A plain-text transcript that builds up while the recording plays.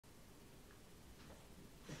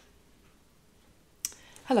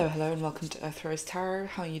Hello, and welcome to Earthrise Tarot.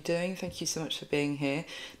 How are you doing? Thank you so much for being here.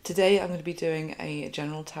 Today I'm going to be doing a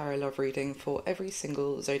general tarot love reading for every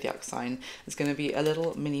single zodiac sign. There's going to be a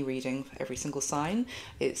little mini reading for every single sign.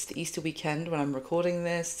 It's the Easter weekend when I'm recording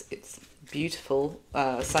this. It's beautiful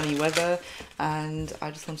sunny weather, and I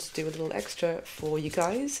just wanted to do a little extra for you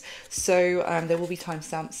guys. So there will be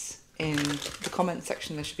timestamps in the comment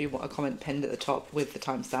section. There should be a comment pinned at the top with the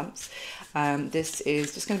timestamps. This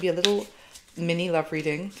is just going to be a little mini love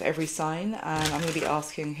reading for every sign, and I'm going to be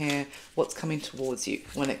asking here what's coming towards you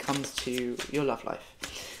when it comes to your love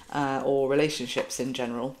life or relationships in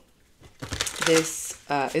general. This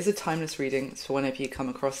is a timeless reading, so whenever you come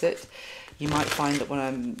across it, you might find that what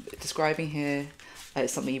I'm describing here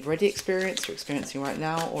is something you've already experienced or experiencing right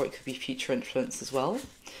now, or it could be future influence as well.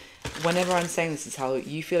 Whenever I'm saying this is how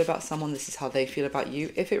you feel about someone, this is how they feel about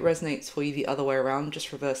you. If it resonates for you the other way around,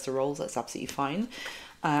 just reverse the roles, that's absolutely fine.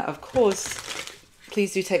 Of course,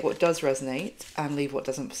 please do take what does resonate and leave what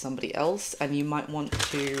doesn't for somebody else. And you might want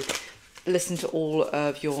to listen to all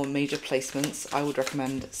of your major placements. I would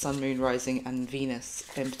recommend Sun, Moon, Rising and Venus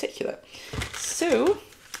in particular. So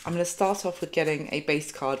I'm going to start off with getting a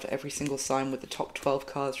base card for every single sign with the top 12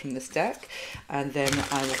 cards from this deck. And then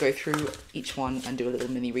I will go through each one and do a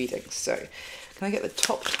little mini reading. So can I get the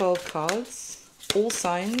top 12 cards? All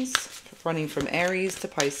signs running from Aries to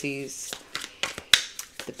Pisces.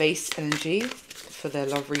 The base energy for their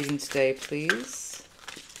love reading today, please,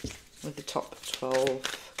 with the top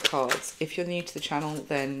 12 cards. If you're new to the channel,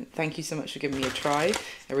 then thank you so much for giving me a try.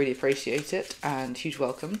 I really appreciate it, and huge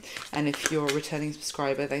welcome. And if you're a returning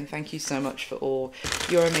subscriber, then thank you so much for all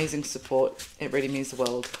your amazing support. It really means the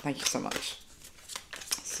world. Thank you so much.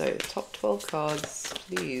 So, top 12 cards,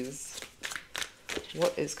 please.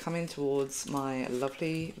 What is coming towards my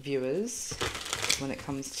lovely viewers when it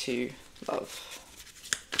comes to love?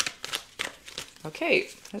 Okay,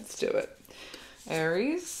 let's do it.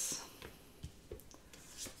 Aries,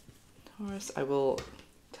 Taurus, I will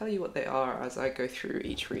tell you what they are as I go through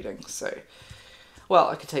each reading. So, well,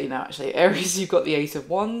 I can tell you now actually. Aries, you've got the Eight of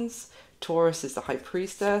Wands. Taurus is the High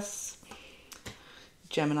Priestess.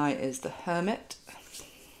 Gemini is the Hermit.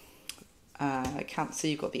 Cancer,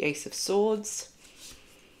 you've got the Ace of Swords.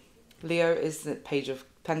 Leo is the Page of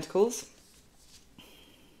Pentacles.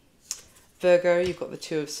 Virgo, you've got the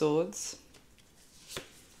Two of Swords.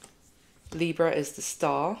 Libra is the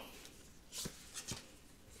Star.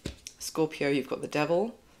 Scorpio, you've got the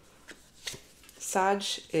Devil. Sag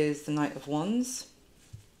is the Knight of Wands.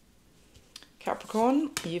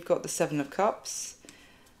 Capricorn, you've got the Seven of Cups.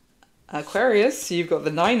 Aquarius, you've got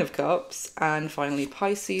the Nine of Cups. And finally,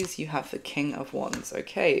 Pisces, you have the King of Wands.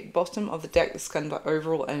 Okay, bottom of the deck, this kind of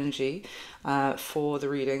overall energy for the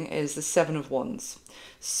reading is the Seven of Wands.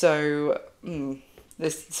 So,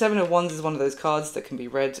 this Seven of Wands is one of those cards that can be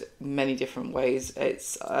read many different ways.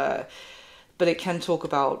 But it can talk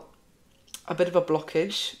about a bit of a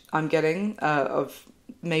blockage I'm getting of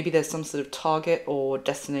maybe there's some sort of target or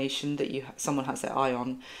destination that someone has their eye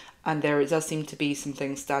on, and there does seem to be some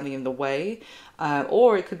things standing in the way,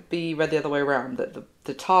 or it could be read the other way around, that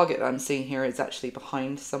the target that I'm seeing here is actually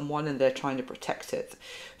behind someone and they're trying to protect it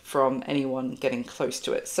from anyone getting close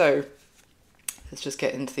to it. So let's just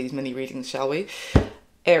get into these mini readings, shall we?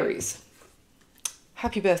 Aries.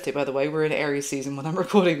 Happy birthday, by the way. We're in Aries season when I'm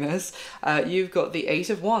recording this. You've got the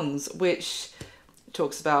Eight of Wands, which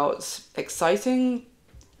talks about exciting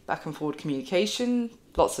back and forward communication,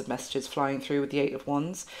 lots of messages flying through with the Eight of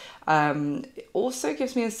Wands. It also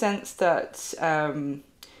gives me a sense that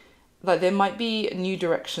like there might be new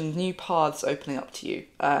directions, new paths opening up to you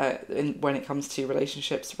when it comes to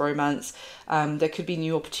relationships, romance. There could be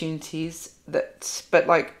new opportunities but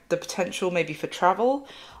like the potential maybe for travel,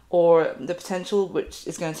 or the potential which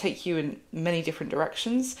is going to take you in many different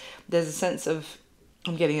directions. There's a sense of,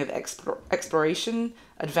 I'm getting of exploration,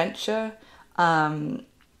 adventure, and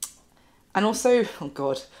also, oh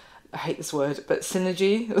God, I hate this word, but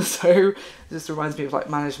synergy. So it just reminds me of like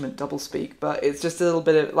management doublespeak, but it's just a little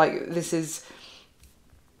bit of like,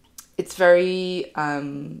 it's very,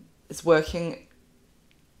 it's working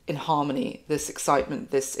in harmony, this excitement,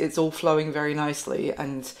 it's all flowing very nicely,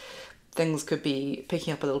 and things could be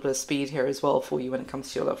picking up a little bit of speed here as well for you when it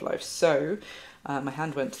comes to your love life. So my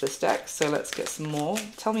hand went to this deck, so let's get some more.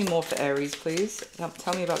 Tell me more for Aries, please.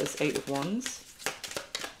 Tell me about this Eight of Wands.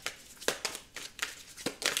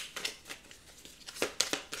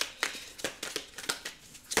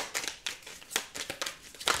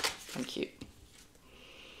 Thank you.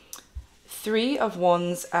 Three of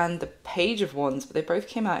Wands and the Page of Wands, but they both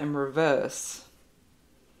came out in reverse.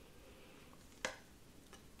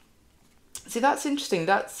 See, that's interesting.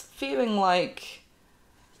 That's feeling like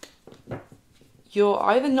you're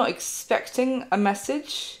either not expecting a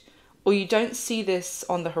message or you don't see this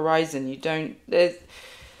on the horizon. You don't, there's,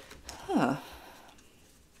 huh.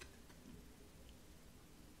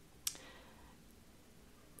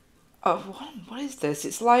 Oh, what is this?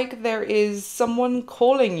 It's like there is someone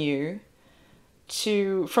calling you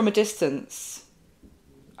from a distance,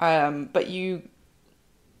 but you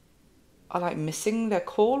are like missing their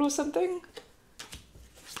call or something.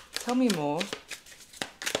 Tell me more.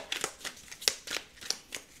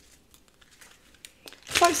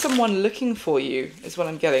 It's like someone looking for you is what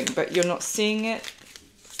I'm getting, but you're not seeing it.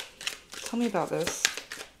 Tell me about this.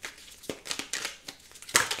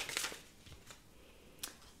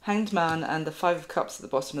 Hanged Man and the Five of Cups at the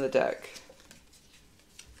bottom of the deck.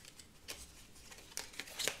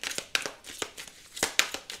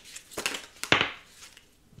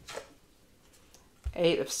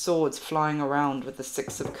 Eight of Swords flying around with the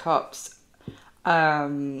Six of Cups.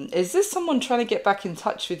 Is this someone trying to get back in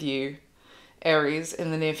touch with you, Aries, in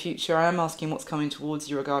the near future? I am asking what's coming towards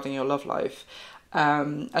you regarding your love life. I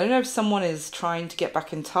don't know if someone is trying to get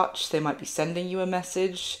back in touch. They might be sending you a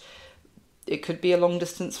message. It could be a long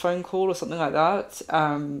distance phone call or something like that.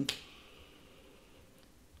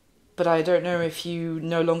 But I don't know if you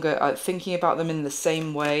no longer are thinking about them in the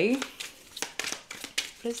same way.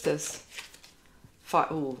 What is this? Five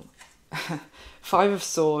of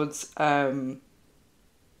Swords. Well,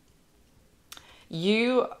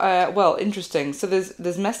 interesting. So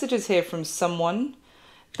there's messages here from someone,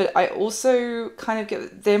 but I also kind of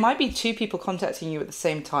get, there might be two people contacting you at the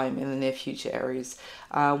same time in the near future, Aries.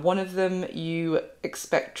 One of them, you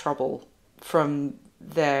expect trouble from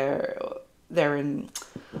their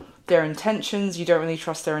intentions. You don't really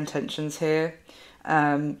trust their intentions here.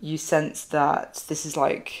 You sense that this is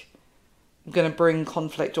like going to bring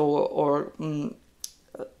conflict or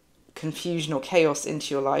confusion or chaos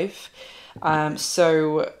into your life.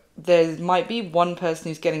 So there might be one person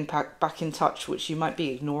who's getting back in touch, which you might be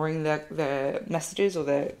ignoring their messages or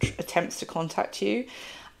their attempts to contact you.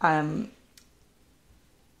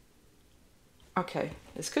 Okay,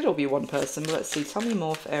 this could all be one person, but let's see. Tell me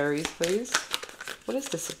more for Aries, please. What is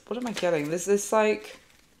this? What am I getting? There's this like...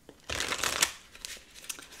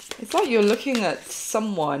 It's like you're looking at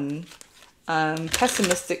someone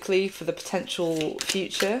pessimistically for the potential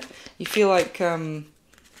future. You feel like...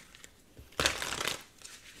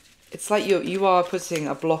 it's like you are putting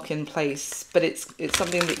a block in place, but it's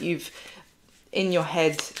something that you've in your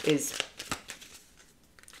head is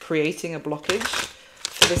creating a blockage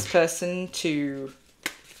for this person to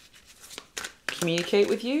communicate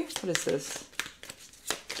with you. What is this?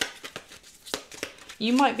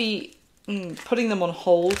 You might be putting them on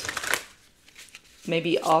hold,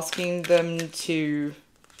 maybe asking them to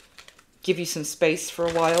give you some space for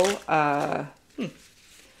a while.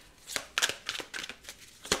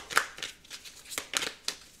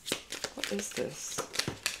 What is this?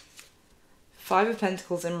 Five of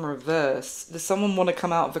Pentacles in reverse. Does someone want to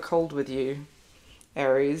come out of the cold with you,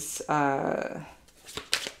 Aries?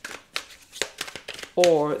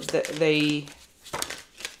 Or they...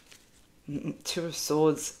 Two of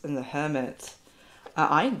Swords and the Hermit.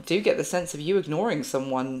 I do get the sense of you ignoring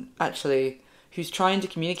someone, actually, who's trying to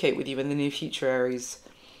communicate with you in the near future, Aries.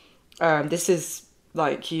 This is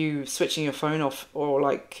like you switching your phone off, or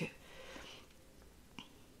like...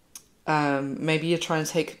 maybe you're trying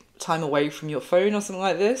to take time away from your phone or something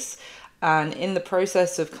like this, and in the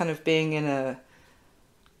process of kind of being in a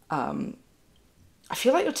I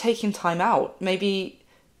feel like you're taking time out. Maybe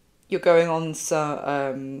you're going on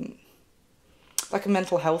like a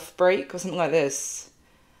mental health break or something like this,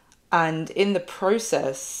 and in the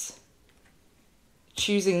process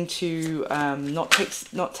choosing to not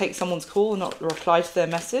take someone's call, not reply to their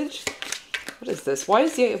message. What is this? Why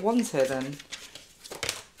is the Eight of Wands here then?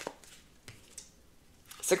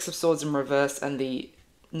 Six of Swords in reverse and the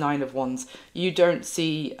Nine of Wands. You don't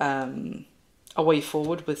see a way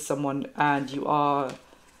forward with someone, and you are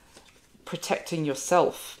protecting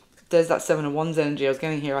yourself. There's that Seven of Wands energy I was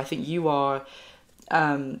getting here. I think you are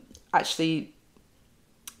actually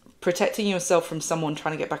protecting yourself from someone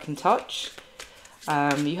trying to get back in touch.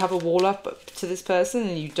 You have a wall up to this person,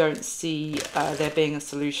 and you don't see there being a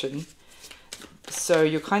solution. So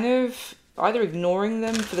you're kind of either ignoring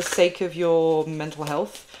them for the sake of your mental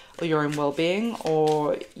health or your own well-being,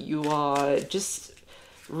 or you are just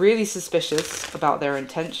really suspicious about their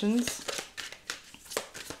intentions.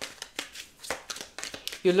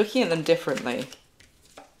 You're looking at them differently.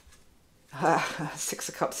 Six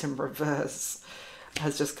of Cups in reverse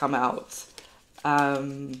has just come out.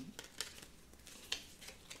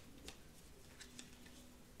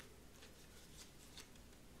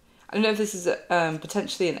 I don't know if this is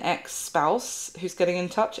potentially an ex-spouse who's getting in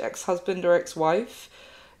touch, ex-husband or ex-wife,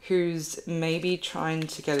 who's maybe trying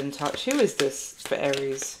to get in touch. Who is this for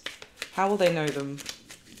Aries? How will they know them?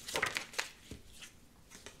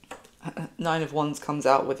 Nine of Wands comes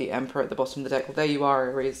out with the Emperor at the bottom of the deck. Well, there you are,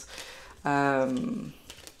 Aries.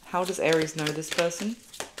 How does Aries know this person?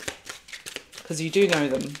 Because you do know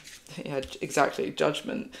them. Yeah, exactly.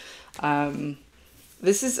 Judgment.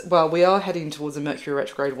 This is, well, we are heading towards a Mercury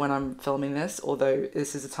retrograde when I'm filming this, although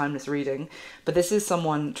this is a timeless reading. But this is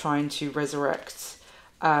someone trying to resurrect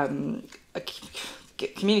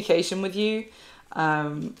communication with you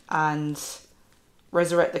and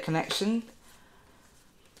resurrect the connection.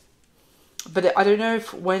 But I don't know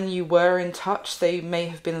if when you were in touch, they may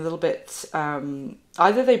have been a little bit,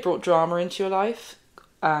 either they brought drama into your life,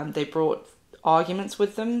 they brought arguments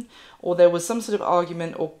with them, or there was some sort of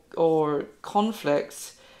argument or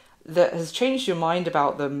conflict that has changed your mind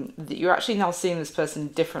about them, that you're actually now seeing this person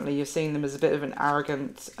differently. You're seeing them as a bit of an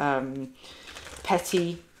arrogant,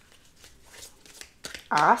 petty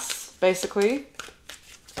ass, basically.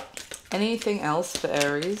 Anything else for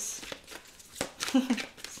Aries?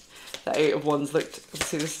 That Eight of Wands looked,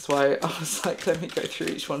 see, this is why I was like, let me go through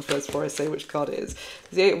each one first before I say which card it is.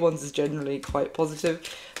 Because the Eight of Wands is generally quite positive.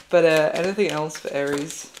 But anything else for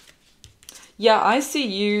Aries? Yeah, I see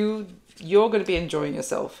you're going to be enjoying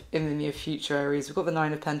yourself in the near future, Aries. We've got the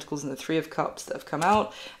Nine of Pentacles and the Three of Cups that have come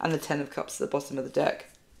out, and the Ten of Cups at the bottom of the deck.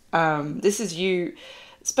 This is you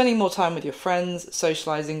spending more time with your friends,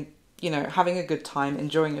 socializing, you know, having a good time,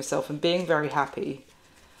 enjoying yourself and being very happy.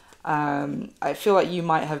 I feel like you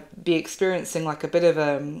might be experiencing like a bit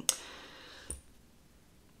of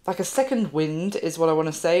like a second wind is what I want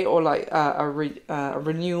to say, or like a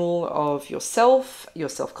renewal of yourself, your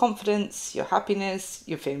self-confidence, your happiness.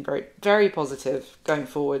 You're feeling very, very positive going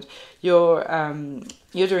forward. You're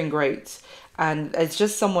doing great, and it's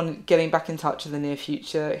just someone getting back in touch in the near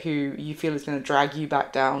future who you feel is going to drag you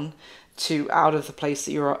back down to out of the place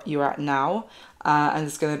that you're at now, and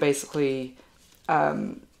it's going to basically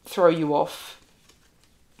throw you off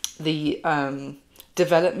the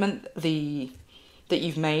development that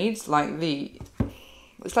you've made. Like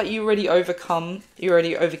it's like you already overcame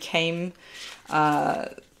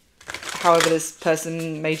however this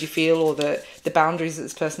person made you feel, or the boundaries that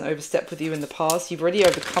this person overstepped with you in the past. You've already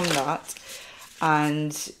overcome that,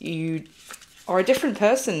 and you are a different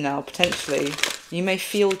person now, potentially. You may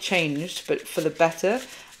feel changed, but for the better,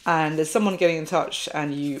 and there's someone getting in touch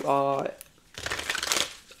and you are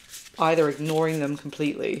either ignoring them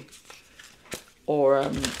completely or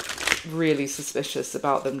really suspicious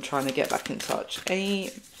about them trying to get back in touch. Any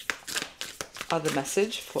other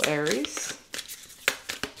message for Aries?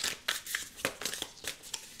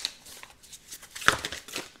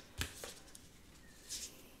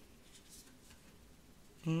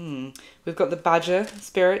 We've got the Badger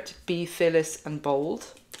spirit, be fearless and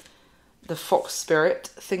bold. The Fox spirit,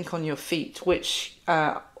 think on your feet, which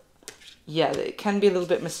yeah, it can be a little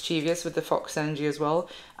bit mischievous with the Fox energy as well.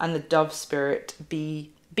 And the Dove spirit,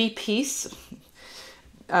 be peace.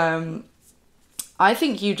 I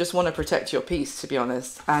think you just want to protect your peace, to be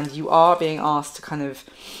honest. And you are being asked to kind of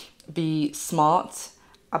be smart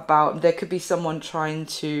about, there could be someone trying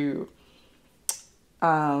to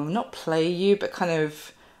not play you, but kind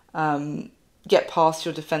of get past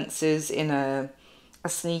your defenses in a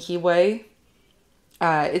sneaky way.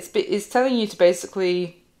 It's telling you to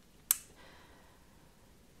basically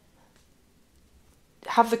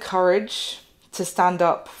have the courage to stand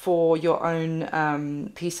up for your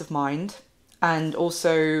own peace of mind, and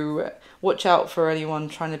also watch out for anyone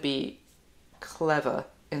trying to be clever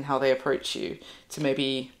in how they approach you to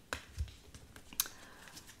maybe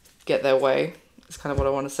get their way. That's kind of what I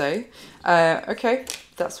want to say. Okay,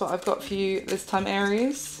 that's what I've got for you this time,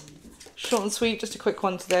 Aries. Short and sweet, just a quick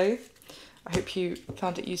one today. I hope you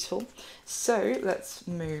found it useful. So let's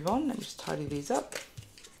move on. Let me just tidy these up.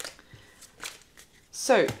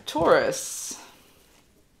 So, Taurus,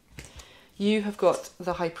 you have got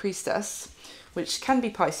the High Priestess, which can be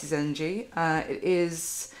Pisces energy. I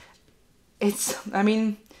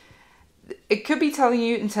mean, it could be telling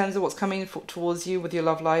you in terms of what's coming towards you with your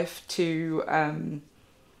love life to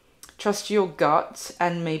trust your gut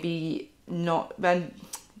and maybe not, and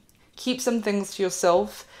keep some things to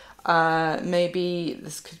yourself. Maybe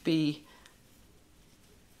this could be,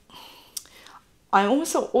 I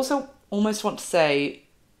also almost want to say,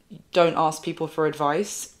 don't ask people for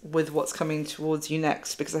advice with what's coming towards you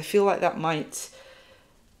next, because I feel like that might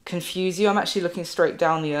confuse you. I'm actually looking straight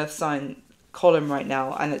down the Earth sign column right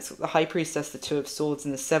now, and it's the High Priestess, the Two of Swords,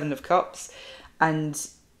 and the Seven of Cups, and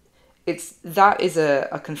that is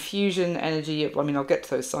a confusion energy. I mean, I'll get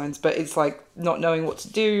to those signs, but it's like not knowing what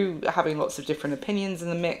to do, having lots of different opinions in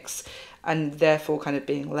the mix, and therefore kind of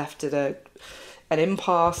being left at an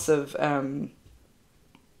impasse of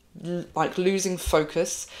like losing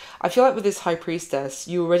focus. I feel like with this High Priestess,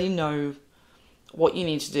 you already know what you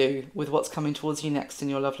need to do with what's coming towards you next in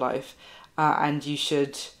your love life, and you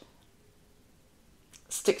should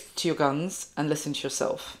stick to your guns and listen to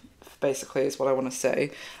yourself, basically, is what I want to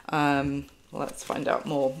say. Let's find out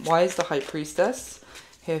more. Why is the High Priestess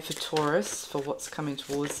here for Taurus, for what's coming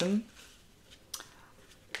towards them?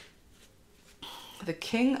 The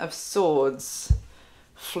King of Swords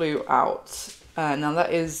flew out. Now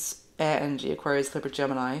that is air energy, Aquarius, Libra,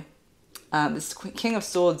 Gemini. This King of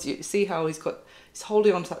Swords, you see how he's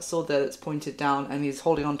holding onto that sword there that's pointed down, and he's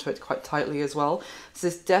holding onto it quite tightly as well. So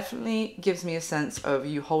this definitely gives me a sense of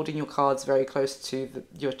you holding your cards very close to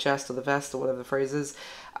your chest or the vest or whatever the phrase is,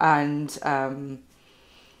 and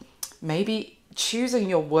maybe choosing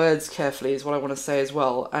your words carefully is what I want to say as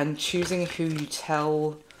well, and choosing who you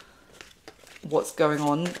tell what's going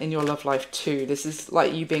on in your love life too. This is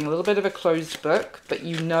like you being a little bit of a closed book, but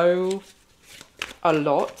you know a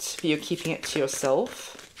lot, but you're keeping it to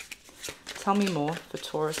yourself. Tell me more for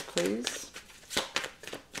Taurus, please.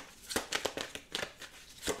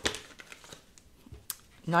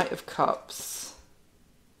 Knight of Cups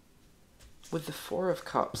with the Four of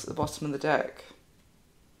Cups at the bottom of the deck.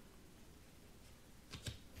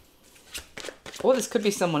 Or this could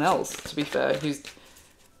be someone else, to be fair,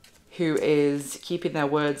 who is keeping their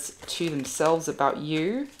words to themselves about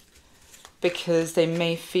you because they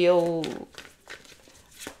may feel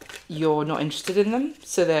you're not interested in them,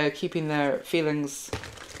 so they're keeping their feelings,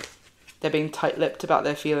 they're being tight-lipped about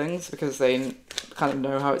their feelings because they kind of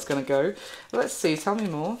know how it's going to go. Let's see, tell me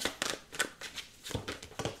more.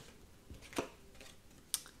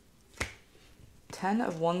 Ten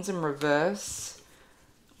of Wands in reverse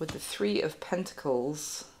with the Three of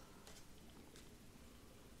Pentacles.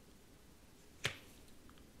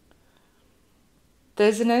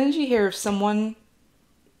 There's an energy here of someone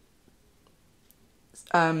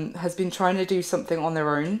has been trying to do something on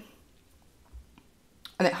their own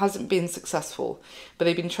and it hasn't been successful, but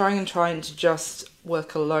they've been trying and trying to just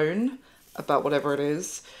work alone about whatever it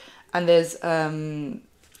is, and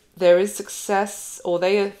there is success, or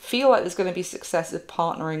they feel like there's going to be success of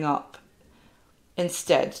partnering up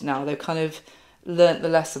instead. Now they've kind of learnt the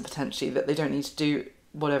lesson potentially that they don't need to do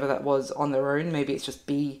whatever that was on their own. Maybe it's just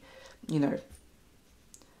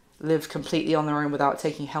live completely on their own without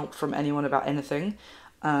taking help from anyone about anything.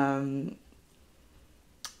 But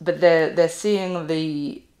they're seeing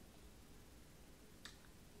the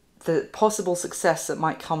possible success that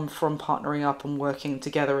might come from partnering up and working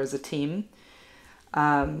together as a team.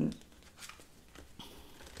 There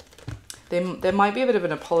might be a bit of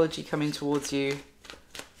an apology coming towards you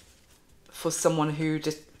for someone who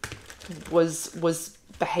just was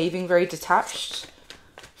behaving very detached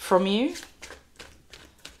from you.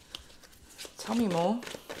 Tell me more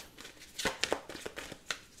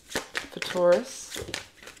for Taurus.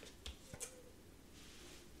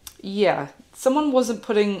 Yeah, someone wasn't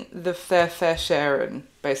putting their fair share in,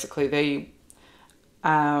 basically. They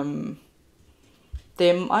might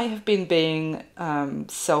have been being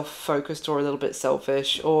self-focused or a little bit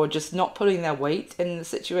selfish, or just not putting their weight in the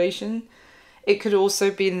situation. It could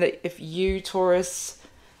also be that if you, Taurus,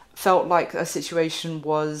 felt like a situation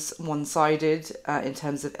was one-sided in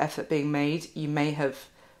terms of effort being made, you may have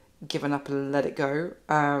given up and let it go.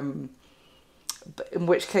 But in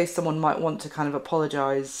which case someone might want to kind of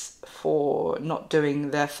apologise for not doing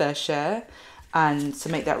their fair share and to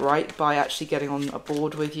make that right by actually getting on a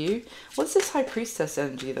board with you. What's this High Priestess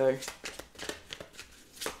energy though?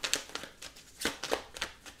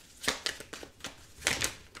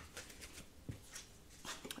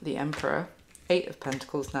 The Emperor. Eight of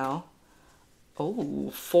Pentacles now. Oh,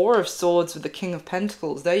 Four of Swords with the King of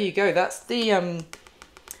Pentacles. There you go. That's the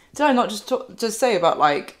did I not just say about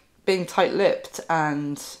like being tight-lipped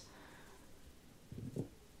and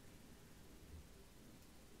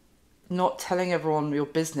not telling everyone your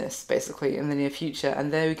business basically in the near future?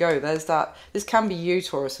 And there we go. There's that. This can be you,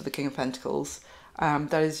 Taurus, with the King of Pentacles. I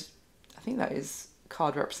think that is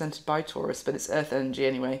card represented by Taurus, but it's earth energy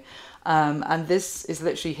anyway. And this is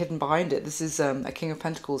literally hidden behind it. This is a King of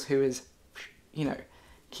Pentacles who is,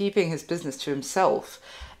 keeping his business to himself.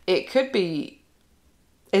 It could be,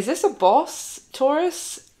 is this a boss,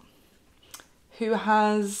 Taurus, who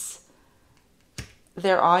has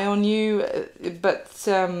their eye on you? But,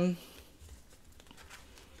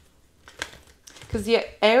 because the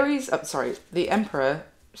Emperor,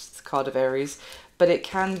 it's the card of Aries, but it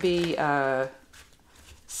can be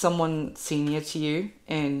someone senior to you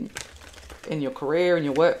in your career, in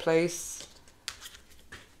your workplace.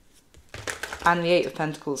 And the Eight of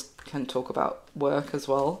Pentacles can talk about work as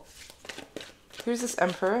well. Who's this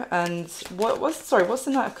Emperor? And what's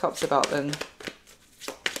the Knight of Cups about then?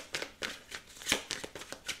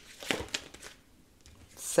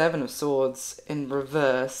 Seven of Swords in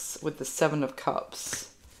reverse with the Seven of Cups.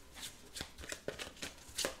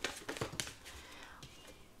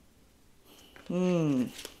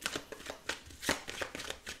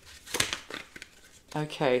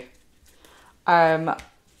 Okay.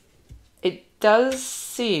 It does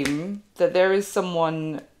seem that there is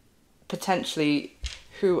someone potentially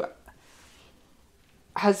who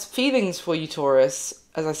has feelings for you, Taurus.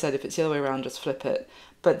 As I said, if it's the other way around, just flip it.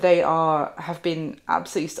 But they have been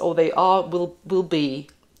absolutely, or they will be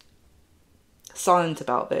silent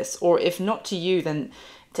about this. Or if not to you, then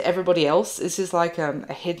to everybody else. This is like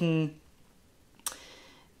a hidden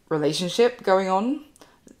relationship going on.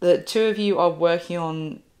 The two of you are working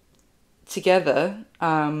on together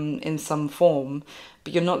in some form,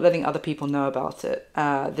 but you're not letting other people know about it.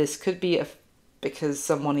 This could be because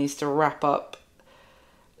someone needs to wrap up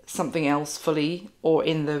something else fully, or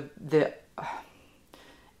in the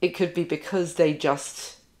it could be because they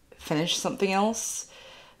just finished something else.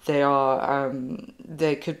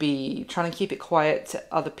 They could be trying to keep it quiet to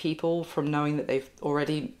other people from knowing that they've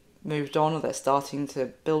already moved on, or they're starting to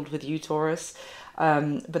build with you, Taurus.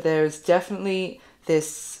 But there's definitely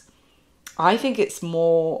this, I think it's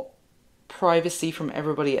more privacy from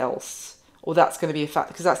everybody else, or that's going to be a fact,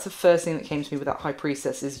 because that's the first thing that came to me with that High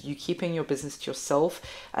Priestess, is you keeping your business to yourself,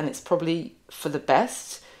 and it's probably for the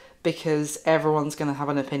best, because everyone's going to have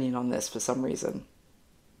an opinion on this for some reason.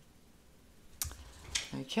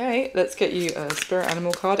 Okay, let's get you a spirit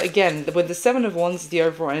animal card. Again, with the Seven of Wands, the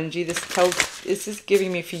overall energy, this is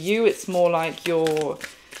giving me, for you, it's more like you're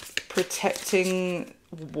protecting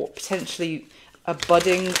what potentially a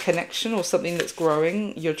budding connection or something that's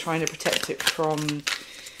growing. You're trying to protect it from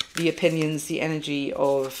the opinions, the energy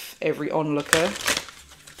of every onlooker.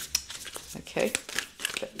 Okay,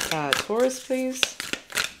 Taurus, please.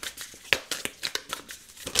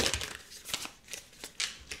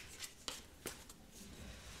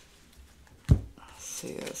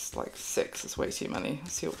 See, it's like 6, it's way too many.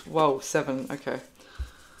 Let's see, whoa, 7, okay.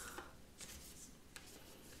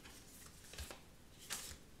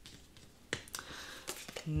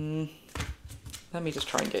 Let me just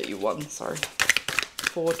try and get you one, sorry.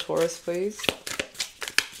 4 Taurus, please.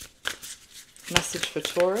 Message for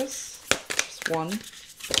Taurus, just 1.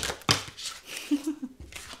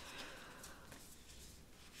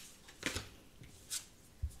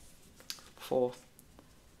 4.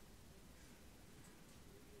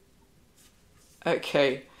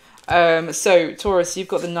 Okay, so Taurus, you've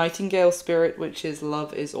got the Nightingale spirit, which is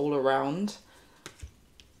love is all around.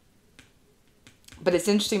 But it's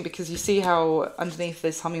interesting because you see how underneath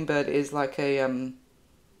this hummingbird is like a,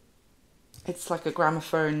 it's like a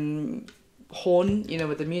gramophone horn, you know,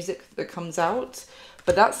 with the music that comes out.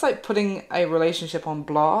 But that's like putting a relationship on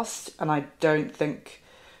blast, and I don't think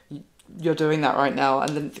you're doing that right now.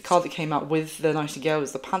 And the card that came out with the Nightingale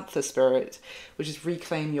is the Panther spirit, which is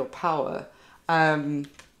reclaim your power.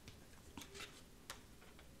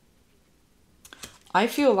 I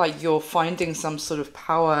feel like you're finding some sort of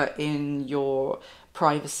power in your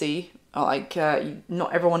privacy. Like,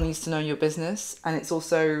 not everyone needs to know your business. And it's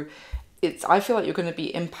also, I feel like you're going to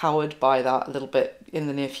be empowered by that a little bit in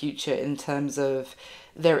the near future, in terms of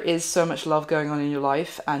there is so much love going on in your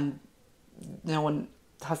life and no one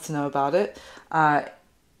has to know about it. And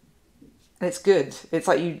it's good. It's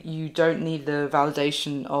like you don't need the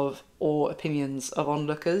validation of or opinions of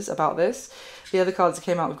onlookers about this. The other cards that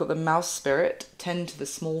came out, we've got the Mouse spirit, tend to the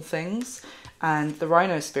small things, and the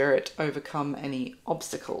Rhino spirit, overcome any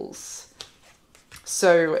obstacles.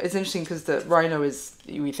 So it's interesting because the Rhino is,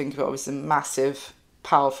 we think of it as a massive,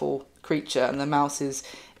 powerful creature, and the Mouse is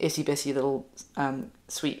itty bitty little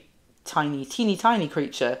sweet, tiny, teeny tiny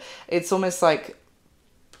creature. It's almost like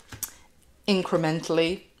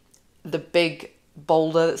incrementally, the big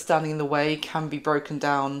boulder that's standing in the way can be broken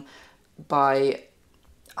down by,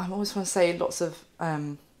 I always want to say lots of,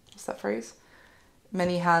 what's that phrase?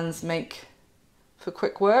 Many hands make for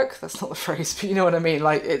quick work. That's not the phrase, but you know what I mean.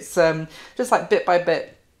 Like, it's just like bit by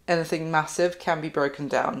bit, anything massive can be broken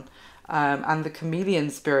down. And the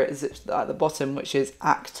Chameleon spirit is at the bottom, which is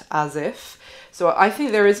act as if. So I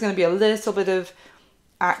think there is going to be a little bit of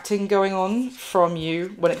acting going on from you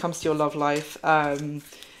when it comes to your love life.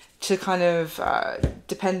 To kind of,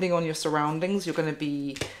 depending on your surroundings, you're going to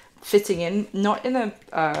be fitting in, not in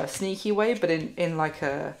a sneaky way, but in like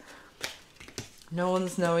a no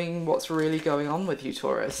one's knowing what's really going on with you,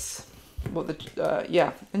 Taurus. What the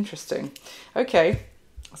yeah, interesting. Okay,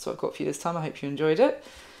 that's what I've got for you this time. I hope you enjoyed it.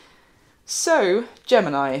 So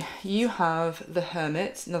Gemini, you have the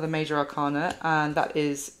Hermit, another major arcana, and that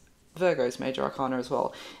is Virgo's major arcana as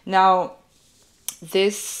well. Now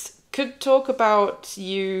this could talk about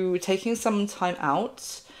you taking some time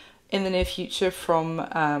out in the near future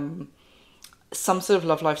from some sort of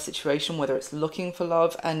love life situation, whether it's looking for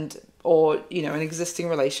love or you know, an existing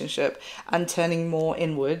relationship, and turning more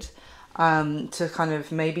inward to kind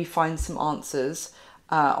of maybe find some answers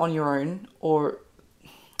on your own, or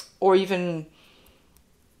even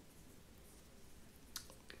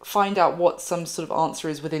find out what some sort of answer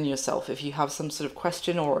is within yourself. If you have some sort of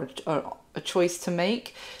question or a choice to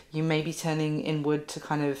make, you may be turning inward to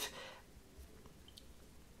kind of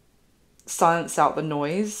silence out the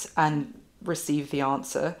noise and receive the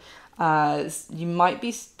answer. You might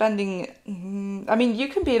be spending, I mean, you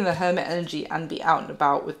can be in the Hermit energy and be out and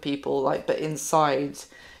about with people, like, but inside,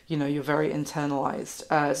 you know, you're very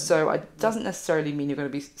internalized. So it doesn't necessarily mean you're going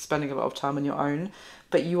to be spending a lot of time on your own,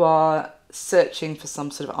 but you are searching for some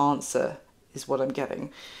sort of answer is what I'm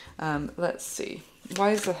getting. Let's see.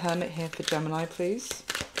 Why is the Hermit here for Gemini, please?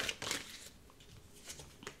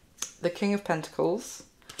 The King of Pentacles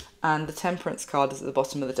and the Temperance card is at the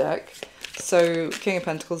bottom of the deck. So King of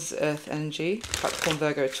Pentacles is Earth energy, Capricorn,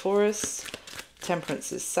 Virgo, Taurus.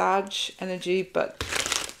 Temperance is Sag energy, but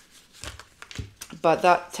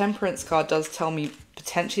that Temperance card does tell me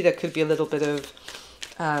potentially there could be a little bit of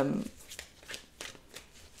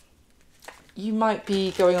you might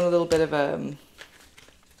be going on a little bit of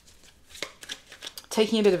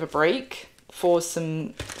taking a bit of a break for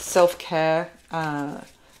some self-care,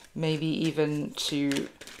 maybe even to,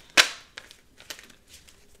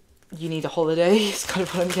 you need a holiday is kind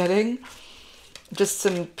of what I'm getting. Just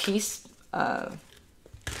some peace and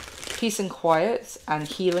quiet and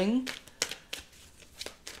healing.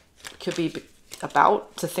 Could be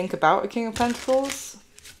to think about a King of Pentacles.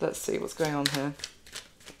 Let's see what's going on here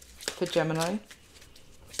for Gemini.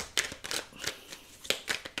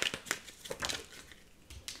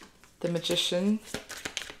 The Magician.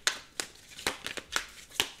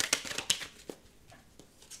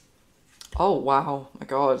 Oh, wow. My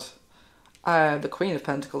God. The Queen of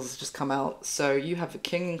Pentacles has just come out. So you have the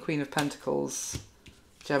King and Queen of Pentacles,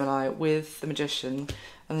 Gemini, with the Magician.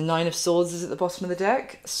 And the Nine of Swords is at the bottom of the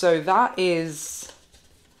deck. So that is...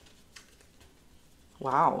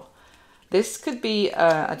 Wow. This could be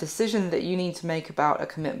a decision that you need to make about a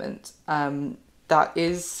commitment that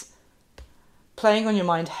is playing on your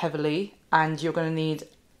mind heavily, and you're going to need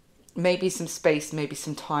maybe some space, maybe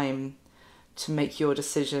some time to make your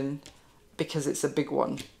decision, because it's a big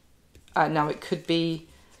one. Now, it could be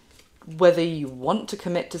whether you want to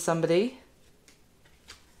commit to somebody,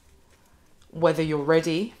 whether you're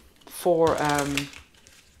ready for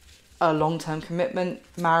a long-term commitment,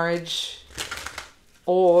 marriage,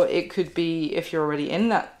 or it could be, if you're already in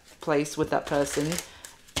that place with that person,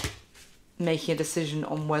 making a decision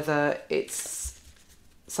on whether it's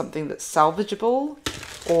something that's salvageable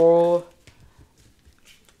or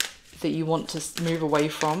that you want to move away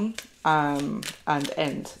from and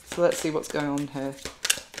end. So let's see what's going on here.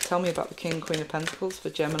 Tell me about the King and Queen of Pentacles for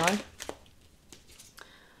Gemini.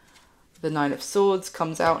 The Nine of Swords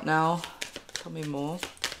comes out now. Tell me more.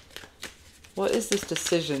 What is this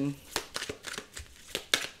decision?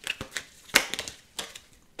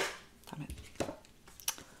 Damn it.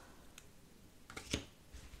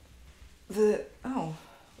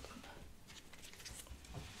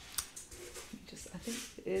 I think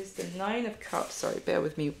it is the Nine of Cups. Sorry, bear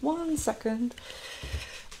with me 1 second.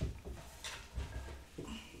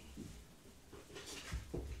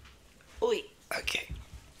 Oi, okay.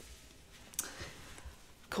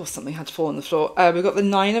 Of course, something had to fall on the floor. We've got the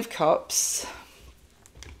Nine of Cups.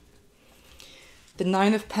 The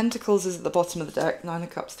Nine of Pentacles is at the bottom of the deck. Nine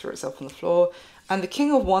of Cups threw itself on the floor. And the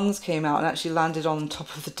King of Wands came out and actually landed on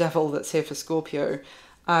top of the Devil that's here for Scorpio.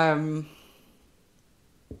 Tell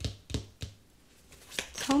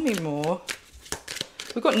me more.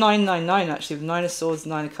 We've got 999 actually, with Nine of Swords,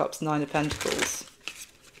 Nine of Cups, Nine of Pentacles.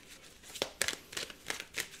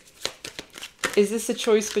 Is this a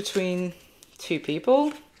choice between two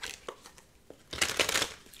people?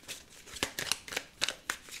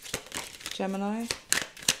 Gemini? Oh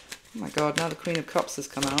my God, now the Queen of Cups has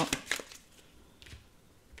come out.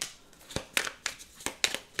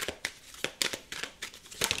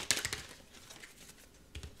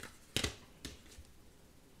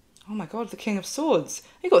 Oh my God, the King of Swords.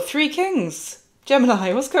 You got three kings.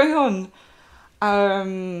 Gemini, what's going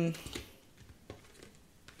on?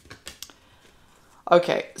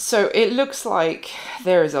 Okay, so it looks like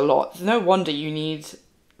there is a lot. No wonder you need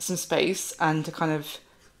some space and to kind of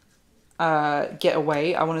get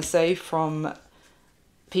away, I want to say, from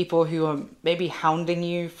people who are maybe hounding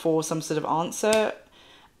you for some sort of answer.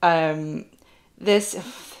 There's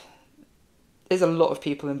a lot of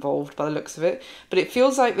people involved by the looks of it, but it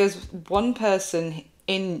feels like there's one person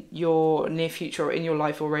in your near future or in your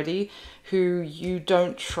life already who you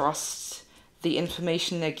don't trust the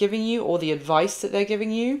information they're giving you or the advice that they're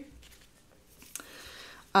giving you.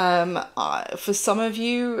 For some of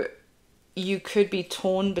you, you could be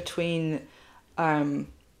torn between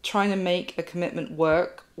trying to make a commitment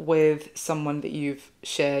work with someone that you've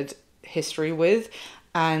shared history with,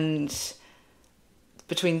 and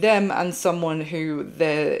between them and someone who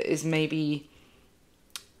there is maybe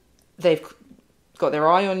they've got their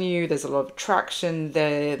eye on you, there's a lot of attraction,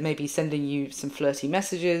 they're maybe sending you some flirty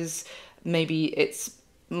messages, maybe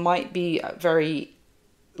might be very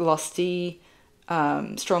lusty,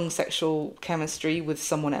 strong sexual chemistry with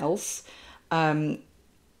someone else. And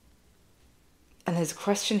there's a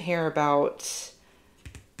question here about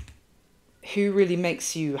who really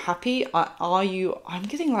makes you happy. Are you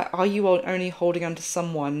only holding on to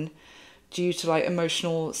someone due to like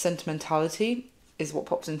emotional sentimentality is what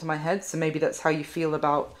pops into my head. So maybe that's how you feel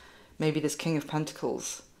about maybe this King of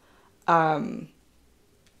Pentacles. You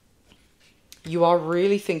are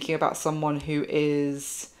really thinking about someone who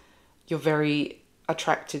you're very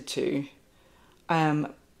attracted to.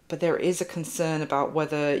 But there is a concern about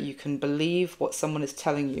whether you can believe what someone is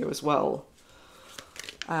telling you as well.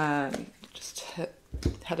 Just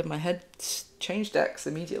had in my head, change decks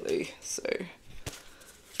immediately. So,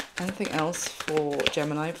 anything else for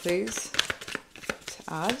Gemini, please, to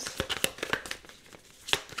add?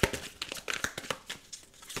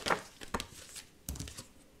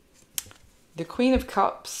 The Queen of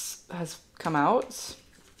Cups has come out.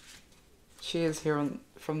 She is here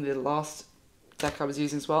from the last deck I was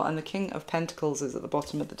using as well, and the King of Pentacles is at the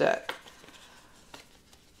bottom of the deck.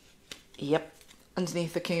 Yep.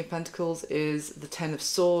 Underneath the King of Pentacles is the Ten of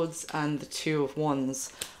Swords and the Two of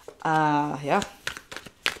Wands. Yeah.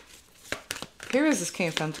 Here is this King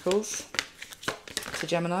of Pentacles to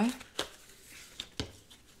Gemini.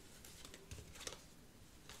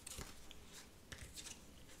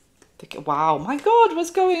 Wow, my God,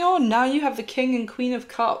 what's going on? Now you have the King and Queen of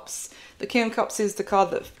Cups. The King of Cups is the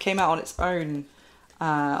card that came out on its own.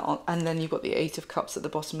 And then you've got the Eight of Cups at the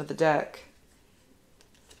bottom of the deck.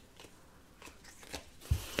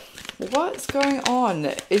 What's going on?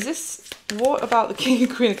 What about the King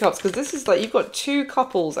and Queen of Cups? Because this is like, you've got two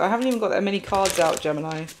couples. I haven't even got that many cards out,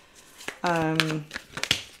 Gemini. The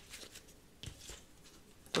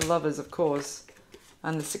Lovers, of course.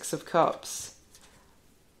 And the Six of Cups.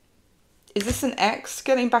 Is this an ex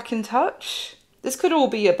getting back in touch? This could all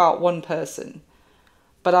be about one person.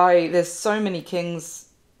 But there's so many kings.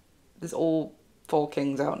 There's all 4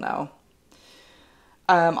 kings out now.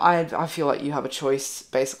 I feel like you have a choice,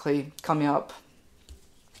 basically, coming up.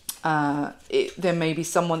 There may be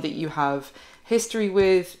someone that you have history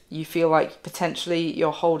with. You feel like potentially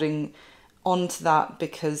you're holding on to that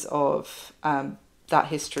because of that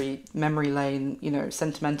history, memory lane,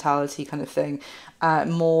 sentimentality kind of thing,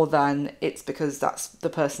 more than it's because that's the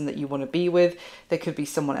person that you want to be with. There could be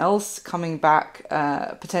someone else coming back,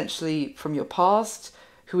 potentially from your past,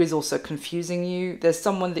 who is also confusing you. There's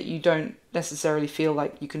someone that you don't necessarily feel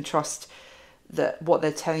like you can trust that what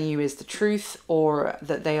they're telling you is the truth, or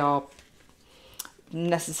that they are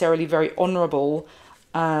necessarily very honourable.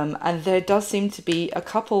 And there does seem to be a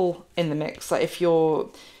couple in the mix. Like if you're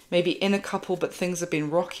maybe in a couple but things have been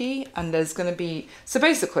rocky, and there's going to be... So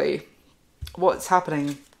basically, what's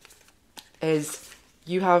happening is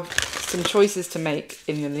you have some choices to make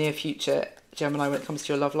in the near future, Gemini, when it comes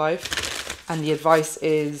to your love life. And the advice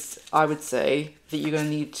is, I would say, that you're going to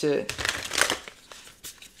need to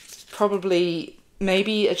probably...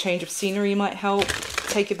 Maybe a change of scenery might help.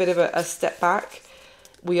 Take a bit of a step back.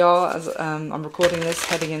 We are, as I'm recording this,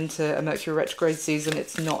 heading into a Mercury retrograde season.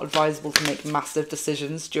 It's not advisable to make massive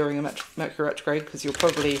decisions during a Mercury retrograde because you'll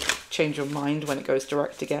probably change your mind when it goes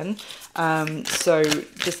direct again. So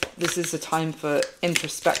this is a time for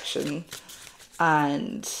introspection.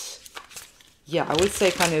 And yeah, I would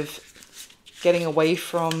say kind of getting away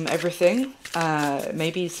from everything.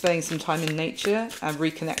 Maybe spending some time in nature and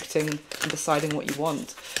reconnecting and deciding what you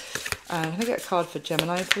want. Can I get a card for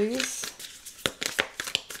Gemini, please?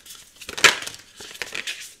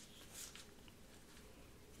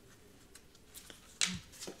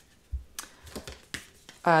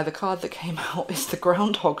 The card that came out is the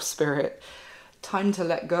Groundhog Spirit. Time to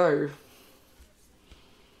let go.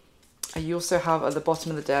 You also have at the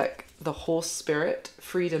bottom of the deck the Horse Spirit.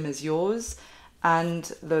 Freedom is yours. And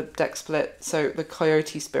the deck split, so the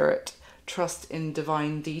Coyote Spirit. Trust in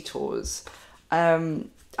divine detours.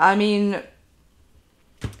 I mean,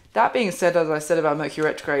 that being said, as I said about Mercury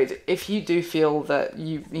retrograde, if you do feel that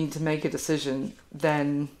you need to make a decision,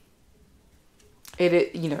 then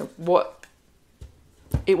it you know what,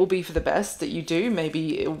 it will be for the best that you do.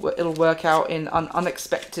 Maybe it'll work out in an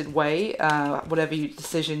unexpected way, whatever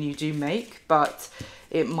decision you do make, but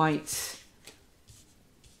it might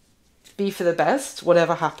be for the best,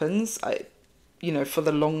 whatever happens, you know, for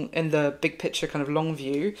the long, in the big picture kind of long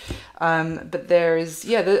view. But there is,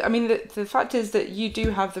 yeah, the fact is that you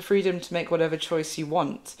do have the freedom to make whatever choice you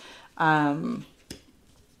want. I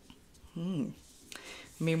mean,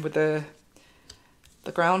 with the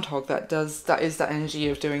groundhog, that is that energy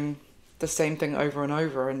of doing the same thing over and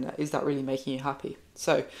over, and is that really making you happy?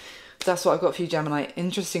 So that's what I've got for you, Gemini.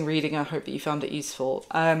 Interesting reading. I hope that you found it useful.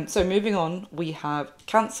 So moving on, we have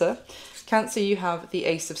Cancer. Cancer, you have the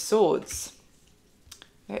Ace of Swords.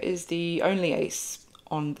 That is the only ace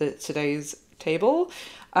on today's table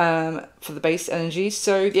for the base energy.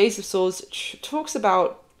 So the Ace of Swords talks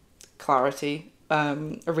about clarity, a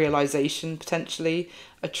realization, potentially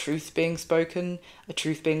a truth being spoken, a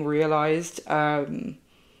truth being realized. I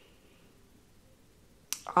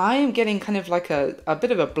am getting kind of like a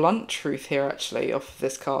bit of a blunt truth here, actually, off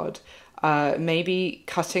this card. Maybe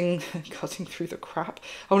cutting through the crap.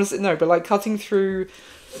 I want to say no, but like cutting through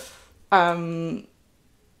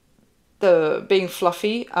the being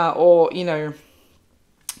fluffy, or, you know,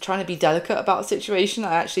 trying to be delicate about a situation.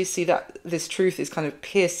 I actually see that this truth is kind of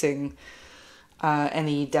piercing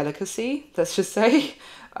any delicacy, let's just say.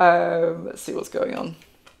 Let's see what's going on.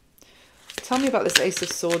 Tell me about this Ace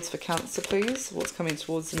of Swords for Cancer, please. What's coming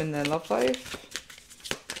towards them in their love life?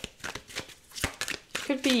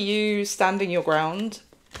 Could be you standing your ground,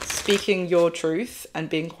 speaking your truth and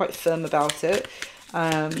being quite firm about it.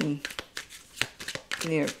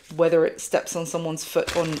 You know, whether it steps on someone's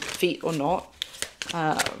feet or not.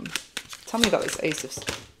 Tell me about this Ace of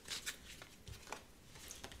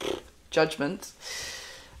Judgment.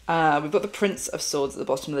 We've got the Prince of Swords at the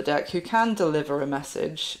bottom of the deck, who can deliver a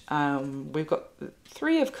message. We've got the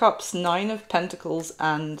Three of Cups, Nine of Pentacles,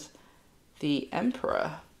 and the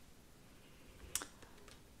Emperor.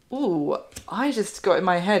 Ooh, I just got in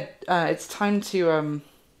my head, it's time to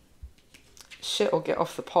shit or get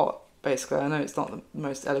off the pot, basically. I know it's not the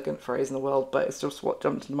most elegant phrase in the world, but it's just what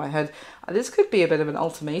jumped into my head. This could be a bit of an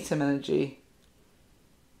ultimatum energy.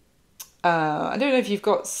 I don't know if you've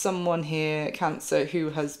got someone here, Cancer, who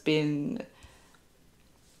is in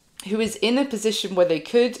a position where they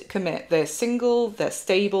could commit. They're single, they're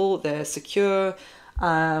stable, they're secure.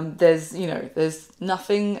 There's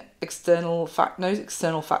nothing external, no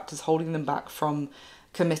external factors holding them back from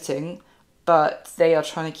committing, but they are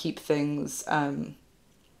trying to keep things on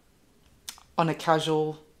a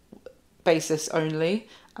casual basis only.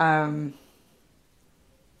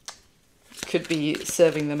 Could be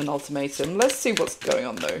serving them an ultimatum. Let's see what's going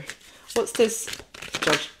on though. What's this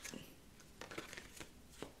judge?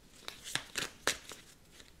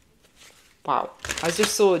 Wow, I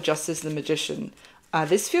just saw Justice the Magician.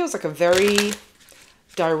 This feels like a very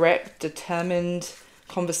direct, determined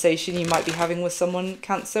conversation you might be having with someone,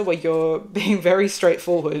 Cancer, where you're being very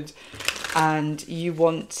straightforward and you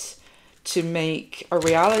want to make a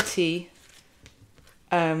reality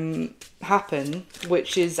happen,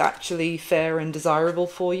 which is actually fair and desirable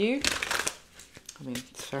for you. I mean,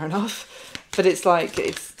 it's fair enough. But it's like,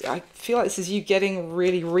 I feel like this is you getting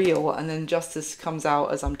really real, and then Justice comes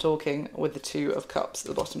out as I'm talking with the Two of Cups at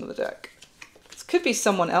the bottom of the deck. This could be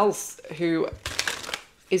someone else who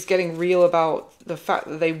is getting real about the fact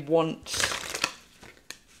that they want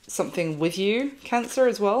something with you, Cancer,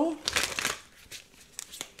 as well.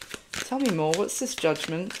 Tell me more. What's this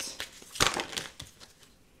Judgment?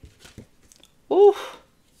 Ooh,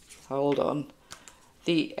 hold on.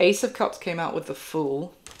 The Ace of Cups came out with the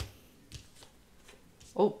Fool.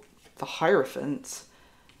 Oh, the Hierophant.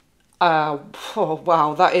 Oh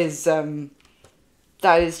wow, that is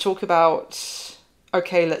talk about,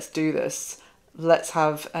 okay, let's do this. Let's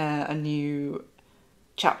have a new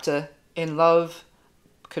chapter in love.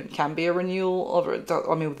 Can be a renewal of it.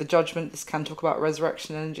 I mean, with the Judgment, this can talk about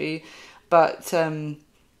resurrection energy, but I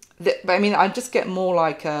mean, I just get more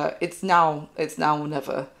like it's now or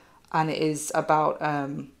never, and it is about a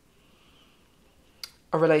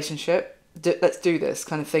relationship. Let's do this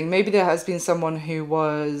kind of thing. Maybe there has been someone who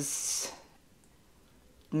was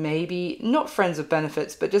maybe not friends with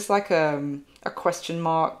benefits, but just like a question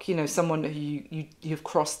mark, you know, someone who you've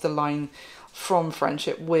crossed the line from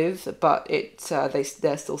friendship with, but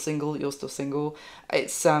they're still single, you're still single.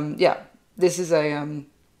 It's yeah, this is a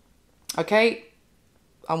okay,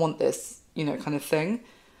 I want this, you know, kind of thing.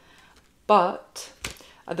 But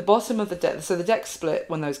at the bottom of the deck, so the deck split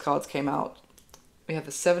when those cards came out. We have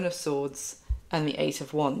the Seven of Swords and the Eight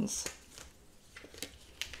of Wands.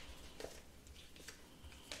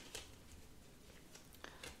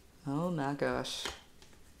 Oh my gosh.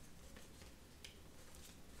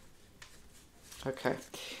 Okay.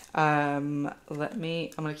 I'm going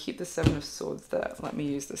to keep the Seven of Swords there. Let me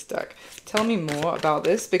use this deck. Tell me more about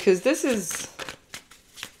this, because this is...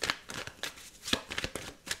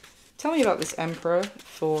 Tell me about this Emperor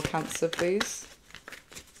for Cancer, please.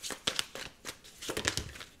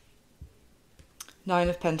 Nine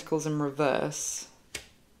of Pentacles in reverse.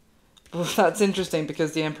 Well, that's interesting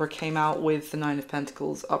because the Emperor came out with the Nine of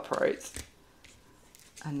Pentacles upright.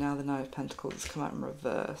 And now the Nine of Pentacles has come out in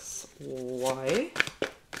reverse. Why?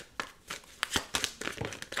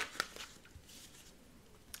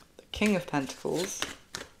 The King of Pentacles.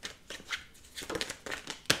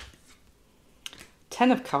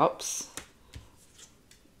 Ten of Cups.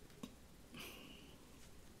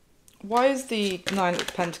 Why is the Nine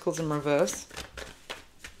of Pentacles in reverse?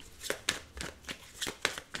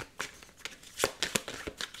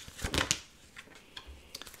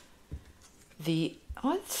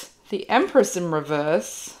 What? The Empress in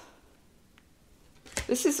reverse?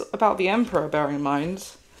 This is about the Emperor, bear in mind.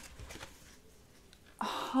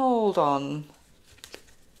 Hold on.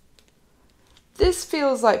 This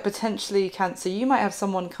feels like potentially Cancer. You might have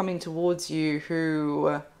someone coming towards you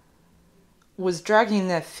who was dragging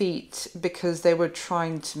their feet because they were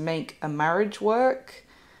trying to make a marriage work.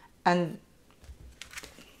 And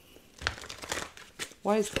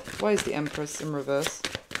why is the Empress in reverse?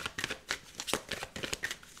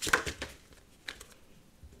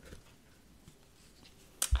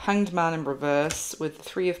 Hanged Man in reverse with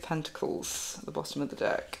Three of Pentacles at the bottom of the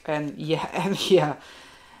deck. And yeah.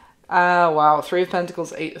 Wow. Three of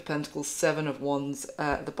Pentacles, Eight of Pentacles, Seven of Wands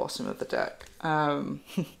at the bottom of the deck.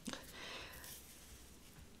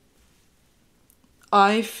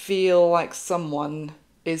 I feel like someone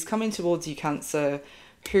is coming towards you, Cancer,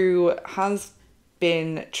 who has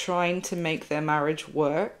been trying to make their marriage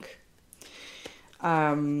work.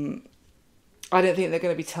 I don't think they're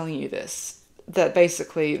going to be telling you this. That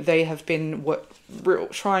basically they have been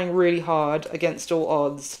trying really hard against all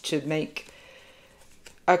odds to make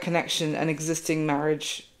a connection, an existing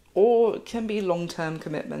marriage, or it can be long-term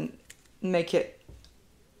commitment, make it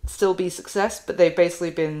still be success, but they've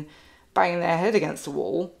basically been banging their head against the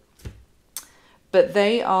wall. But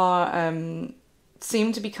they are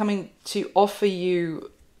seem to be coming to offer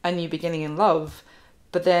you a new beginning in love,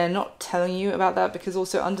 but they're not telling you about that, because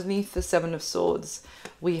also underneath the Seven of Swords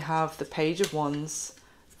we have the Page of Wands,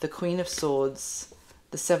 the Queen of Swords,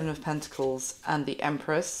 the Seven of Pentacles, and the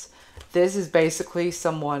Empress. This is basically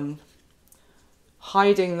someone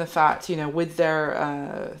hiding the fact, you know, with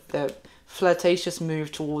their flirtatious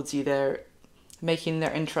move towards you, they're making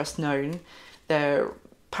their interest known, their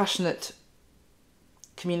passionate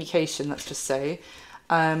communication, let's just say.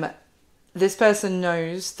 This person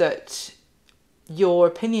knows that your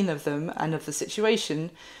opinion of them and of the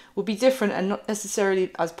situation would be different and not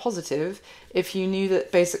necessarily as positive if you knew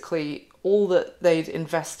that basically all that they'd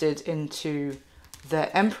invested into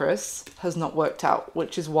their Empress has not worked out,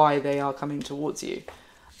 which is why they are coming towards you.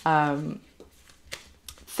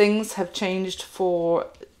 Things have changed for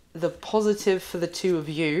the positive for the two of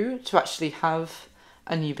you to actually have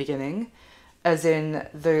a new beginning, as in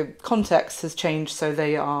the context has changed, so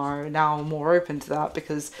they are now more open to that,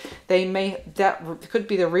 because that could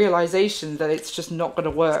be the realization that it's just not going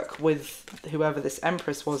to work with whoever this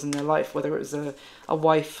Empress was in their life, whether it was a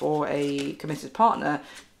wife or a committed partner.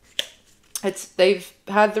 They've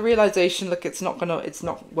had the realization, look, it's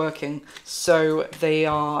not working, so they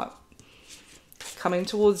are coming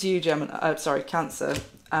towards you, Cancer,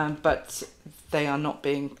 but they are not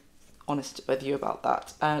being honest with you about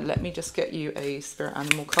that. Let me just get you a spirit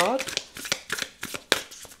animal card.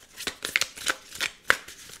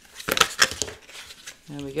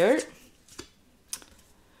 There we go.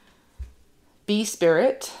 Bee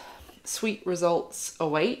Spirit, sweet results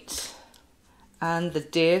await. And the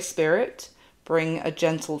Deer Spirit, bring a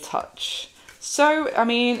gentle touch. So, I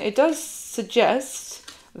mean, it does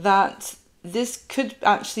suggest that this could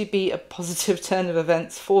actually be a positive turn of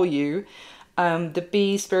events for you. The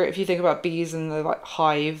Bee Spirit, if you think about bees and the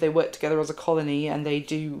hive, they work together as a colony and they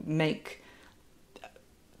do make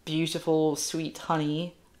beautiful, sweet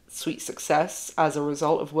honey sweet success as a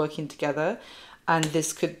result of working together, and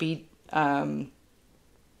this could be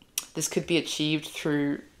achieved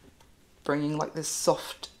through bringing like this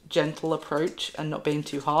soft, gentle approach and not being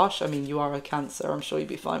too harsh. I mean, you are a Cancer, I'm sure you'd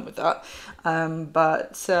be fine with that.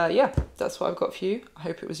 Yeah, that's what I've got for you. I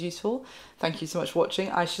hope it was useful. Thank you so much for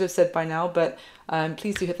watching. I should have said by now, but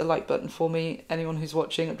please do hit the like button for me. Anyone who's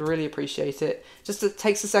watching, I'd really appreciate it. Just it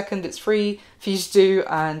takes a second, it's free for you to do,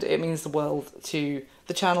 and it means the world to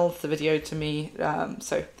the channel, to the video, to me.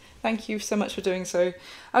 So thank you so much for doing so.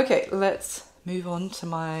 Okay, let's move on to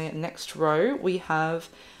my next row. We have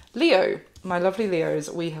Leo, my lovely Leos.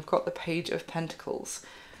 We have got the Page of Pentacles.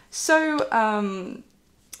 So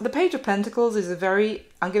the Page of Pentacles is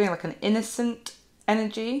I'm getting like an innocent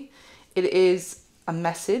energy. It is a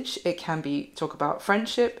message. It can talk about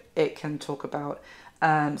friendship. It can talk about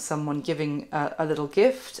someone giving a little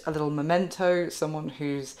gift, a little memento, someone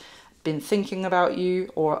who's been thinking about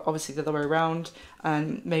you, or obviously the other way around.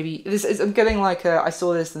 And maybe I'm getting like I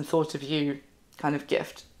saw this and thought of you kind of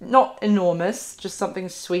gift. Not enormous, just something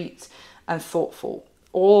sweet and thoughtful.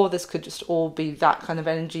 Or this could just all be that kind of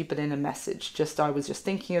energy, but in a message. Just, I was just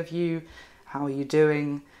thinking of you. How are you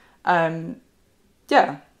doing?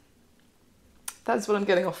 Yeah. That's what I'm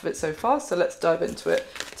getting off of it so far. So let's dive into it.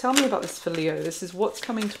 Tell me about this for Leo. This is what's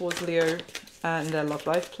coming towards Leo and their love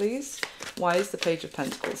life, please. Why is the Page of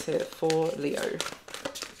Pentacles here for Leo?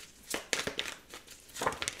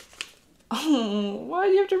 Oh, why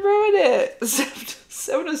do you have to ruin it?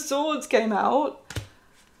 Seven of Swords came out.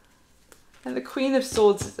 And the Queen of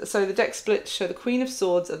Swords. So the deck splits show the Queen of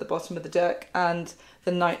Swords at the bottom of the deck and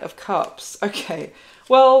the Knight of Cups. Okay.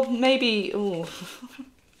 Well, maybe... Ooh.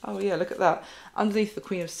 Oh yeah, look at that. Underneath the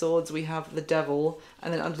Queen of Swords we have the Devil,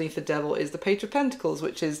 and then underneath the Devil is the Page of Pentacles,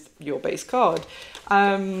 which is your base card.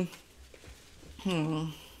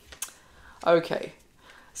 Okay.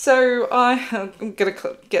 So I'm going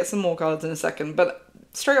to get some more cards in a second, but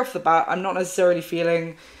straight off the bat, I'm not necessarily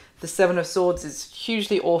feeling the Seven of Swords is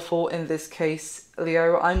hugely awful in this case,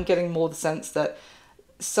 Leo. I'm getting more the sense that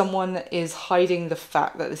someone is hiding the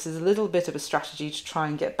fact that this is a little bit of a strategy to try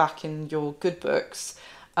and get back in your good books,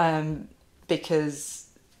 because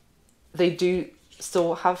they do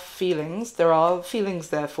still have feelings. There are feelings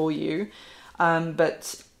there for you,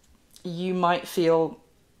 but you might feel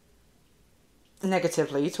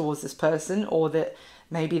negatively towards this person, or that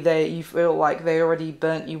maybe you feel like they already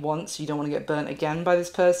burnt you once, you don't want to get burnt again by this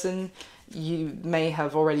person. You may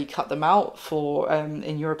have already cut them out for,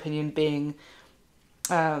 in your opinion, being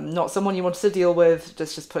not someone you wanted to deal with,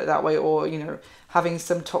 just put it that way, or, you know, having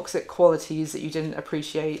some toxic qualities that you didn't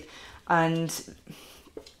appreciate. And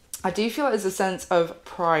I do feel like there's a sense of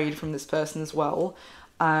pride from this person as well,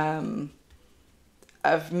 of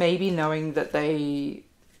maybe knowing that they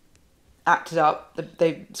acted up,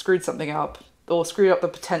 they screwed something up, or screwed up the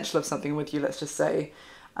potential of something with you, let's just say.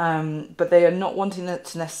 But they are not wanting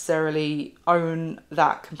to necessarily own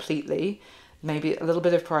that completely. Maybe a little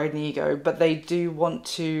bit of pride and ego, but they do want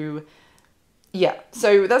to, yeah.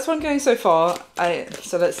 So that's what I'm going so far.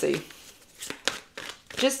 So let's see.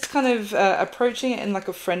 Just kind of approaching it in like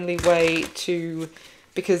a friendly way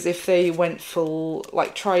because if they went full,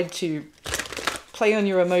 like tried to play on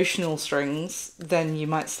your emotional strings, then you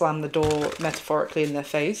might slam the door metaphorically in their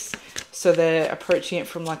face. So they're approaching it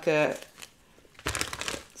from like a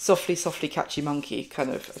softly, softly catch you monkey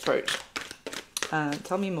kind of approach.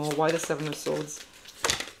 Tell me more. Why the Seven of Swords?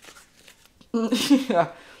 Yeah.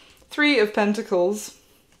 Three of Pentacles.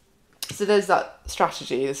 So there's that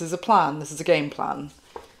strategy. This is a plan. This is a game plan.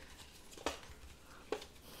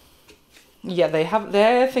 Yeah,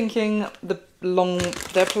 they're thinking they're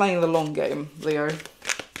playing the long game, Leo.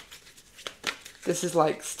 This is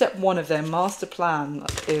like step one of their master plan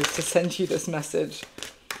is to send you this message.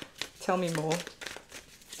 Tell me more.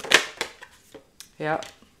 Yeah.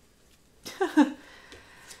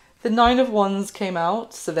 The Nine of Wands came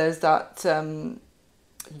out, so there's that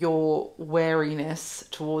your wariness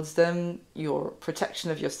towards them, your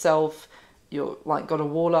protection of yourself, you're like got a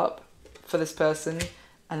wall up for this person,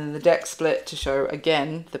 and then the deck split to show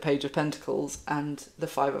again the Page of Pentacles and the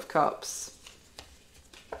Five of Cups.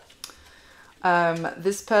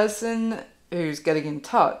 This person who's getting in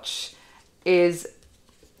touch is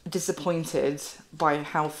disappointed by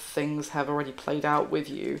how things have already played out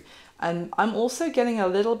with you. And I'm also getting a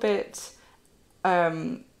little bit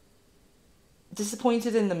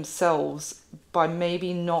disappointed in themselves by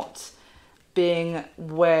maybe not being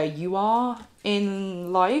where you are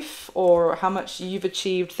in life, or how much you've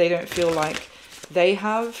achieved they don't feel like they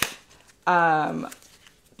have.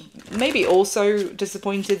 Maybe also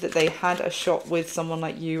disappointed that they had a shot with someone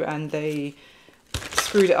like you and they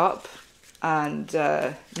screwed it up, and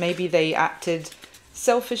maybe they acted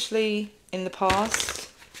selfishly in the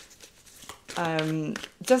past. It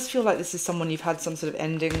does feel like this is someone you've had some sort of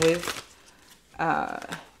ending with,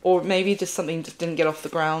 or maybe just something just didn't get off the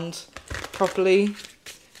ground properly.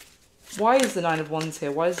 Why is the Nine of Wands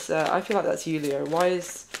here? Why is I feel like that's you, Leo. Why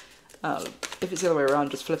is if it's the other way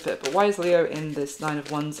around, just flip it. But why is Leo in this Nine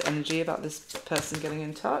of Wands energy about this person getting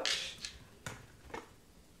in touch?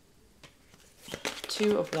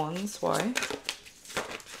 Two of Wands. Why?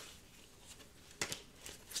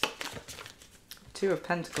 Two of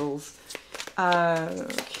Pentacles.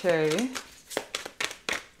 Okay.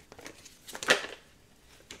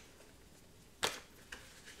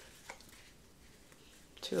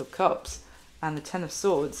 Two of Cups and the Ten of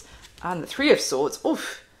Swords and the Three of Swords.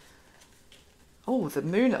 Oof. Oh, the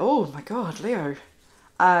Moon. Oh my God, Leo.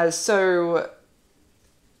 So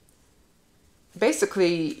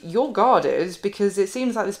basically you're guarded because it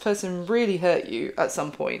seems like this person really hurt you at some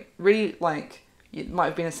point. Really, like, it might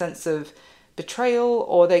have been a sense of betrayal,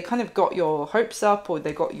 or they kind of got your hopes up, or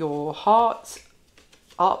they got your heart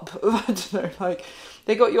up. I don't know, like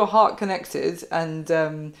they got your heart connected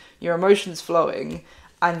and your emotions flowing,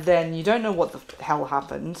 and then you don't know what the hell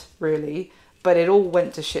happened really, but it all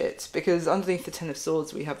went to shit because underneath the Ten of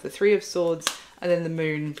Swords we have the Three of Swords and then the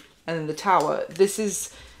Moon and then the Tower. This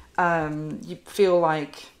is you feel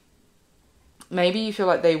like maybe you feel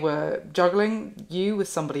like they were juggling you with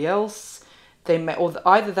somebody else. They or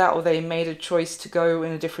either that, or they made a choice to go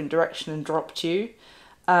in a different direction and dropped you.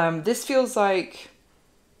 This feels like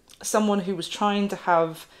someone who was trying to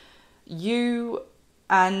have you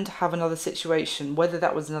and have another situation, whether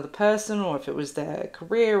that was another person or if it was their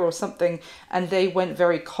career or something, and they went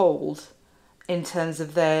very cold in terms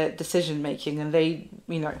of their decision making, and they,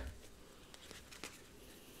 you know,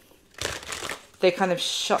 they kind of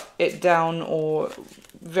shut it down or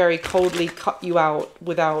very coldly cut you out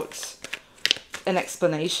without an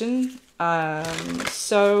explanation.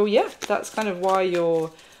 So yeah, that's kind of why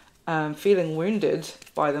you're feeling wounded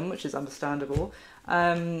by them, which is understandable.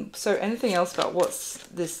 So anything else about what's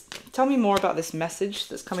this? Tell me more about this message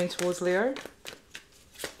that's coming towards Leo.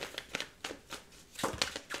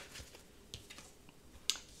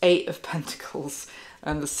 Eight of Pentacles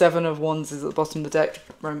and the Seven of Wands is at the bottom of the deck,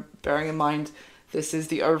 bearing in mind this is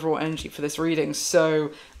the overall energy for this reading.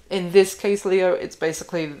 So in this case, Leo, it's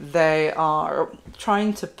basically they are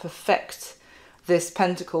trying to perfect this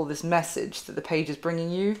pentacle, this message that the page is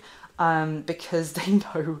bringing you, because they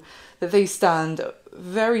know that they stand a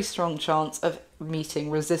very strong chance of meeting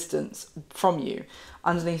resistance from you.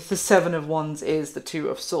 Underneath the Seven of Wands is the Two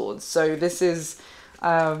of Swords. So this is, you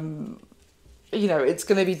know, it's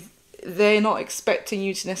going to be, they're not expecting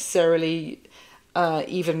you to necessarily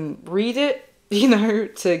even read it, you know,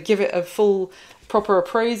 to give it a full proper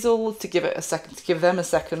appraisal, to give it a second, to give them a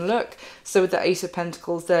second look. So with the Ace of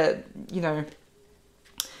Pentacles, they're, you know,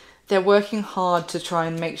 they're working hard to try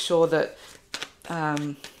and make sure that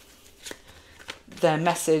their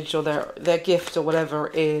message or their gift or whatever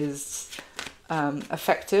is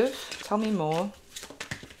effective. Tell me more.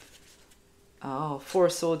 Oh, Four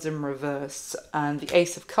of Swords in reverse and the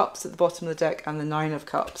Ace of Cups at the bottom of the deck and the Nine of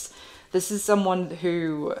Cups. This is someone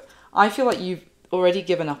who I feel like you've already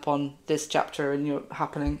given up on this chapter in your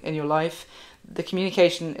happening in your life. The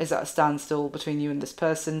communication is at a standstill between you and this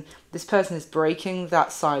person. This person is breaking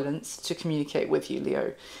that silence to communicate with you,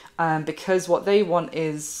 Leo, because what they want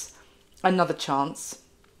is another chance.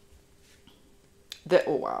 That,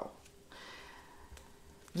 oh wow,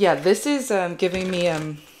 yeah, this is giving me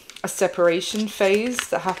a separation phase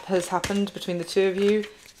that has happened between the two of you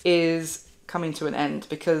is coming to an end,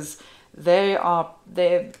 because they're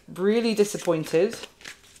really disappointed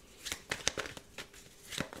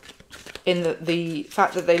in the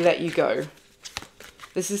fact that they let you go.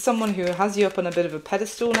 This is someone who has you up on a bit of a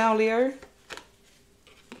pedestal now, Leo.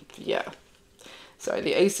 Yeah. So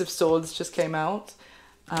the Ace of Swords just came out.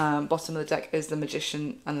 Bottom of the deck is the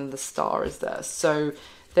Magician and then the Star is there. So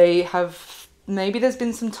they have, maybe there's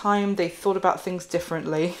been some time they thought about things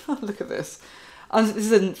differently. Look at this. This is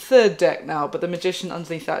the third deck now, but the Magician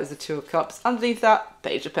underneath that is the Two of Cups. Underneath that,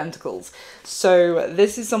 Page of Pentacles. So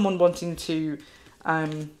this is someone wanting to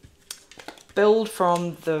build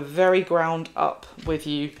from the very ground up with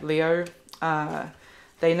you, Leo.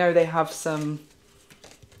 They know they have some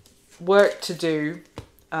work to do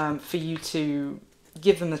for you to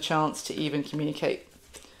give them the chance to even communicate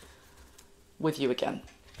with you again.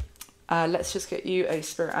 Let's just get you a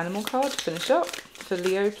spirit animal card to finish up for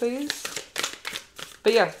Leo, please.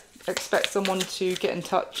 But yeah, expect someone to get in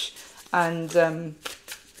touch, and they're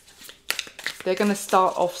going to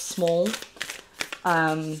start off small.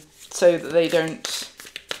 so that they don't...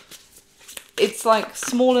 It's like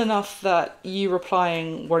small enough that you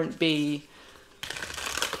replying won't be...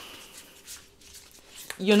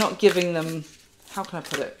 You're not giving them... How can I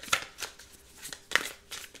put it?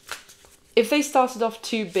 If they started off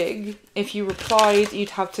too big, if you replied,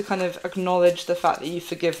 you'd have to kind of acknowledge the fact that you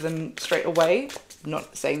forgive them straight away. I'm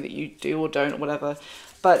not saying that you do or don't or whatever.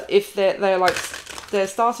 But if they're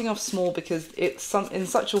starting off small because it's in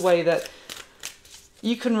such a way that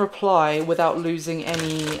you can reply without losing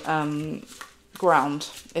any ground,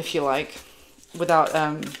 if you like, without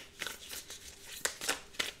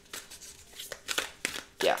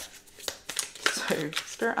yeah. So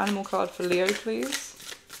spirit animal card for Leo, please.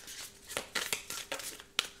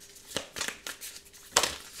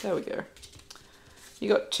 There we go. You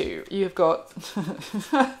got two. You've got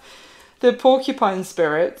the porcupine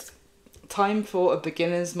spirit. Time for a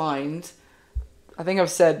beginner's mind. I think I've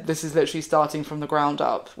said this is literally starting from the ground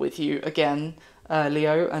up with you again,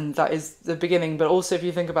 Leo, and that is the beginning. But also, if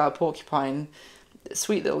you think about a porcupine,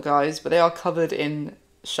 sweet little guys, but they are covered in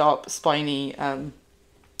sharp, spiny,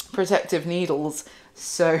 protective needles.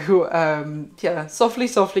 So, yeah, softly,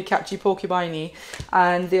 softly, catchy porcupiney.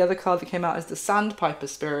 And the other card that came out is the Sandpiper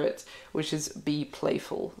Spirit, which is be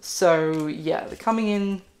playful. So, yeah, they're coming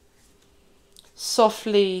in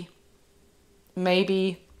softly,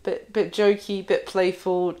 maybe bit jokey, bit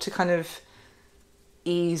playful, to kind of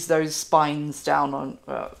ease those spines down on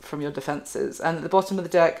from your defenses. And at the bottom of the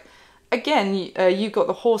deck, again, you've got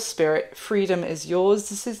the Horse Spirit. Freedom is yours.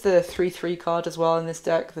 This is the 3/3 card as well in this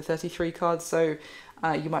deck, the 33 cards. So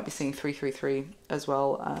you might be seeing 3/3/3 as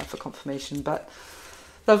well for confirmation. But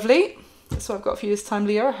lovely. That's what I've got for you this time,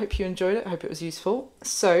 Leo. I hope you enjoyed it. I hope it was useful.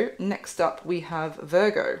 So next up we have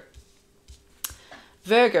Virgo.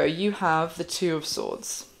 Virgo, you have the Two of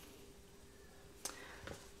Swords.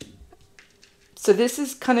 So this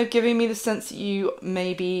is kind of giving me the sense that you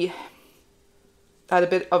maybe at a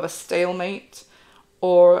bit of a stalemate,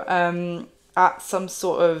 or at some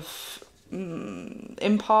sort of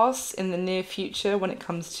impasse in the near future when it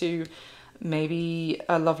comes to maybe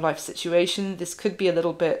a love life situation. This could be a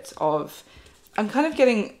little bit of, I'm kind of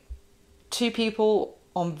getting two people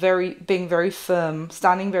on being very firm,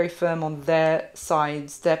 standing very firm on their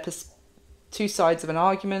sides, two sides of an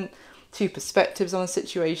argument, two perspectives on a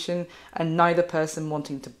situation, and neither person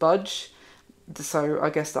wanting to budge. So I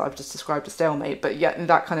guess that I've just described a stalemate, but yet in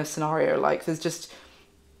that kind of scenario, like there's just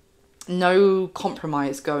no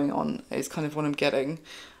compromise going on is kind of what I'm getting.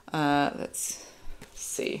 Let's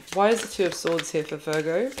see. Why is the Two of Swords here for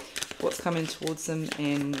Virgo? What's coming towards them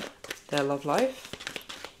in their love life?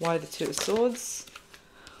 Why the Two of Swords?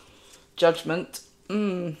 Judgment,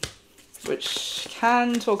 which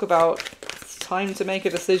can talk about it's time to make a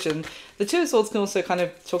decision. The Two of Swords can also kind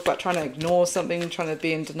of talk about trying to ignore something, trying to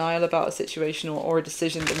be in denial about a situation or a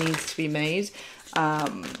decision that needs to be made.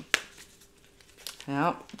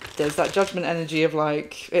 Yeah, there's that Judgment energy of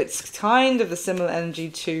like, it's kind of a similar energy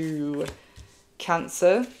to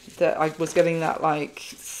Cancer, that I was getting that,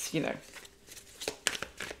 like, you know,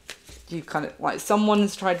 you kind of like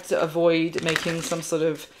someone's tried to avoid making some sort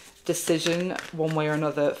of decision one way or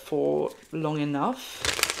another for long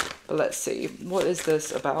enough. But let's see, what is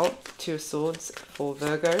this about? Two of Swords for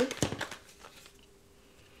Virgo.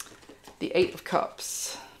 The Eight of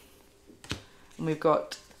Cups. And we've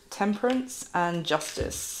got Temperance and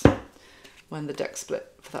Justice when the deck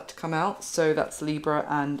split for that to come out. So that's Libra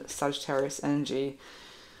and Sagittarius energy.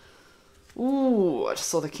 Ooh, I just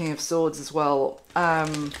saw the King of Swords as well.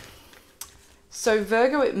 So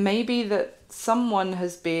Virgo, it may be that someone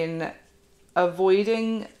has been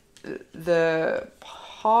avoiding the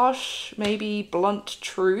harsh, maybe blunt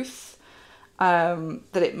truth, that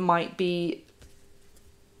it might be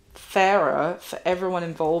fairer for everyone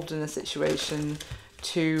involved in a situation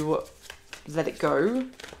to let it go,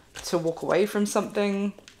 to walk away from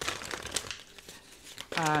something.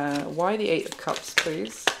 Why the Eight of Cups,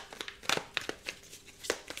 please?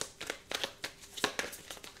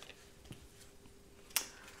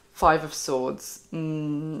 Five of Swords.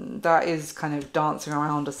 That is kind of dancing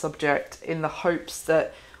around a subject in the hopes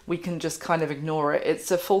that we can just kind of ignore it.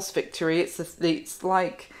 It's a false victory. It's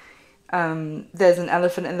like there's an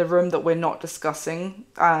elephant in the room that we're not discussing,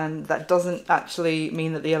 and that doesn't actually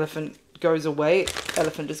mean that the elephant goes away. The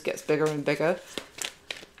elephant just gets bigger and bigger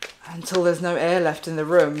until there's no air left in the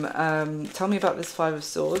room. Tell me about this Five of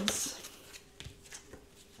Swords.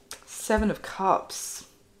 Seven of Cups.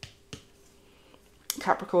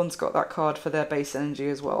 Capricorn's got that card for their base energy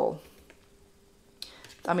as well.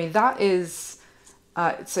 I mean, that is...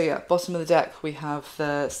 so yeah, bottom of the deck we have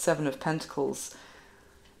the Seven of Pentacles.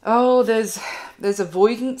 Oh, there's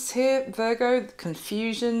avoidance here, Virgo,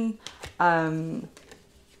 confusion.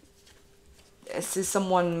 This is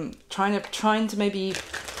someone trying to maybe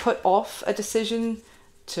put off a decision,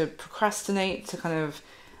 to procrastinate, to kind of,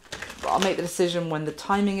 I'll make the decision when the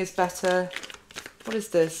timing is better. What is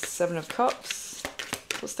this? Seven of Cups.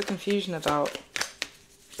 What's the confusion about?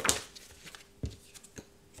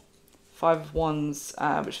 Five of Wands,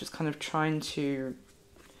 which was kind of trying to...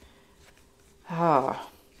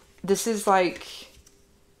 This is like...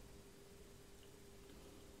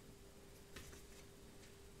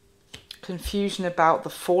 confusion about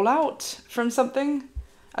the fallout from something.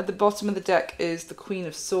 At the bottom of the deck is the Queen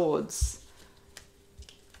of Swords.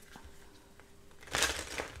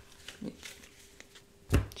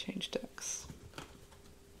 Change decks.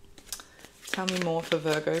 Tell me more for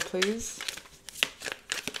Virgo, please.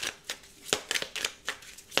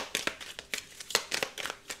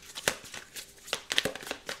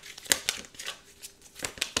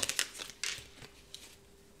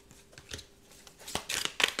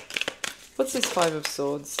 What's this Five of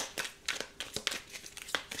Swords?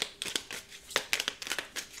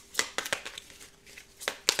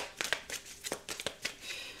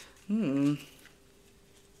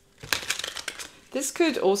 This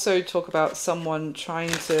could also talk about someone trying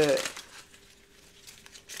to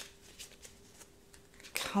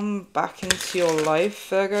come back into your life,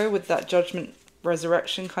 Virgo, with that Judgment,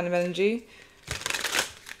 Resurrection kind of energy.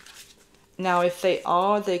 Now, if they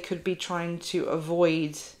are, they could be trying to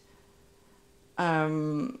avoid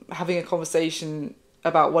having a conversation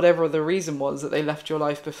about whatever the reason was that they left your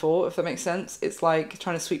life before, if that makes sense. It's like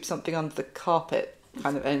trying to sweep something under the carpet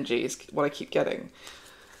kind of energy is what I keep getting.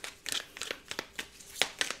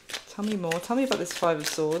 Tell me more. Tell me about this Five of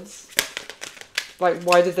Swords. Like,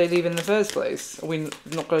 why did they leave in the first place? Are we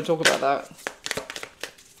not going to talk about that?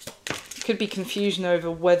 Could be confusion over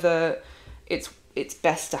whether it's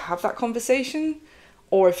best to have that conversation,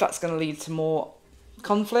 or if that's going to lead to more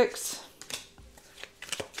conflict.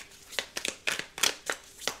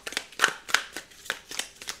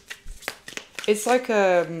 It's like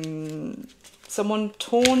someone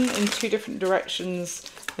torn in two different directions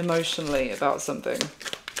emotionally about something.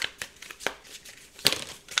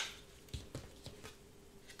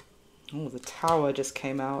 Oh, the Tower just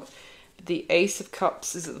came out. The Ace of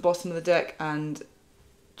Cups is at the bottom of the deck, and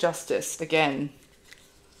Justice again.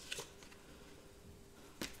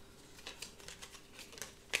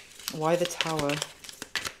 Why the Tower?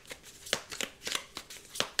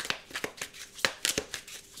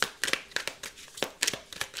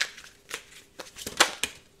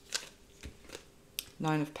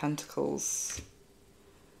 Nine of Pentacles.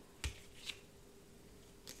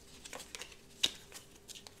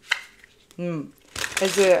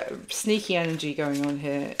 There's a sneaky energy going on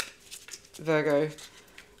here, Virgo.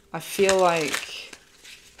 I feel like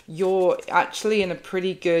you're actually in a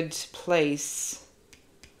pretty good place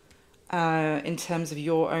in terms of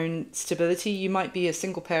your own stability. You might be a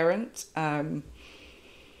single parent, and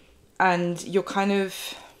you're kind of...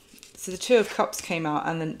 So the Two of Cups came out,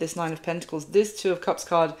 and then this Nine of Pentacles. This Two of Cups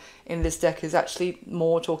card in this deck is actually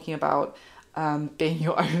more talking about being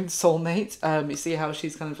your own soulmate. You see how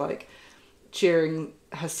she's kind of like cheering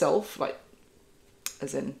herself, like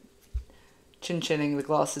as in chin-chinning the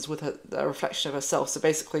glasses with a reflection of herself. So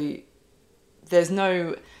basically, there's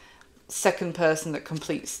no second person that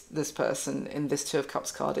completes this person in this Two of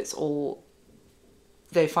Cups card. It's all...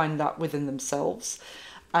 they find that within themselves.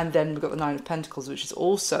 And then we've got the Nine of Pentacles, which is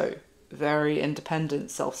also very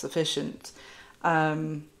independent, self-sufficient.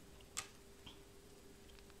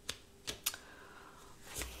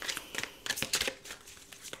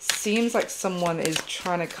 Seems like someone is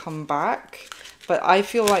trying to come back, but I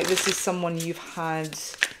feel like this is someone you had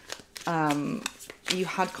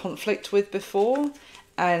conflict with before,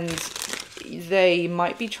 and they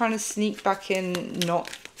might be trying to sneak back in, not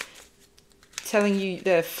telling you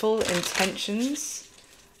their full intentions.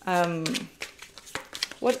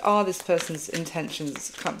 What are this person's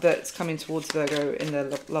intentions that's coming towards Virgo in their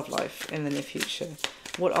love life in the near future?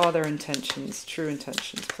 What are their intentions, true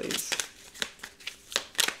intentions, please?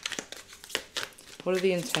 What are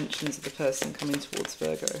the intentions of the person coming towards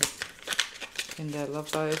Virgo in their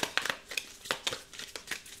love life?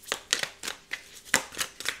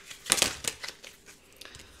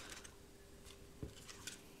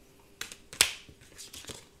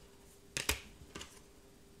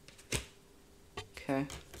 Okay,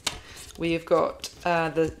 we've got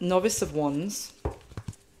the Novice of Wands,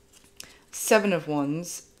 Seven of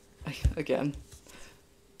Wands, again,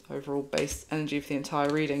 overall base energy for the entire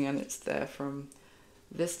reading, and it's there from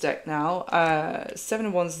this deck now. Seven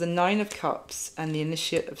of Wands, the Nine of Cups, and the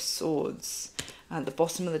Initiate of Swords. At the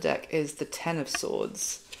bottom of the deck is the Ten of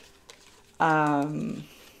Swords. I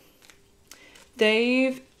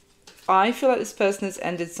feel like this person has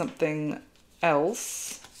ended something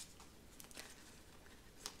else,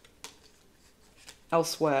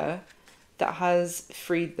 elsewhere, that has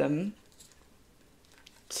freed them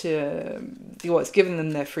to, well, it's given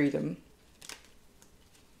them their freedom.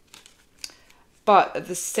 But at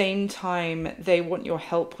the same time, they want your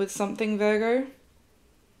help with something, Virgo.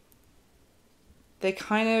 They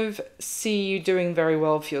kind of see you doing very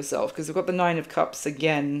well for yourself, because we've got the Nine of Cups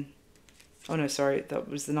again. Oh no, sorry, that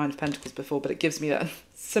was the Nine of Pentacles before, but it gives me that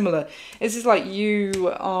similar. It's just like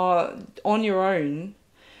you are on your own,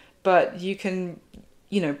 but you can,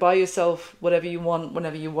 you know, buy yourself whatever you want,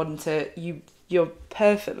 whenever you want it. You're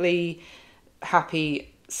perfectly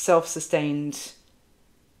happy, self-sustained.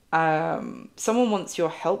 Someone wants your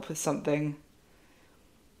help with something.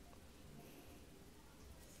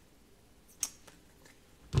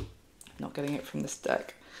 Not getting it from this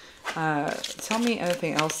deck. Tell me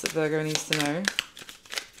anything else that Virgo needs to know.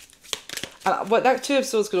 Well, that Two of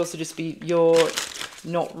Swords could also just be you're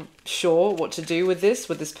not sure what to do with this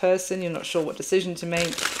person. You're not sure what decision to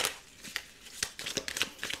make.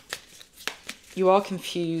 You are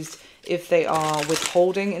confused if they are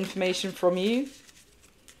withholding information from you.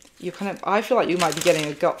 You kind of, I feel like you might be getting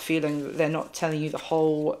a gut feeling that they're not telling you the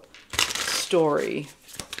whole story.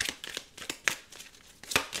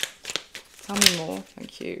 Tell me more,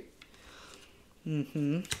 thank you.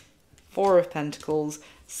 Four of Pentacles,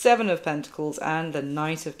 Seven of Pentacles, and the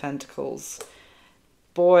Knight of Pentacles.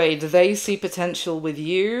 Boy, do they see potential with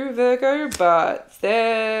you, Virgo, but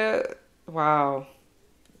they're, wow.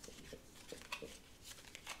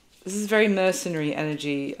 This is very mercenary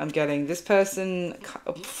energy I'm getting. This person...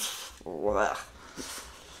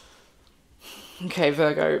 Okay,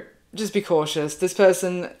 Virgo, just be cautious. This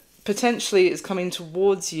person potentially is coming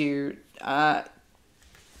towards you, kind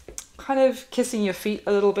of kissing your feet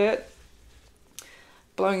a little bit,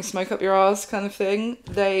 blowing smoke up your ass kind of thing.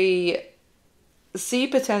 They see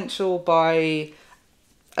potential by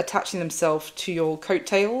attaching themselves to your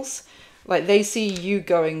coattails. Like, they see you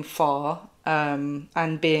going far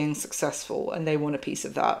and being successful, and they want a piece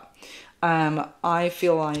of that. I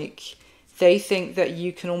feel like they think that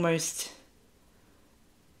you can almost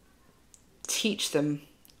teach them,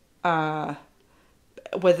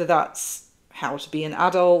 whether that's how to be an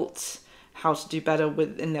adult, how to do better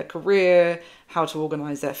in their career, how to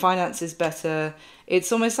organize their finances better.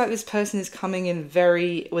 It's almost like this person is coming in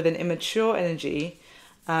with an immature energy,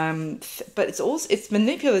 but it's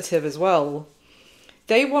manipulative as well.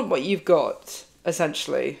 They want what you've got,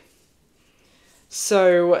 essentially.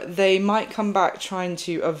 So they might come back trying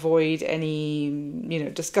to avoid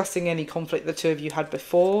any, discussing any conflict the two of you had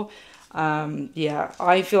before. Yeah,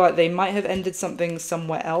 I feel like they might have ended something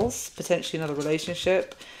somewhere else, potentially another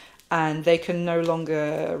relationship, and they can no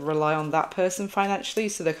longer rely on that person financially,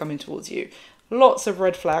 so they're coming towards you. Lots of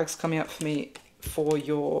red flags coming up for me for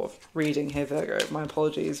your reading here, Virgo. My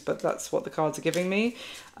apologies, but that's what the cards are giving me.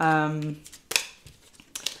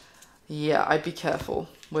 Yeah, I'd be careful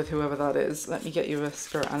with whoever that is. Let me get you a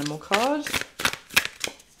spirit animal card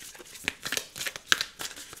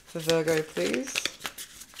for Virgo, please.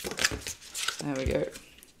 There we go.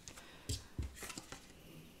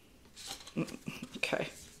 Okay.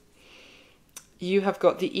 You have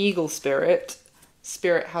got the eagle spirit.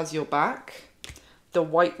 Spirit has your back. The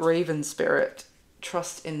white raven spirit.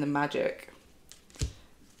 Trust in the magic.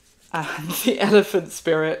 And the elephant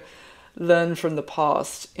spirit. Learn from the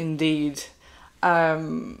past. Indeed.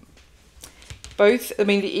 The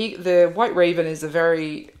white raven is a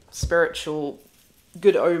very spiritual,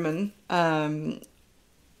 good omen.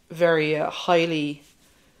 Very highly,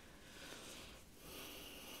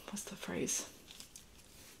 what's the phrase?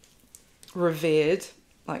 Revered,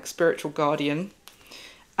 like spiritual guardian.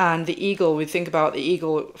 And the eagle, we think about the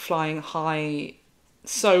eagle flying high,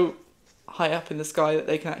 so high up in the sky that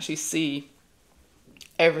they can actually see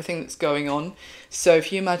everything that's going on. So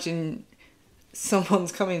if you imagine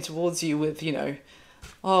someone's coming towards you with,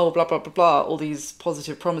 oh, blah, blah, blah, blah, all these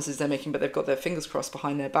positive promises they're making, but they've got their fingers crossed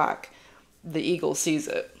behind their back, the eagle sees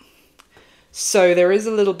it. So there is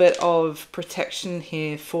a little bit of protection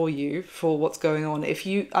here for you, for what's going on.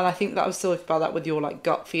 And I think that I was still about that with your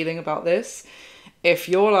gut feeling about this. If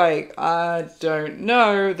you're like, I don't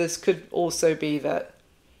know, this could also be that,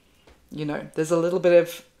 there's a little bit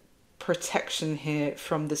of protection here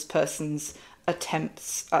from this person's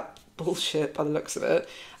attempts at bullshit by the looks of it.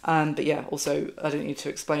 But yeah, also, I don't need to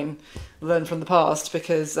explain learn from the past,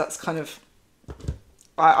 because that's kind of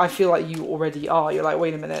I feel like you already are. You're like,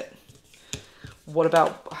 wait a minute, what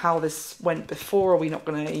about how this went before? Are we not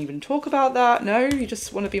going to even talk about that? No, you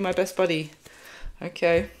just want to be my best buddy.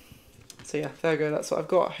 Okay. So yeah, Virgo, that's what I've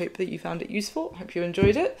got. I hope that you found it useful. I hope you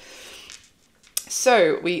enjoyed it.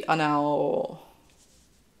 So we are now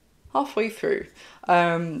halfway through.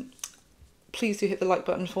 Please do hit the like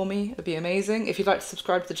button for me. It'd be amazing. If you'd like to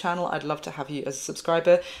subscribe to the channel, I'd love to have you as a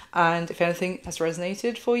subscriber. And if anything has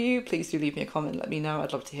resonated for you, please do leave me a comment. Let me know.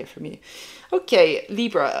 I'd love to hear from you. Okay,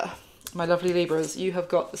 Libra. My lovely Libras, you have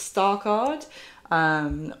got the Star card,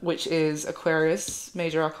 which is Aquarius,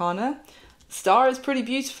 Major Arcana. Star is pretty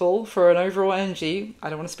beautiful for an overall energy. I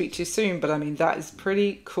don't want to speak too soon, but I mean, that is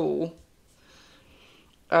pretty cool.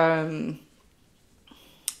 Can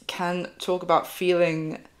talk about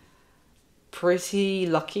feeling pretty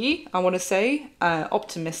lucky, I want to say,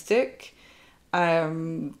 optimistic. I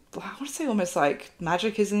want to say almost like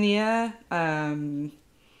magic is in the air.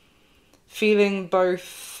 Feeling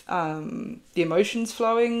both the emotions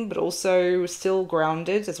flowing, but also still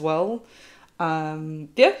grounded as well.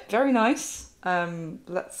 Yeah, very nice.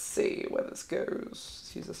 Let's see where this goes.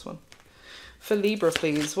 Let's use this one. For Libra,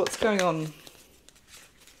 please, what's going on?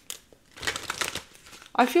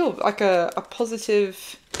 I feel like a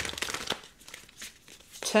positive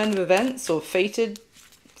turn of events or fated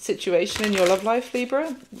situation in your love life,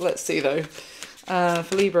 Libra. Let's see though.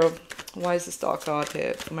 For Libra, why is the Star card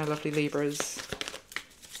here for my lovely Libras?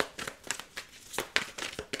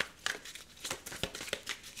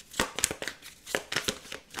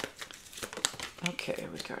 Okay, here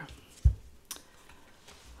we go.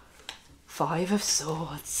 Five of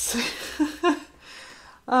Swords.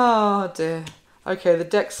 Oh dear. Okay, the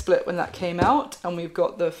deck split when that came out, and we've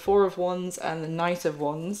got the Four of Wands and the Knight of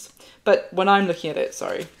Wands. But when I'm looking at it,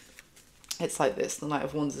 sorry, it's like this. The Knight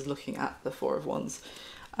of Wands is looking at the Four of Wands.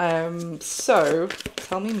 So,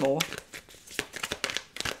 tell me more.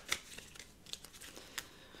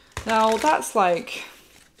 Now, that's like...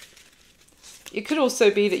 It could also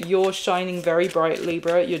be that you're shining very bright,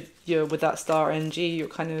 Libra. You're with that star energy. You're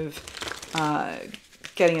kind of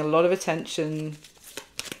getting a lot of attention,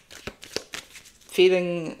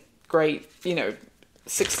 feeling great, you know,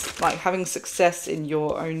 like having success in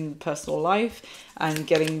your own personal life and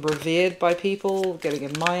getting revered by people, getting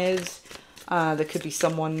admired. There could be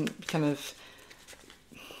someone kind of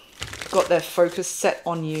got their focus set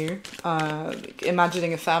on you,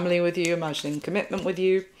 imagining a family with you, imagining commitment with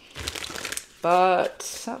you.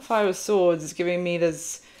 But that Five of Swords is giving me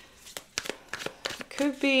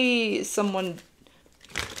could be someone,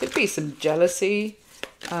 could be some jealousy,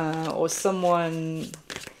 or someone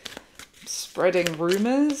spreading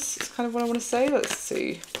rumors. It's kind of what I want to say. Let's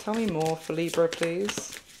see. Tell me more for Libra,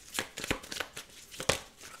 please.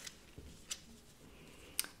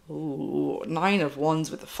 Ooh, Nine of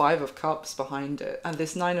Wands with the Five of Cups behind it. And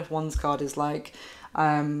this Nine of Wands card is like,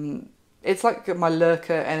 it's like my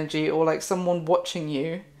lurker energy, or like someone watching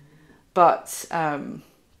you, but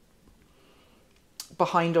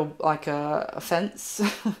behind a fence.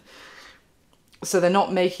 So they're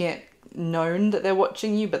not making it known that they're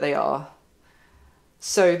watching you, but they are.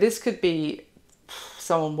 So this could be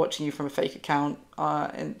someone watching you from a fake account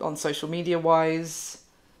on social media wise.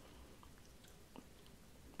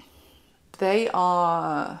 They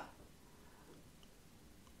are...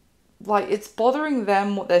 like, it's bothering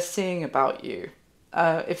them what they're seeing about you.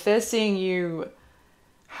 If they're seeing you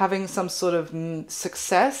having some sort of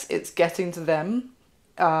success, it's getting to them.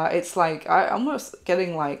 It's like, I'm almost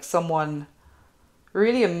getting like someone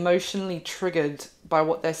really emotionally triggered by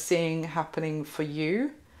what they're seeing happening for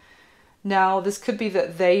you. Now, this could be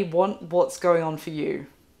that they want what's going on for you.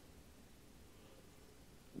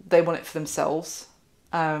 They want it for themselves.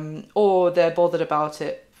 Or they're bothered about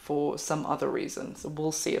it for some other reason. So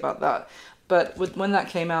we'll see about that. But when that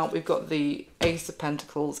came out, we've got the Ace of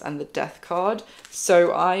Pentacles and the Death card.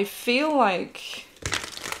 So I feel like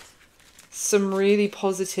some really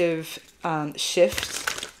positive shift.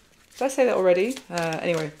 Did I say that already?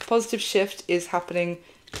 Anyway, positive shift is happening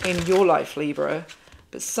in your life, Libra.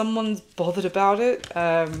 But someone's bothered about it.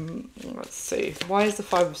 Let's see. Why is the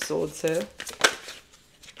Five of Swords here?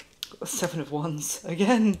 The Seven of Wands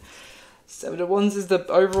again. Seven of Wands is the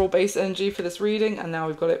overall base energy for this reading, and now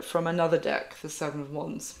we've got it from another deck, the Seven of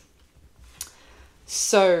Wands.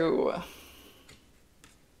 So,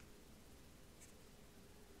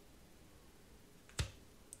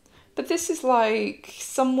 but this is like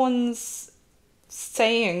someone's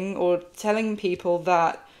saying or telling people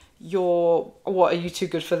that what, are you too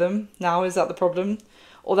good for them now? Is that the problem?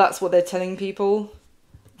 Or that's what they're telling people,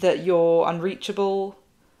 that you're unreachable,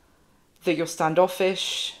 that you're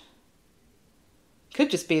standoffish. could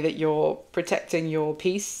just be that you're protecting your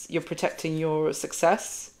peace, you're protecting your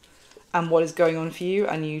success and what is going on for you,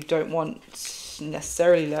 and you don't want to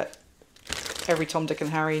necessarily let every Tom, Dick and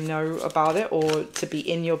Harry know about it or to be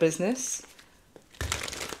in your business.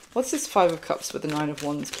 What's this Five of Cups with the Nine of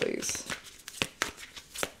Wands, please?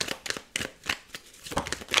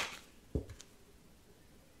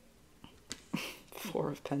 Four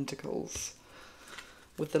of Pentacles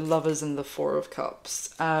with the Lovers and the Four of Cups.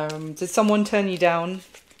 Did someone turn you down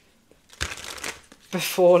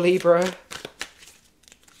before, Libra?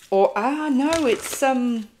 Or, no, it's,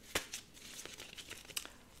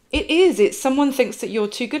 it's someone thinks that you're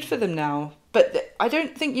too good for them now. But I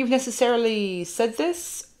don't think you've necessarily said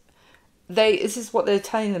this. This is what they're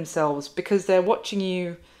telling themselves, because they're watching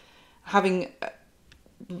you having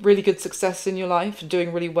really good success in your life,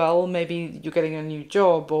 doing really well. Maybe you're getting a new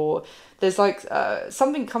job, or there's like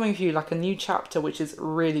something coming for you, like a new chapter, which is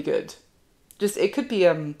really good. Just it could be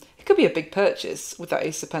a big purchase with that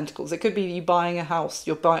Ace of Pentacles. It could be you buying a house.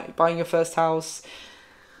 You're buying your first house,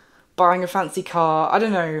 buying a fancy car. I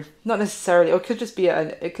don't know, not necessarily. Or it could just be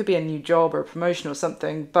it could be a new job or a promotion or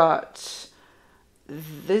something. But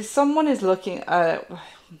there's someone is looking at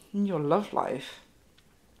your love life,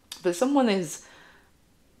 but someone is.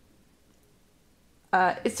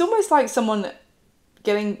 It's almost like someone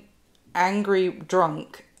getting angry,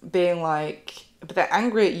 drunk, being like, but they're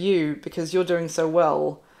angry at you because you're doing so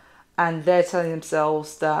well, and they're telling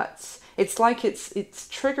themselves that it's like it's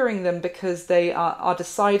triggering them because they are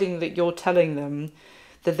deciding that you're telling them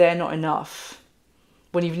that they're not enough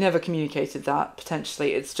when you've never communicated that.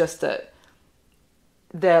 Potentially, it's just that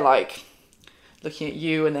they're like looking at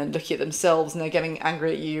you and then looking at themselves, and they're getting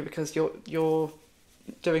angry at you because you're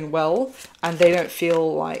doing well, and they don't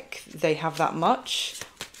feel like they have that much.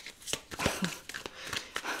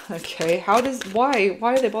 Okay, why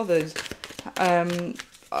are they bothered? I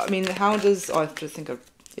mean, how does, I have to think of,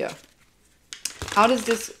 yeah. How does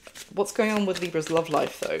this, what's going on with Libra's love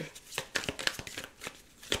life though?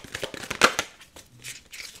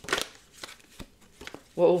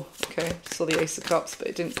 Whoa, okay, saw the Ace of Cups, but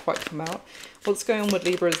it didn't quite come out. What's going on with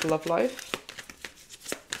Libra's love life?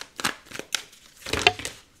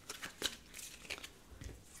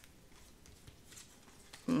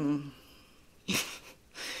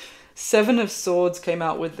 Seven of Swords came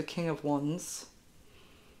out with the King of Wands.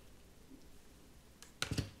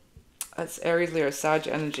 That's Aries, Leo, Sag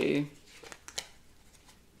energy.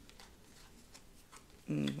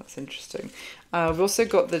 That's interesting. We've also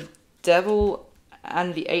got the Devil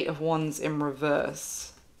and the Eight of Wands in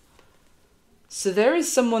reverse. So there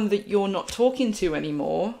is someone that you're not talking to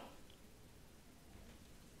anymore.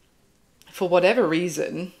 For whatever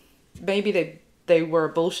reason. Maybe they were a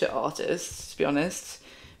bullshit artist, to be honest.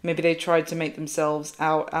 Maybe they tried to make themselves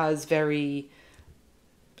out as very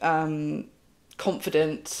confident,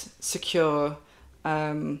 secure.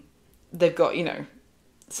 They've got, you know,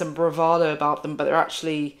 some bravado about them, but they're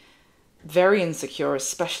actually very insecure,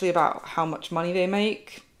 especially about how much money they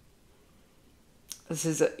make. This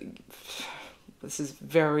is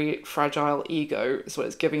very fragile ego is what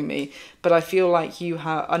it's giving me. But I feel like you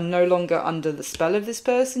are no longer under the spell of this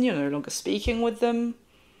person. You're no longer speaking with them.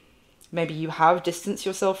 Maybe you have distanced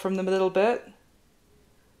yourself from them a little bit.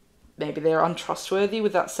 Maybe they're untrustworthy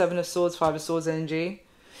with that Seven of Swords, Five of Swords energy.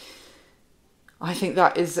 I think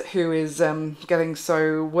that is who is getting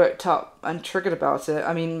so worked up and triggered about it.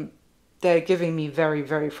 I mean, they're giving me very,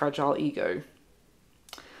 very fragile ego.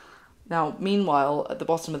 Now, meanwhile, at the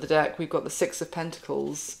bottom of the deck, we've got the Six of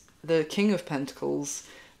Pentacles, the King of Pentacles,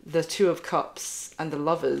 the Two of Cups, and the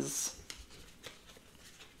Lovers.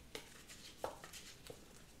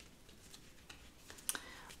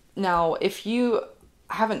 Now, if you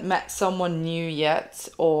haven't met someone new yet,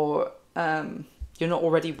 or you're not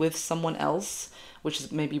already with someone else, which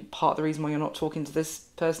is maybe part of the reason why you're not talking to this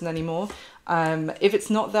person anymore, if it's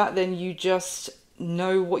not that, then you just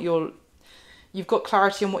know what you've got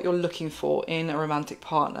clarity on what you're looking for in a romantic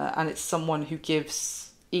partner, and it's someone who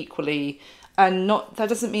gives equally, and that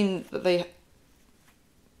doesn't mean that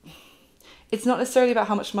it's not necessarily about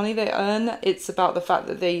how much money they earn, it's about the fact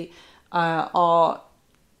that they are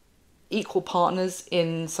equal partners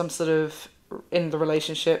in some sort of, in the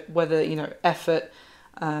relationship, whether, you know, effort,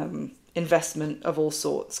 investment of all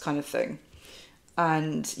sorts kind of thing.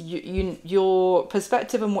 And your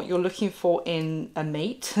perspective on what you're looking for in a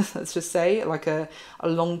mate, let's just say, like a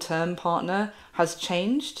long-term partner, has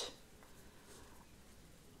changed.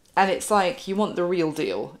 And it's like, you want the real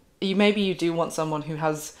deal. Maybe you do want someone who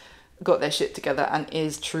has got their shit together and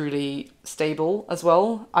is truly stable as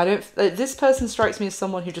well. This person strikes me as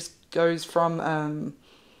someone who just goes from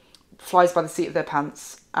flies by the seat of their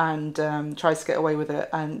pants and tries to get away with it,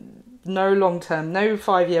 and no long term, no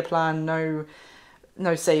 5-year plan,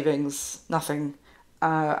 no savings, nothing,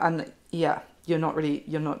 and yeah, you're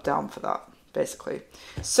not down for that, basically.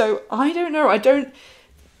 So I don't know,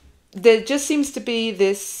 there just seems to be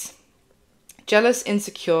this jealous,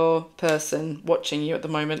 insecure person watching you at the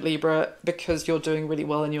moment, Libra, because you're doing really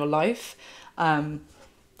well in your life.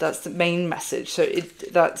 That's the main message. So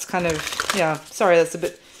that's kind of, yeah, sorry, that's a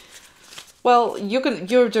bit, well,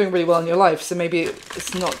 you're doing really well in your life, so maybe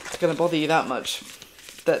it's not going to bother you that much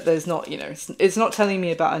that there's not, it's not telling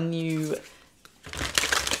me about a new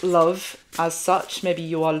love as such. Maybe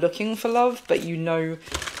you are looking for love, but you know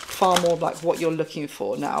far more like what you're looking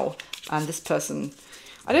for now. And this person,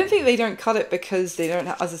 I don't think they don't cut it because they don't,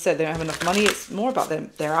 as I said, they don't have enough money. It's more about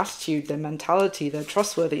their attitude, their mentality, their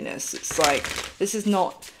trustworthiness. It's like, this is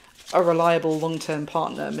not a reliable long-term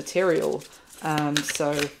partner material.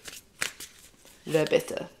 So they're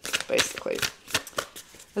bitter, basically.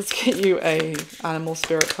 Let's get you a animal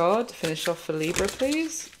spirit card to finish off for Libra,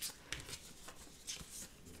 please.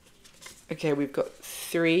 Okay, we've got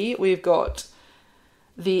 3. We've got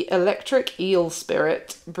the electric eel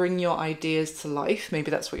spirit, bring your ideas to life. Maybe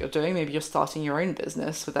that's what you're doing. Maybe you're starting your own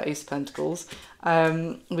business with that Ace of Pentacles.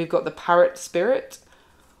 We've got the parrot spirit,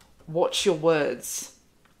 watch your words.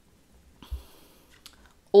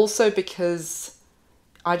 Also, because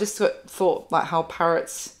I just thought like how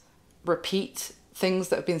parrots repeat things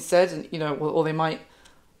that have been said, and or they might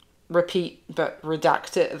repeat but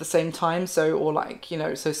redact it at the same time. So, or like,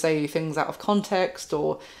 so say things out of context,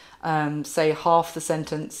 or say half the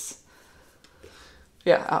sentence,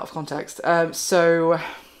 out of context. So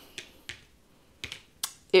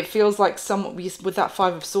it feels like with that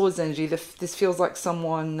 5 of Swords energy, this feels like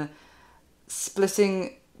someone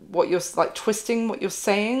splitting what you're, like twisting what you're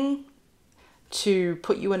saying to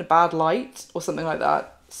put you in a bad light or something like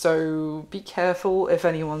that. So be careful if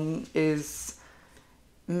anyone is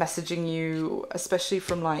messaging you, especially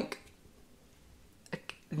from like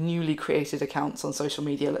newly created accounts on social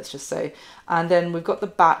media, let's just say. And then we've got the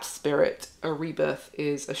bat spirit, a rebirth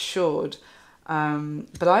is assured.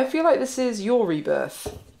 But I feel like this is your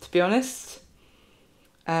rebirth, to be honest.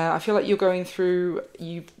 I feel like you're going through,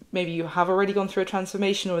 maybe you have already gone through a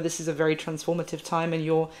transformation, or this is a very transformative time, and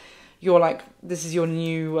you're like, this is your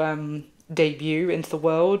new debut into the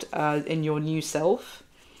world, in your new self.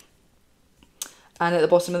 And at the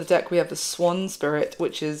bottom of the deck we have the swan spirit,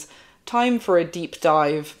 which is time for a deep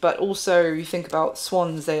dive. But also, you think about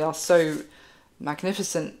swans, they are so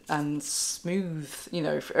magnificent and smooth,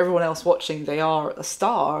 for everyone else watching, they are a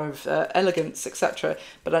star of elegance, etc.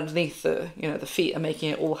 But underneath, the feet are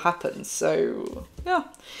making it all happen. So yeah,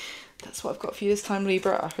 that's what I've got for you this time,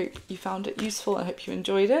 Libra. I hope you found it useful. I hope you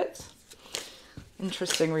enjoyed it.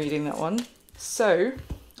 Interesting reading, that one. So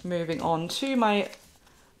moving on to my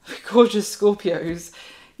gorgeous Scorpios,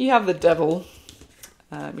 you have the Devil.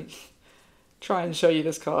 Let me try and show you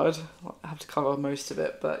this card. I have to cover most of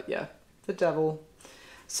it, but yeah, the Devil.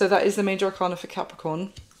 So that is the major arcana for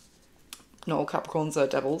Capricorn. Not all Capricorns are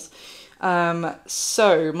devils.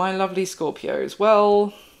 So my lovely Scorpios,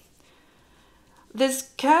 well, this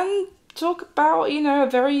can talk about, a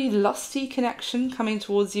very lusty connection coming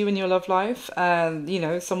towards you in your love life.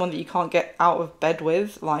 Someone that you can't get out of bed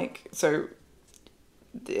with, like, so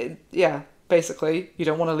yeah, basically you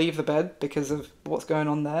don't want to leave the bed because of what's going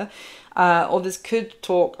on there. Or this could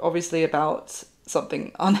talk obviously about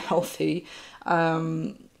something unhealthy,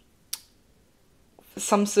 some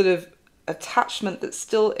sort of attachment that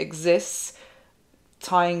still exists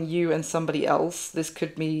tying you and somebody else. This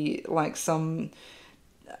could be like some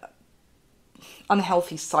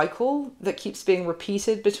unhealthy cycle that keeps being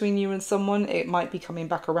repeated between you and someone. It might be coming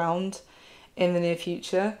back around in the near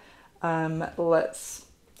future. Let's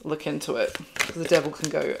look into it, because the Devil can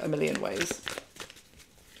go a million ways.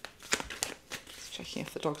 Just checking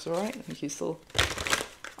if the dog's alright. I think he's still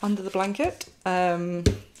under the blanket.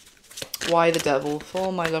 Why the Devil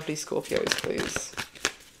for my lovely Scorpios, please?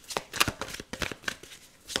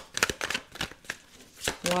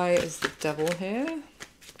 Why is the Devil here?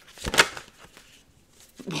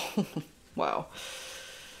 Wow.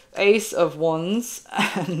 Ace of Wands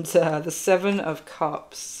and the 7 of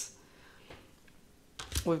Cups.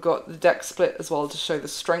 We've got the deck split as well to show the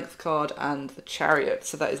Strength card and the Chariot.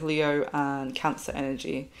 So that is Leo and Cancer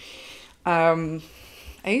energy.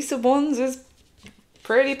 Ace of Wands is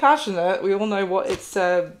pretty passionate. We all know what it's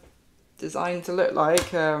designed to look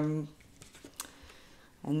like. And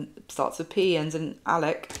starts with P, ends in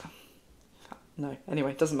Alec. No,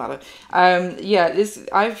 anyway, it doesn't matter. Yeah,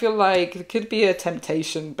 I feel like it could be a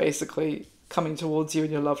temptation, basically, coming towards you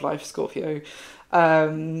in your love life, Scorpio.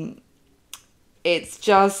 It's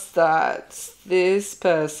just that this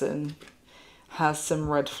person has some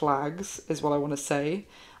red flags, is what I want to say.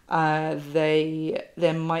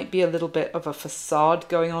 There might be a little bit of a facade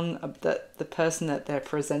going on, that the person that they're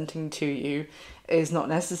presenting to you is not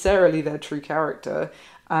necessarily their true character.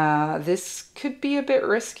 This could be a bit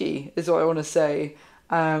risky, is what I want to say.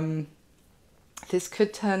 This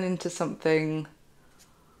could turn into something,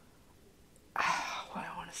 what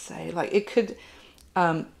I want to say, like it could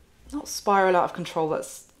not spiral out of control,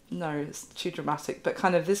 it's too dramatic, but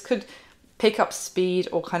kind of this could pick up speed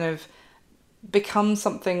or kind of become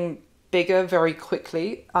something bigger very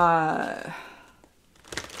quickly.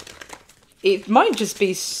 It might just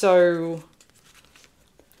be so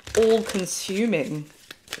all-consuming,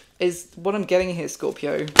 is what I'm getting here,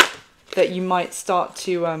 Scorpio, that you might start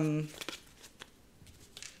to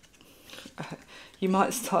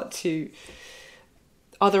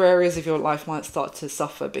other areas of your life might start to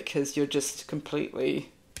suffer because you're just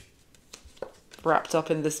completely wrapped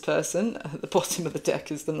up in this person. At the bottom of the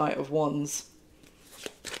deck is the Knight of Wands.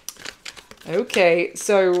 Okay,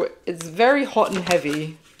 so it's very hot and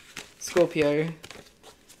heavy, Scorpio.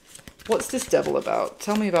 What's this devil about?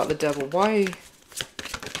 Tell me about the devil. Why?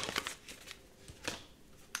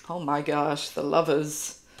 Oh my gosh, the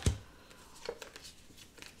Lovers.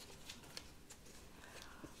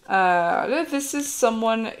 This is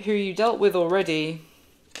someone who you dealt with already.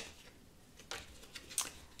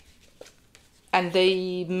 And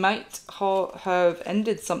they might have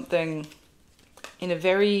ended something in a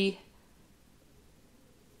very,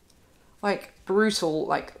 like, brutal,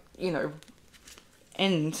 like, you know,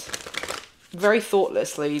 end. Very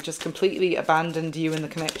thoughtlessly, just completely abandoned you in the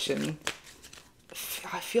connection.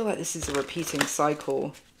 I feel like this is a repeating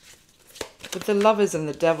cycle. With the Lovers and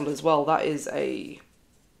the Devil as well, that's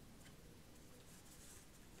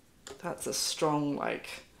a strong,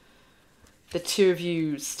 like, the two of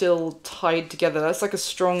you still tied together. That's like a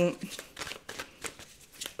strong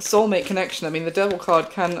soulmate connection. I mean, the Devil card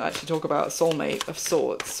can actually talk about a soulmate of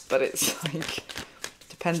sorts, but it's like,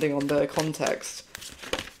 depending on the context.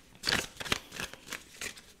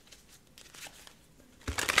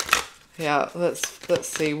 Yeah, let's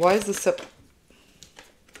see. Why is this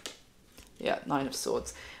yeah, Nine of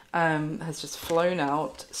Swords has just flown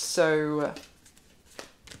out. So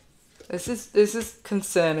this is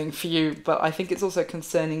concerning for you, but I think it's also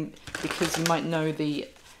concerning because you might know the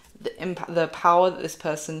impact, the power that this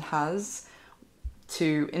person has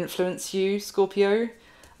to influence you, Scorpio.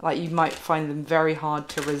 Like, you might find them very hard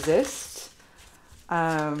to resist.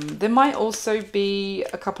 There might also be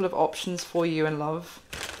a couple of options for you in love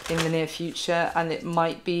in the near future, and it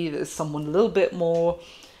might be that there's someone a little bit more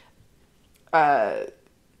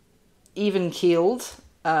even-keeled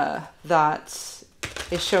that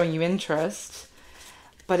is showing you interest,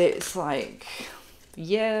 but it's like,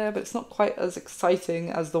 yeah, but it's not quite as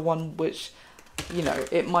exciting as the one which, you know,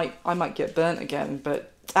 I might get burnt again,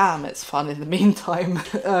 but damn, it's fun in the meantime.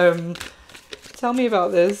 Tell me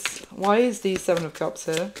about this. Why is the Seven of Cups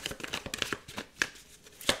here?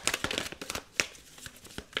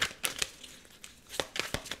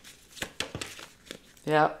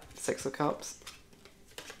 Yeah, Six of Cups.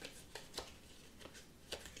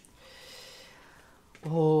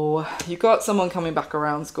 Oh, you got someone coming back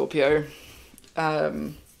around, Scorpio. Let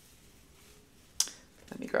me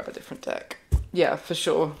grab a different deck. Yeah, for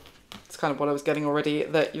sure. It's kind of what I was getting already.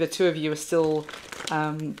 That the two of you are still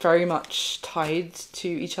very much tied to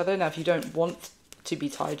each other. Now, if you don't want to be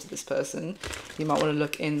tied to this person, you might want to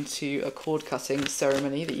look into a cord cutting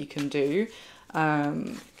ceremony that you can do.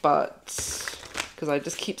 But because I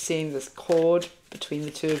just keep seeing this cord between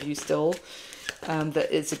the two of you still, that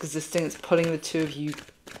it's existing, it's pulling the two of you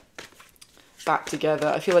back together.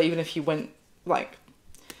 I feel like even if you went, like,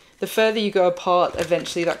 the further you go apart,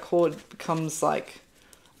 eventually that cord becomes like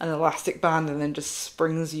an elastic band and then just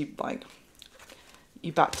springs you, like,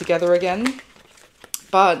 you back together again.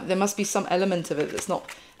 But there must be some element of it that's not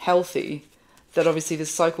healthy, that obviously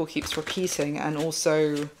this cycle keeps repeating, and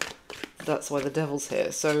also that's why the Devil's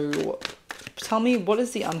here. So tell me, what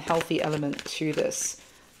is the unhealthy element to this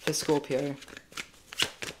for Scorpio?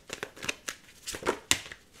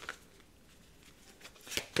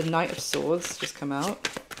 The Knight of Swords just come out.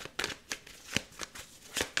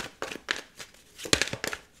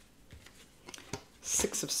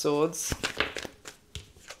 Six of Swords.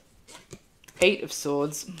 Eight of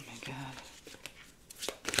Swords. Oh my god.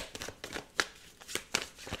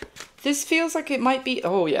 This feels like it might be...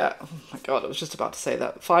 Oh yeah. Oh my god, I was just about to say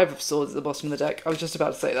that. Five of Swords at the bottom of the deck. I was just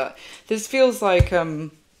about to say that. This feels like...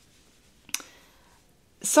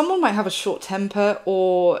 someone might have a short temper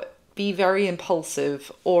or be very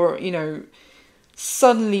impulsive, or, you know,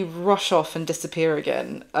 suddenly rush off and disappear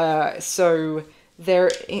again. So there,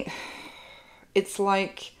 it's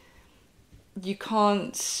like you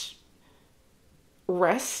can't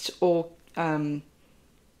rest or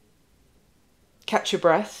catch your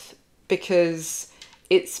breath, because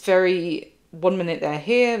it's very, one minute they're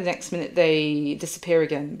here, the next minute they disappear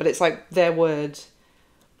again. But it's like their word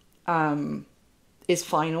is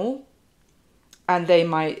final, and they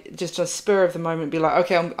might just on a spur of the moment be like,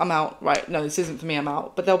 okay, I'm out, right, no, this isn't for me, I'm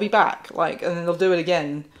out. But they'll be back, like, and then they'll do it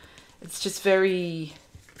again. It's just very...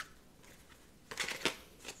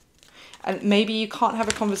 And maybe you can't have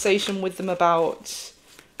a conversation with them about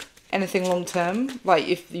anything long term. Like,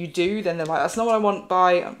 if you do, then they're like, that's not what I want,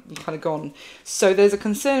 bye, I'm kind of gone. So there's a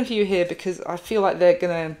concern for you here, because I feel like they're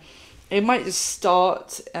gonna, it might just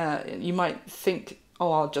start, you might think,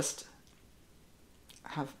 oh, I'll just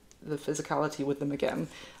have the physicality with them again,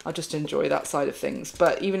 I'll just enjoy that side of things.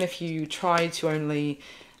 But even if you try to only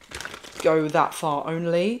go that far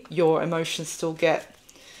only, your emotions still get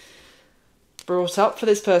brought up for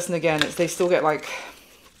this person again. They still get, like,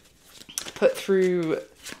 put through,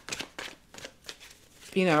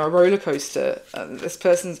 you know, a roller coaster. This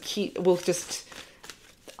person's will just,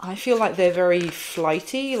 I feel like they're very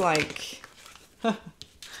flighty, like, I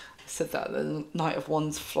said that, the Knight of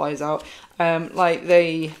Wands flies out, like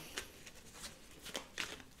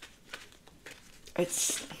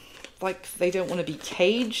it's like they don't want to be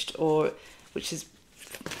caged, or, which is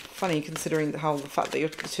funny considering how the fact that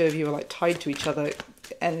the two of you are like tied to each other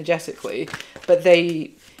energetically, but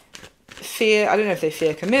they fear, I don't know if they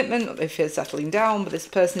fear commitment or they fear settling down, but this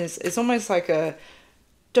person is, it's almost like a,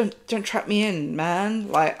 don't trap me in, man,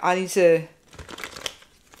 like, I need to,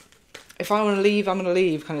 if I want to leave, I'm going to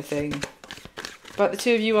leave, kind of thing. But the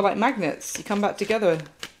two of you are like magnets, you come back together.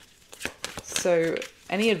 So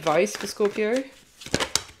any advice for Scorpio?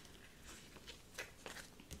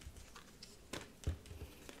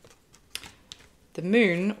 The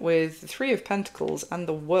Moon with the Three of Pentacles and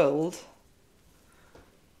the World.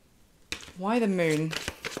 Why the Moon?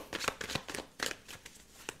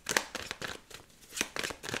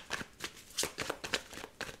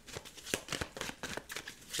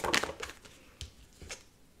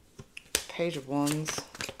 Page of Wands.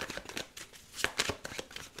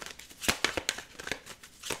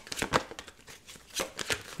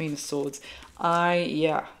 Queen of Swords.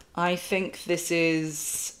 I think this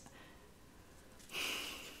is...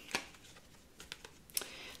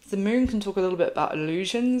 The Moon can talk a little bit about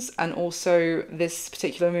illusions, and also this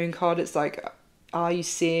particular Moon card, it's like, are you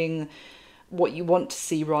seeing what you want to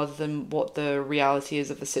see rather than what the reality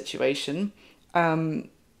is of the situation?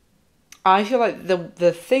 I feel like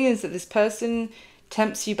the thing is that this person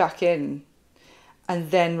tempts you back in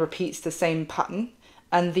and then repeats the same pattern.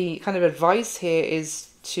 And the kind of advice here is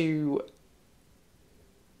to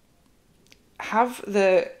have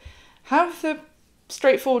the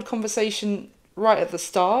straightforward conversation right at the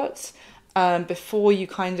start, before you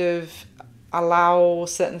kind of allow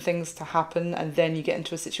certain things to happen, and then you get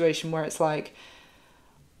into a situation where it's like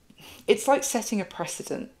setting a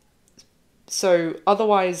precedent. So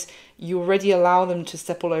otherwise you already allow them to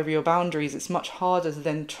step all over your boundaries. It's much harder to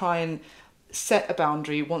then try and set a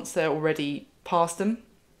boundary once they're already past them.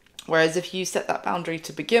 Whereas if you set that boundary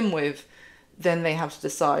to begin with, then they have to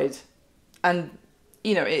decide. And,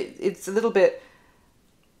 you know, it's a little bit,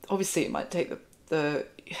 obviously it might take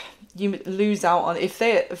you lose out on, if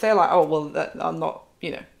they're like, oh, well, I'm not,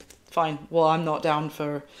 you know, fine, well, I'm not down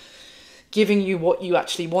for giving you what you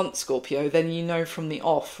actually want, Scorpio, then you know from the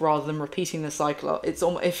off, rather than repeating the cycle.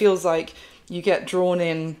 It feels like you get drawn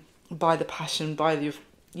in by the passion, by the,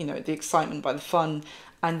 you know, the excitement, by the fun,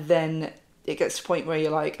 and then it gets to a point where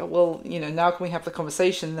you're like, oh, well, you know, now can we have the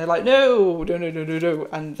conversation? And they're like, no,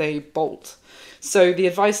 and they bolt. So the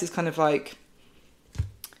advice is kind of like,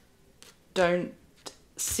 don't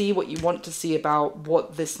see what you want to see about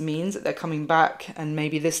what this means, that they're coming back, and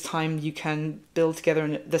maybe this time you can build together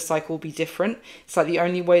and the cycle will be different. It's like the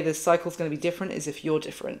only way the cycle's going to be different is if you're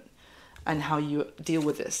different and how you deal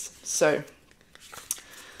with this. So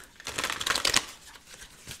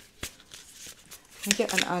can I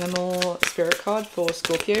get an animal spirit card for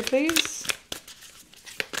Scorpio, please?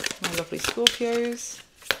 My lovely Scorpios.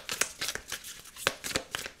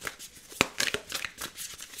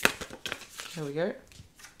 There we go.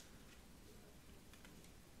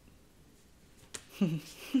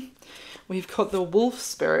 We've got the wolf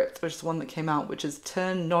spirit, which is the one that came out, which is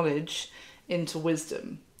turn knowledge into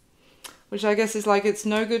wisdom. Which I guess is like, it's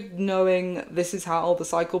no good knowing this is how the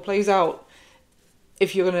cycle plays out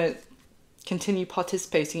if you're going to continue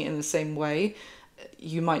participating in the same way.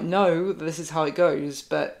 You might know that this is how it goes,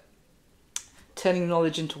 but turning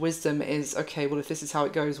knowledge into wisdom is, okay, well, if this is how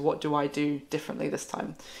it goes, what do I do differently this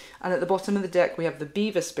time? And at the bottom of the deck, we have the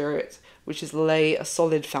Beaver Spirit, which is lay a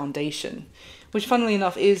solid foundation, which funnily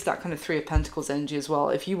enough is that kind of Three of Pentacles energy as well.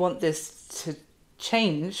 If you want this to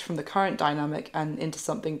change from the current dynamic and into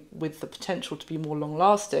something with the potential to be more long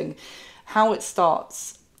lasting, how it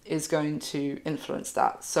starts is going to influence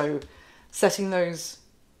that. So setting those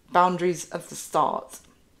boundaries at the start,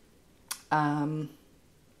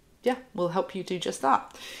 yeah, will help you do just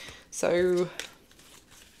that. So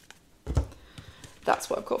that's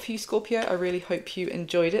what I've got for you, Scorpio. I really hope you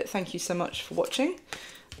enjoyed it. Thank you so much for watching.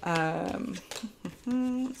 That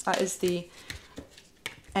is the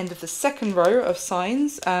end of the second row of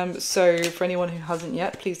signs. So for anyone who hasn't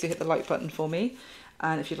yet, please do hit the like button for me.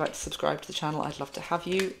 And if you'd like to subscribe to the channel, I'd love to have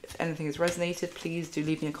you. If anything has resonated, please do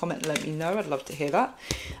leave me a comment and let me know. I'd love to hear that.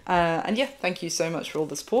 And yeah, thank you so much for all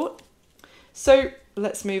the support. So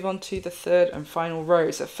let's move on to the third and final row.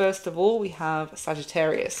 So first of all, we have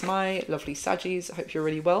Sagittarius. My lovely Saggies, I hope you're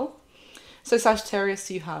really well. So Sagittarius,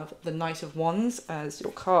 you have the Knight of Wands as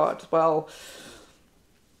your card. Well,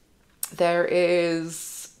 there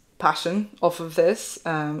is passion off of this.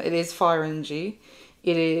 It is fire energy.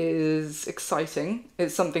 It is exciting.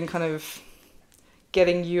 It's something kind of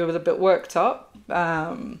getting you a little bit worked up.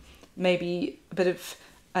 Maybe a bit of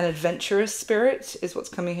an adventurous spirit is what's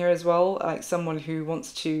coming here as well. Like someone who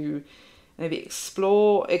wants to maybe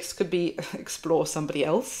explore. It could be explore somebody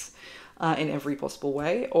else in every possible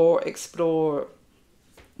way, or explore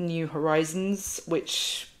new horizons,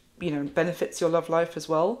 which, you know, benefits your love life as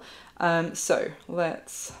well. So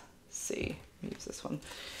let's see. Use this one.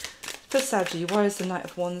 For Saggy, why is the Knight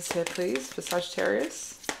of Wands here, please, for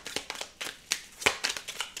Sagittarius?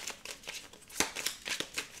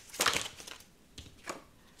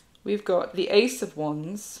 We've got the Ace of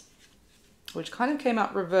Wands, which kind of came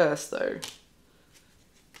out reverse, though.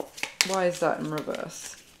 Why is that in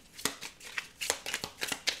reverse?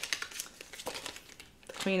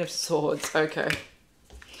 The Queen of Swords, okay.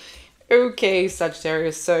 Okay,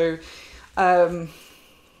 Sagittarius, so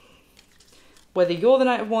whether you're the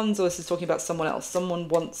Knight of Wands or this is talking about someone else, someone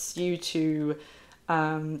wants you to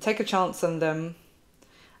take a chance on them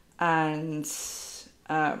and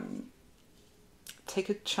take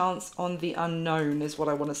a chance on the unknown is what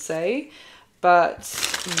I want to say. But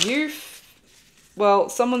well,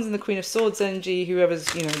 someone's in the Queen of Swords energy,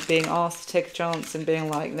 whoever's, you know, being asked to take a chance and being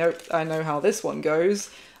like, nope, I know how this one goes.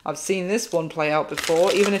 I've seen this one play out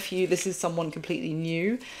before. Even if this is someone completely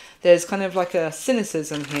new, there's kind of like a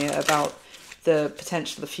cynicism here about the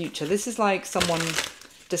potential of the future. This is like someone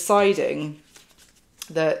deciding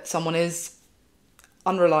that someone is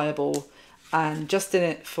unreliable and just in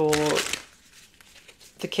it for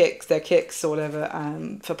the kicks, their kicks or whatever,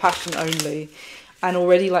 for passion only, and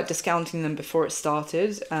already like discounting them before it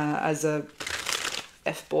started as a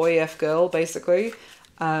F-boy, F-girl, basically,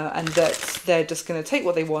 and that they're just going to take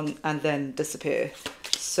what they want and then disappear.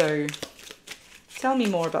 So tell me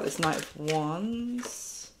more about this Knight of Wands.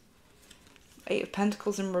 Eight of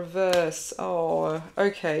Pentacles in reverse. Oh,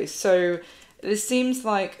 okay. So this seems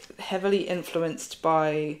like heavily influenced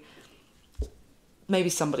by maybe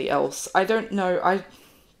somebody else. I don't know. I'm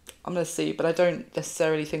going to see, but I don't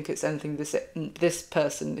necessarily think it's anything this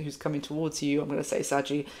person who's coming towards you, I'm going to say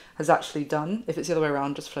Saggy, has actually done. If it's the other way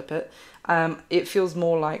around, just flip it. It feels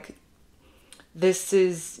more like this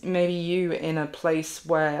is maybe you in a place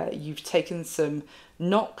where you've taken some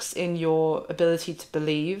knocks in your ability to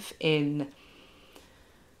believe in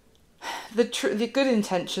the good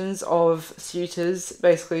intentions of suitors.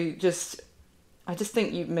 Basically, I just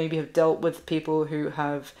think you maybe have dealt with people who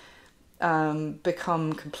have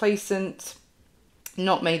become complacent,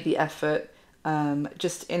 not made the effort,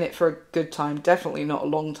 just in it for a good time, definitely not a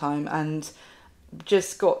long time, and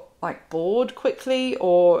just got like bored quickly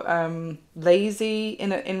or lazy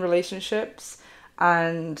in relationships,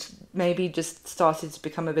 and maybe just started to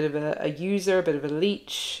become a bit of a user, a bit of a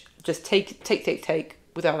leech, just take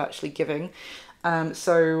without actually giving.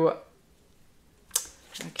 So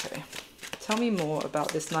okay, tell me more about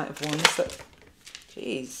this Knight of Wands.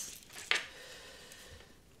 Jeez.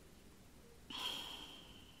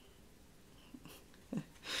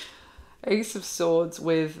 Ace of Swords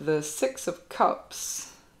with the Six of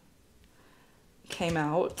Cups came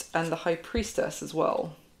out, and the High Priestess as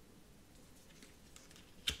well.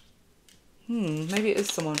 Maybe it is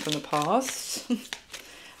someone from the past.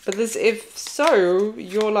 But if so,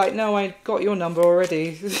 you're like, no, I got your number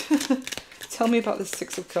already. Tell me about the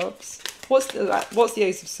Six of Cups. What's the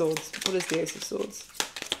Ace of Swords? What is the Ace of Swords?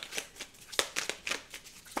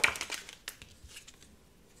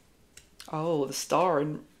 Oh, the star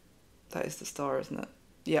in... That is the star, isn't it?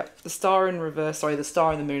 Yeah, the star in reverse. Sorry, the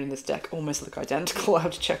star and the moon in this deck almost look identical. I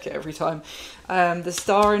have to check it every time. The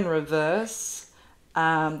star in reverse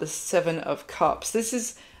and the Seven of Cups. This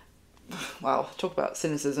is... Wow, talk about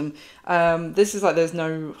cynicism. This is like there's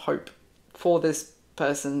no hope for this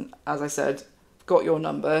person. As I said, got your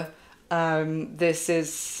number. This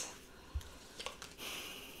is...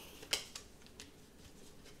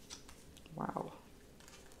 Wow.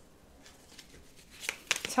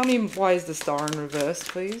 Tell me why is the star in reverse,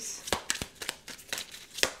 please?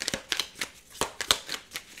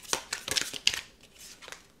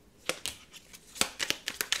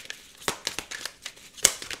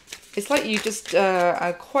 It's like you just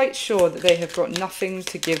are quite sure that they have got nothing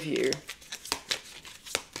to give you.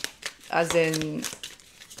 As in,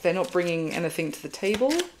 they're not bringing anything to the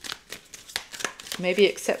table. Maybe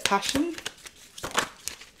except passion.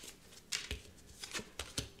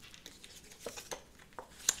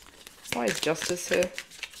 Why is justice here?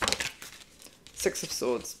 Six of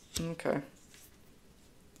Swords. Okay.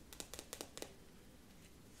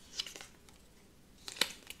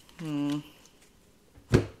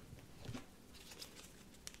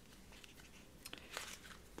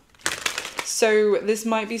 So this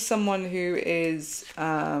might be someone who is,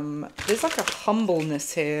 there's like a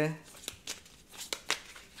humbleness here.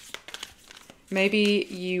 Maybe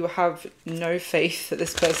you have no faith that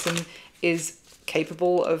this person is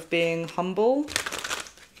capable of being humble.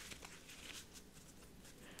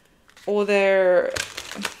 Or they're,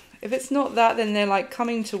 if it's not that, then they're like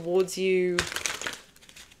coming towards you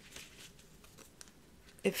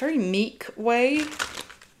in a very meek way.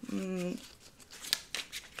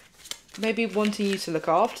 Maybe wanting you to look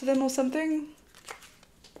after them or something.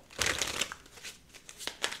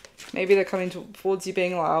 Maybe they're coming towards you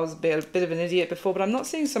being like, I was a bit of an idiot before, but I'm not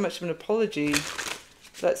seeing so much of an apology.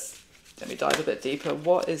 Let me dive a bit deeper.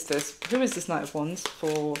 What is this? Who is this Knight of Wands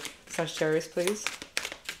for Sagittarius, please?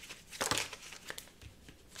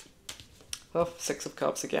 Oh, Six of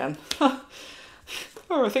Cups again. Oh,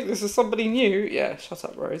 I think this is somebody new. Yeah, shut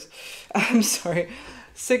up, Rose. I'm sorry.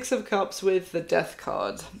 Six of Cups with the Death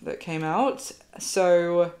card that came out.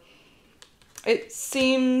 So it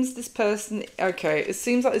seems this person... Okay, it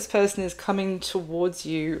seems like this person is coming towards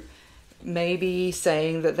you, maybe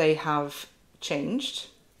saying that they have changed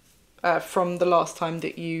from the last time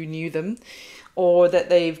that you knew them, or that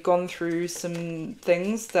they've gone through some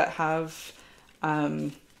things that have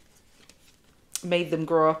made them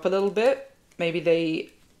grow up a little bit. Maybe they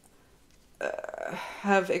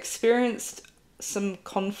have experienced some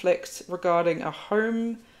conflict regarding a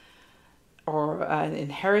home or an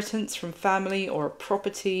inheritance from family or a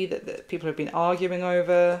property that people have been arguing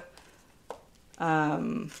over.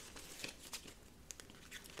 But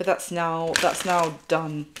that's now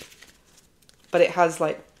done. But it has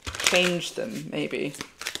like changed them, maybe.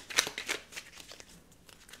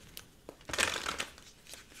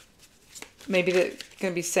 Maybe they're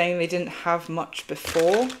going to be saying they didn't have much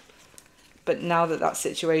before, but now that that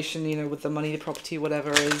situation, you know, with the money, the property,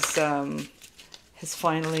 whatever, is has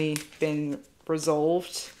finally been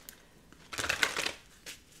resolved,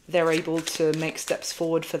 they're able to make steps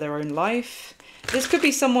forward for their own life. This could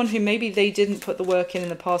be someone who maybe they didn't put the work in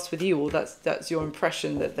the past with you, or that's your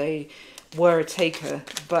impression that they were a taker,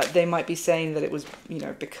 but they might be saying that it was, you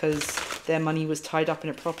know, because their money was tied up in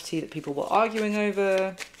a property that people were arguing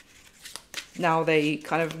over. Now they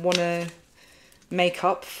kind of want to make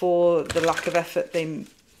up for the lack of effort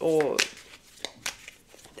or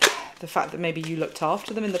the fact that maybe you looked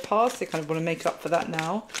after them in the past. They kind of want to make up for that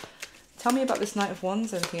now. Tell me about this Knight of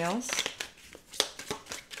Wands. Anything else?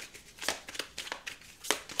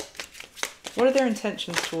 What are their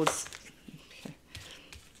intentions towards... Okay.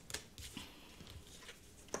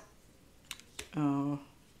 Oh,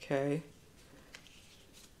 okay.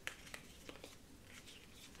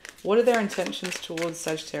 What are their intentions towards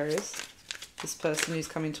Sagittarius? This person who's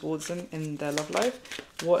coming towards them in their love life.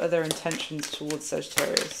 What are their intentions towards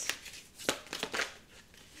Sagittarius?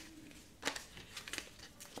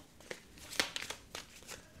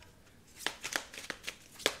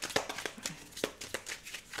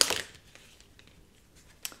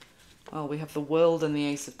 Well, we have the World and the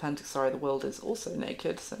Ace of Pentacles. Sorry, the World is also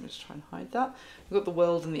naked, so let me just try and hide that. We've got the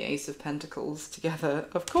World and the Ace of Pentacles together.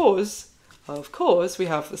 Of course, we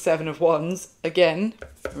have the Seven of Wands. Again,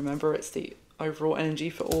 remember, it's the overall energy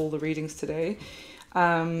for all the readings today.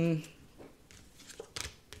 And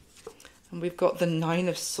we've got the Nine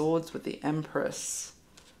of Swords with the Empress.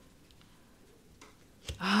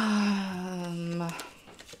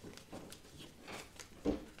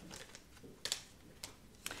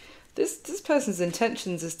 this person's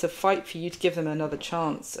intentions is to fight for you to give them another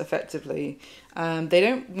chance, effectively. They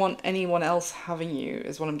don't want anyone else having you,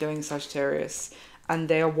 is what I'm getting, Sagittarius. And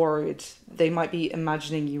they are worried. They might be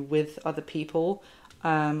imagining you with other people,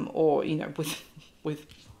 or, you know, with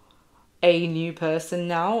a new person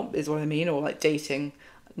now, is what I mean, or like dating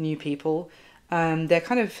new people. They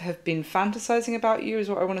kind of have been fantasizing about you, is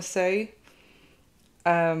what I want to say.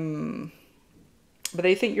 But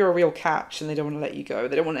they think you're a real catch and they don't want to let you go.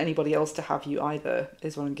 They don't want anybody else to have you either,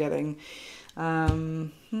 is what I'm getting.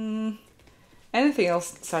 Anything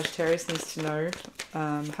else Sagittarius needs to know?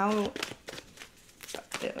 How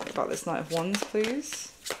about this Knight of Wands,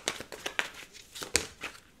 please?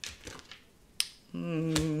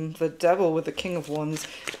 The Devil with the King of Wands.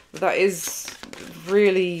 That is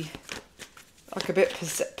really like a bit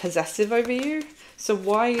possessive over you. So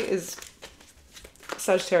why is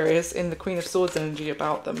Sagittarius in the Queen of Swords energy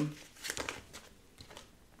about them?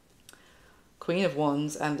 Queen of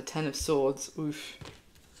Wands and the Ten of Swords. Oof.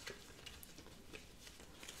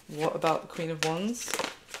 What about the Queen of Wands?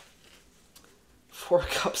 Four of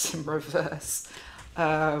Cups in reverse.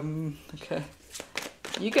 Okay.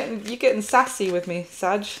 You getting sassy with me,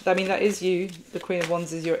 Sag. I mean, that is you. The Queen of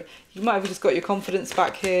Wands is your... You might have just got your confidence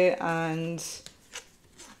back here, and...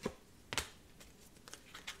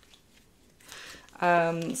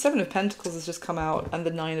 Seven of Pentacles has just come out, and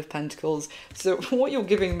the Nine of Pentacles. So what you're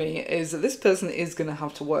giving me is that this person is going to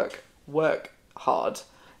have to work hard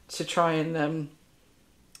to try and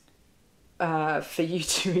for you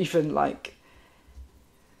to even like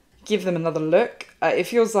give them another look. It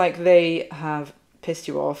feels like they have pissed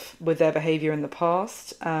you off with their behavior in the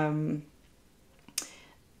past.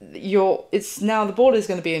 It's now the ball is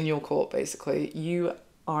going to be in your court. Basically, you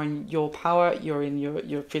are in your power.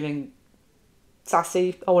 You're feeling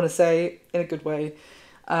sassy, I want to say, in a good way,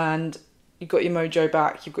 and you've got your mojo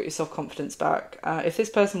back, you've got your self-confidence back. If this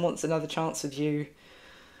person wants another chance with you,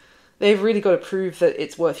 they've really got to prove that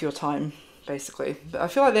it's worth your time, basically. But I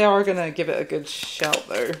feel like they are going to give it a good shout,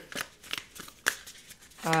 though.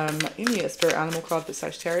 Give me a spirit animal card for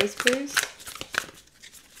Sagittarius, please.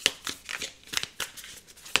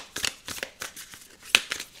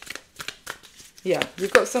 Yeah,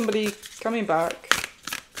 you've got somebody coming back.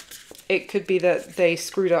 It could be that they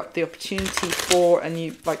screwed up the opportunity for, and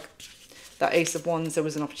you, like that Ace of Wands, there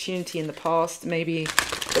was an opportunity in the past. Maybe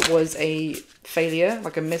it was a failure,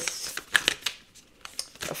 like a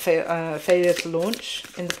failure to launch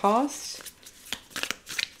in the past.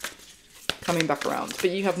 Coming back around, but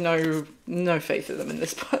you have no faith in them in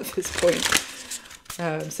this at this point.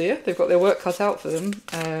 So yeah, they've got their work cut out for them.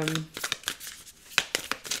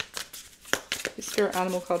 Spirit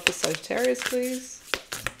animal card for Sagittarius, please.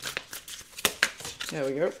 There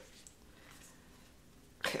we go.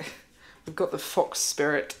 Okay, we've got the Fox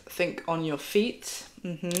Spirit. Think on your feet.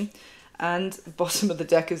 And bottom of the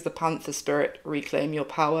deck is the Panther Spirit. Reclaim your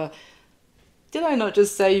power. Did I not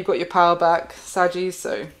just say you've got your power back, Saggy?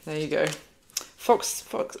 So there you go. Fox.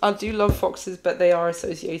 I do love foxes, but they are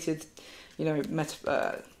associated, you know,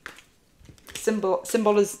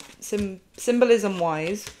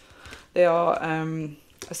 symbolism-wise, they are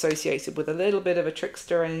associated with a little bit of a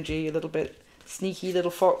trickster energy, a little bit sneaky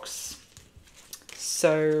little fox.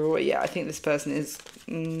 So yeah, I think this person is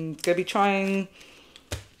going to be trying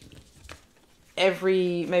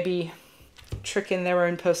every maybe trick in their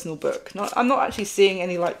own personal book. I'm not actually seeing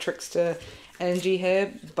any like trickster energy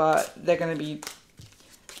here, but they're going to be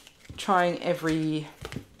trying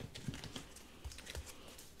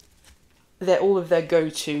all of their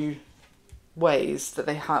go-to ways that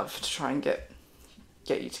they have to try and get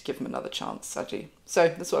you to give them another chance, Saggy. So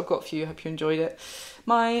that's what I've got for you. Hope you enjoyed it.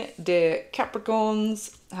 My dear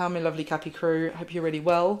Capricorns, how my lovely Cappy crew, hope you're really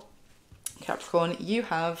well. Capricorn, you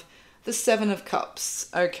have the Seven of Cups.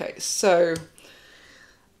 Okay, so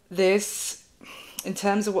this, in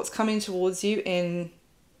terms of what's coming towards you in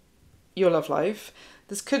your love life,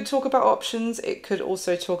 this could talk about options. It could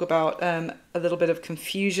also talk about a little bit of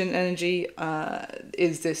confusion energy.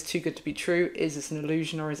 Is this too good to be true? Is this an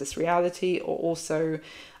illusion or is this reality? Or also,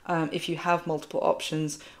 if you have multiple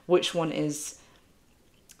options, which one is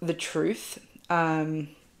the truth? I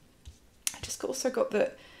just also got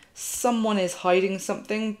that someone is hiding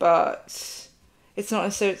something, but it's not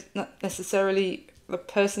necessarily the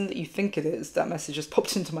person that you think it is. That message just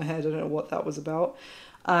popped into my head. I don't know what that was about.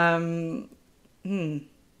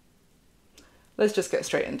 Let's just get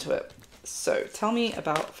straight into it. So tell me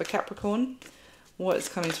about, for Capricorn, what is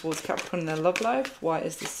coming towards Capricorn in their love life? Why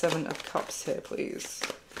is the Seven of Cups here, please?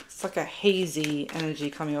 It's like a hazy energy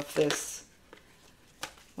coming off this.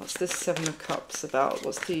 What's this Seven of Cups about?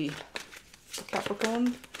 What's the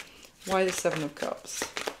Capricorn? Why the Seven of Cups?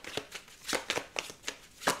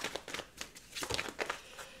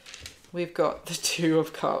 We've got the Two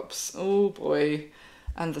of Cups. Oh boy.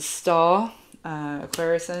 And the Star,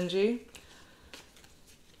 Aquarius energy.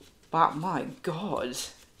 Wow, my God.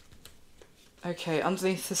 Okay,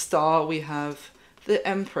 underneath the Star we have the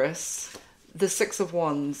Empress, the Six of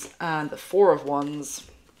Wands, and the Four of Wands.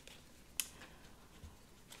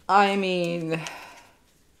 I mean,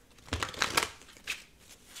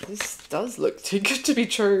 this does look too good to be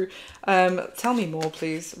true. Tell me more,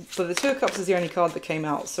 please. But the Two of Cups is the only card that came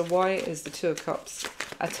out, so why is the Two of Cups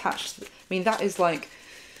attached? I mean, that is like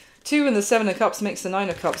 2 and the Seven of Cups makes the Nine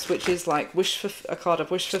of Cups, which is like a card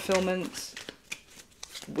of wish fulfillment.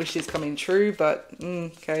 Wishes coming true, but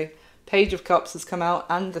okay. Page of Cups has come out,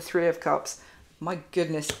 and the Three of Cups. My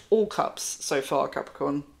goodness, all cups so far,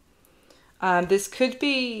 Capricorn. This could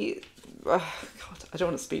be... God, I don't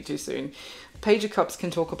want to speak too soon. Page of Cups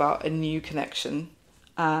can talk about a new connection.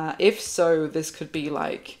 If so, this could be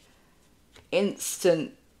like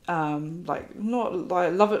instant, like not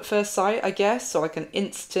like love at first sight, I guess. So like an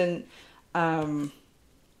instant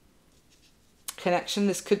connection.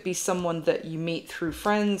 This could be someone that you meet through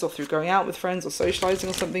friends or through going out with friends or socializing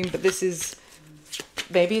or something. But this is...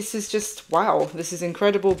 maybe this is just, wow, this is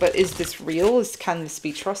incredible. But is this real? Can this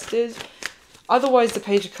be trusted? Otherwise, the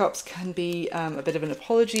Page of Cups can be a bit of an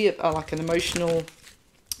apology, like an emotional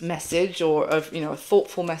message, or of, you know, a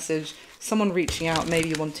thoughtful message. Someone reaching out,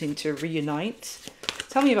 maybe wanting to reunite.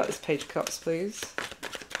 Tell me about this Page of Cups, please.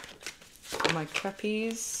 My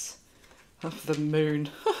trapeze. Oh, the Moon.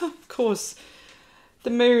 Of course. The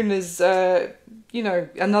Moon is, you know,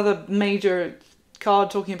 another major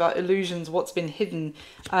card talking about illusions, what's been hidden.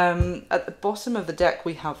 At the bottom of the deck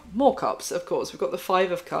we have more cups, of course. We've got the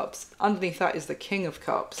Five of Cups. Underneath that is the King of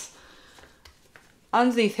Cups.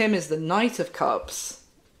 Underneath him is the Knight of Cups.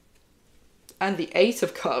 And the Eight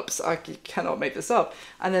of Cups. I cannot make this up.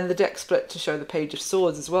 And then the deck split to show the Page of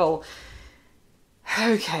Swords as well.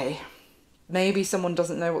 Okay. Maybe someone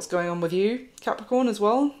doesn't know what's going on with you, Capricorn, as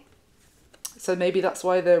well. So maybe that's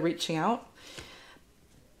why they're reaching out.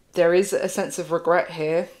 There is a sense of regret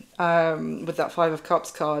here with that Five of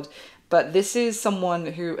Cups card. But this is someone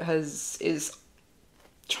who is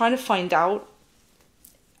trying to find out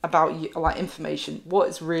about you, like information. What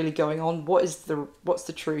is really going on? What's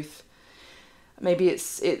the truth? Maybe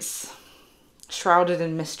it's shrouded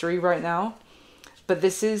in mystery right now. But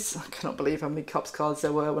this is... I cannot believe how many Cups cards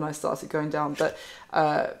there were when I started going down. But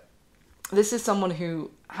this is someone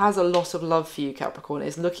who has a lot of love for you, Capricorn.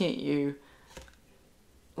 Is looking at you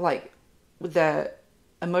like their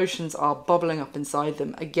emotions are bubbling up inside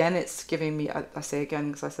them. Again, it's giving me... I say again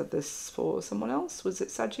because I said this for someone else. Was it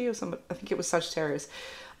Saggy or someone? I think it was Sagittarius.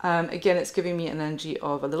 Again, it's giving me an energy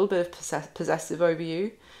of a little bit of possessive over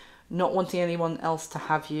you. Not wanting anyone else to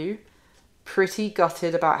have you. Pretty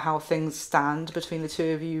gutted about how things stand between the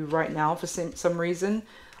two of you right now for some reason.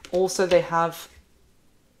 Also, they have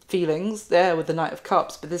feelings there with the Knight of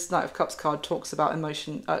Cups, but this Knight of Cups card talks about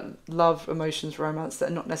emotion, love, emotions, romance that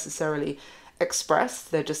are not necessarily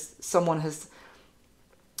expressed. They're just... someone has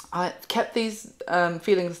kept these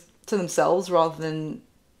feelings to themselves rather than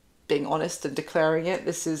being honest and declaring it.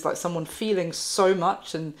 This is like someone feeling so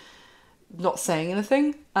much and not saying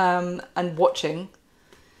anything, and watching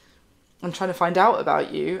and trying to find out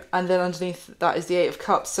about you. And then underneath that is the Eight of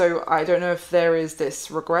Cups. So I don't know if there is this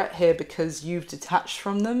regret here because you've detached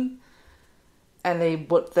from them, and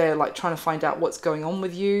they're like trying to find out what's going on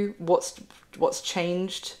with you, what's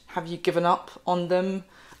changed. Have you given up on them?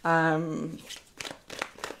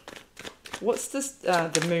 What's this?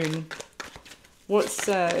 The Moon. What's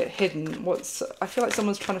hidden? I feel like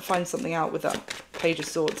someone's trying to find something out with that Page of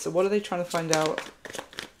Swords. So what are they trying to find out?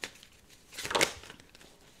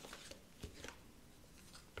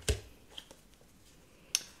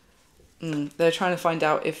 They're trying to find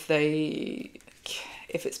out if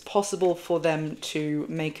it's possible for them to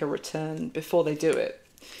make a return before they do it.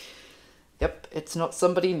 Yep, it's not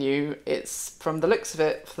somebody new. It's, from the looks of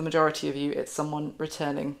it, for the majority of you, it's someone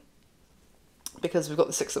returning. Because we've got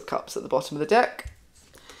the Six of Cups at the bottom of the deck.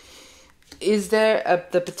 Is there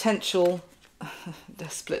the potential... they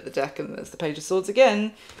split the deck and there's the Page of Swords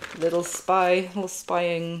again. Little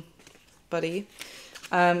spying buddy.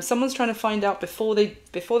 Someone's trying to find out before they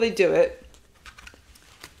do it,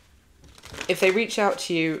 if they reach out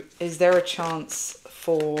to you, is there a chance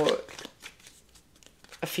for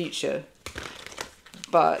a future?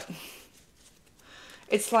 But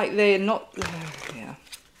it's like they're not... yeah.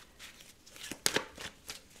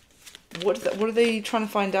 What are they trying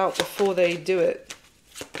to find out before they do it?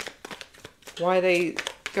 Why are they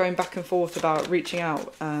going back and forth about reaching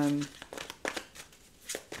out.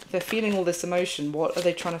 They're feeling all this emotion. What are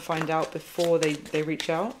they trying to find out before they reach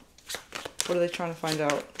out? What are they trying to find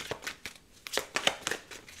out?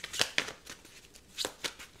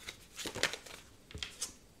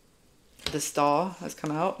 The Star has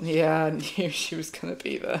come out. Yeah, I knew she was going to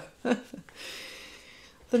be there.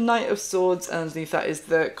 The Knight of Swords, and underneath that is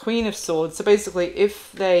the Queen of Swords. So basically,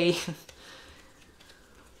 if they...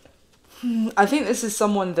 I think this is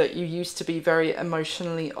someone that you used to be very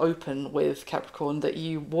emotionally open with, Capricorn, that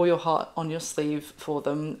you wore your heart on your sleeve for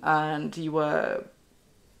them, and you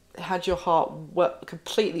had your heart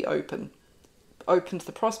completely open to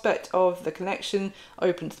the prospect of the connection,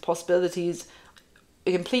 open to the possibilities,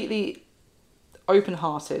 completely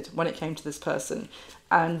open-hearted when it came to this person,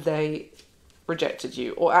 and they rejected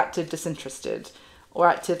you or acted disinterested or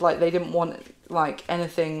acted like they didn't want like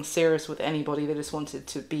anything serious with anybody. They just wanted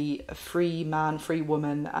to be a free man, free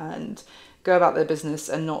woman, and go about their business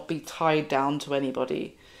and not be tied down to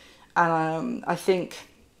anybody. And I think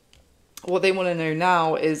what they want to know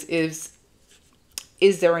now is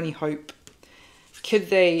there any hope? Could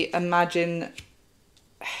they imagine,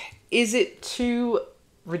 is it too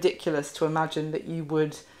ridiculous to imagine that you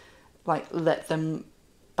would like let them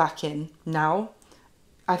back in now?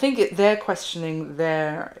 I think they're questioning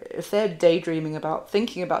if they're daydreaming about,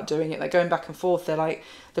 thinking about doing it, they're going back and forth. They're like,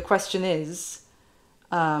 the question is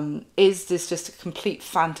this just a complete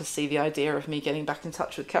fantasy, the idea of me getting back in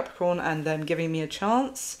touch with Capricorn and them giving me a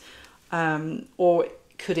chance? Or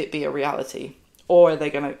could it be a reality? Or are they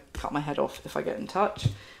going to cut my head off if I get in touch?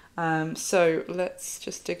 So let's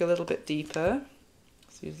just dig a little bit deeper.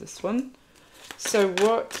 Let's use this one. So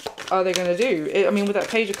what are they going to do? I mean, with that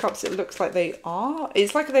Page of Cups, it looks like they are.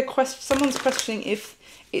 It's like someone's questioning if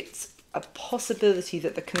it's a possibility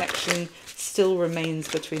that the connection still remains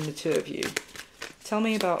between the two of you. Tell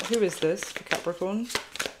me about, who is this for Capricorn?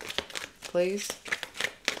 Please.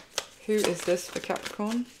 Who is this for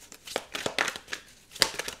Capricorn?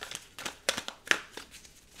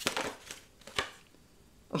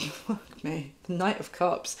 Oh, fuck me. The Knight of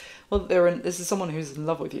Cups. Well, this is someone who's in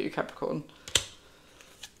love with you, Capricorn.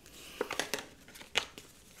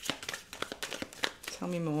 Tell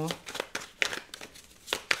me more.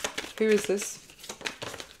 Who is this?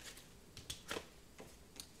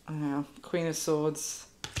 Oh, yeah. Queen of Swords.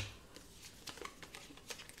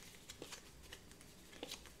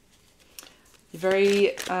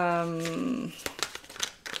 Very, I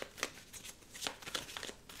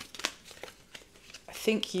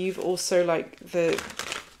think you've also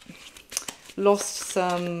lost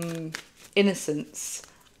some innocence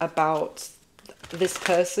about this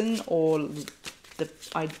person or the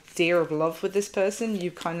idea of love with this person.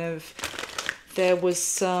 You there was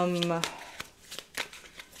some,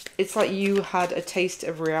 it's like you had a taste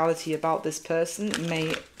of reality about this person. It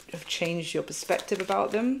may have changed your perspective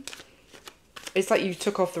about them. It's like you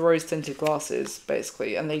took off the rose-tinted glasses,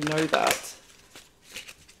 basically, and they know that.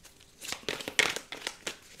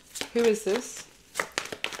 Who is this?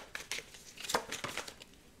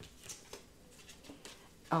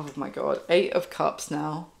 Oh my god, 8 of Cups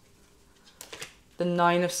now. The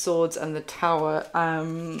 9 of Swords and the Tower.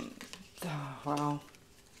 Oh, wow.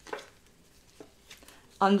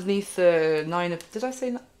 Underneath the 9 of... Did I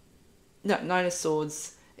say... No, 9 of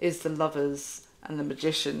Swords is the Lovers and the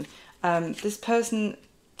Magician. This person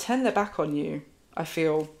turned their back on you, I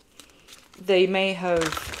feel. They may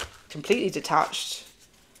have completely detached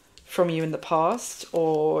from you in the past,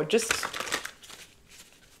 or just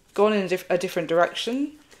gone in a different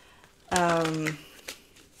direction.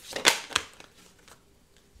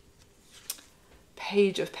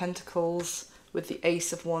 Page of Pentacles with the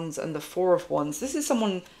Ace of Wands and the 4 of Wands. This is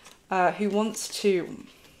someone who wants to...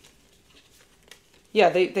 Yeah,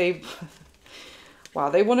 they wow,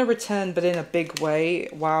 they want to return, but in a big way.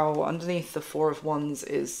 Wow, underneath the 4 of Wands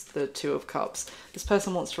is the 2 of Cups. This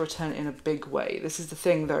person wants to return in a big way. This is the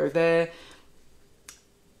thing, though.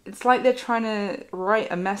 It's like they're trying to write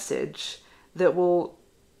a message that will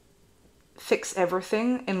fix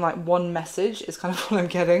everything in like one message, is kind of what I'm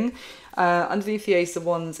getting. Underneath the Ace of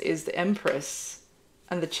Wands is the Empress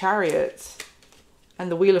and the Chariot and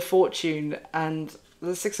the Wheel of Fortune and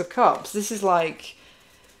the 6 of Cups. This is like...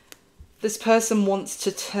 This person wants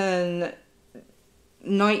to turn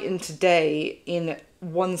night into day in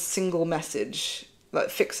one single message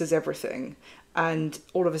that fixes everything. And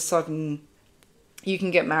all of a sudden, you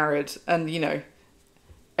can get married and, you know,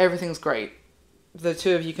 everything's great. The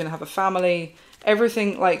two of you can have a family.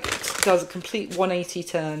 Everything, like, does a complete 180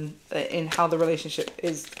 turn in how the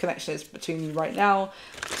connection is between you right now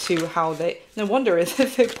to how they... No wonder if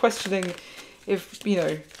they're questioning if, you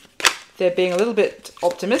know, they're being a little bit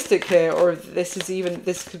optimistic here, or if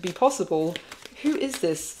this could be possible. Who is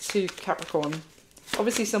this to Capricorn?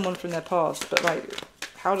 Obviously someone from their past, but like,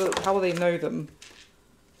 how will they know them?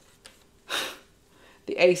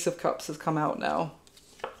 The Ace of Cups has come out now.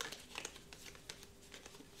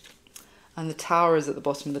 And the Tower is at the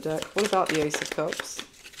bottom of the deck. What about the Ace of Cups?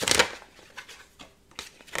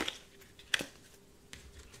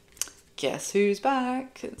 Guess who's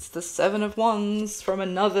back? It's the Seven of Wands from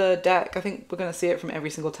another deck. I think we're going to see it from every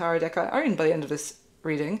single tarot deck I own by the end of this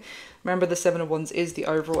reading. Remember, the Seven of Wands is the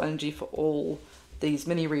overall energy for all these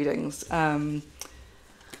mini readings. The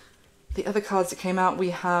other cards that came out, we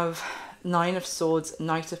have Nine of Swords,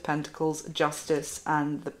 Knight of Pentacles, Justice,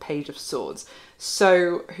 and the Page of Swords.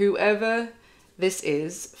 So whoever this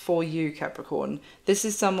is for you, Capricorn, this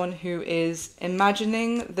is someone who is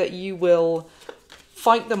imagining that you will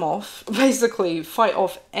fight them off, basically fight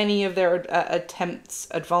off any of their attempts,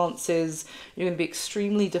 advances. You're going to be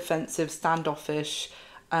extremely defensive, standoffish,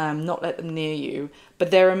 not let them near you.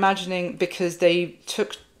 But they're imagining, because they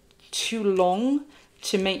took too long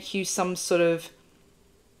to make you some sort of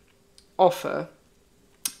offer,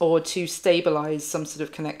 or to stabilize some sort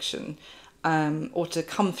of connection, or to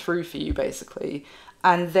come through for you, basically.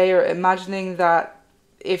 And they are imagining that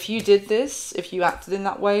if you did this, if you acted in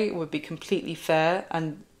that way, it would be completely fair,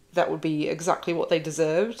 and that would be exactly what they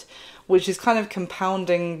deserved, which is kind of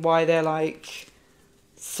compounding why they're like,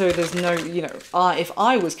 so there's no, you know, if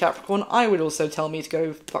I was Capricorn, I would also tell me to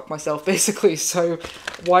go fuck myself, basically. So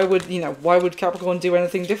why would Capricorn do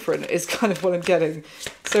anything different, is kind of what I'm getting.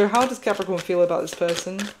 So how does Capricorn feel about this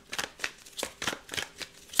person?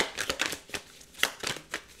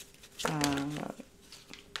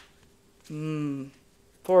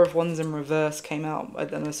 Four of Wands in reverse came out, and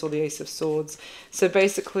then I saw the Ace of Swords. So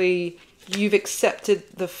basically, you've accepted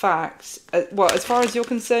the fact, well, as far as you're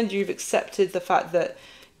concerned, you've accepted the fact that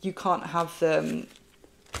you can't have the,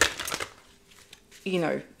 you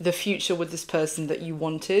know, the future with this person that you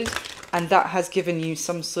wanted, and that has given you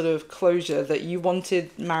some sort of closure, that you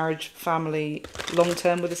wanted marriage, family, long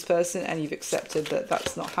term with this person, and you've accepted that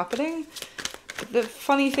that's not happening. But the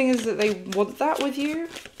funny thing is that they want that with you.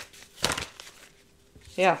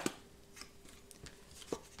 Yeah.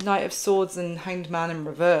 Knight of Swords and Hanged Man in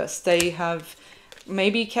reverse. They have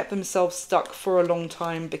maybe kept themselves stuck for a long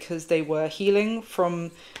time because they were healing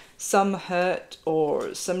from some hurt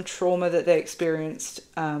or some trauma that they experienced,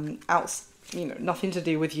 you know, nothing to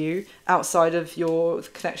do with you, outside of your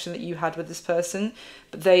connection that you had with this person.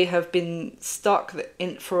 But they have been stuck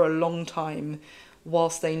in for a long time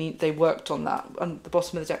whilst they worked on that. On the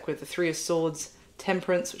bottom of the deck with the Three of Swords,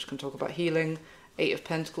 Temperance, which can talk about healing, Eight of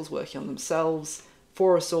Pentacles, working on themselves,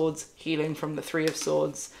 Four of Swords, healing from the Three of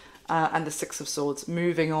Swords, and the Six of Swords,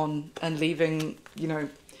 moving on and leaving, you know,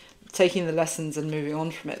 taking the lessons and moving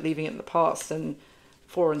on from it, leaving it in the past. And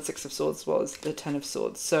Four and Six of Swords was the Ten of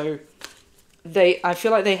Swords. So I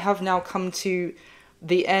feel like they have now come to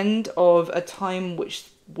the end of a time which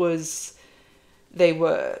was, they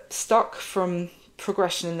were stuck from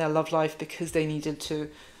progression in their love life because they needed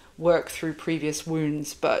to work through previous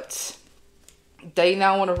wounds, but they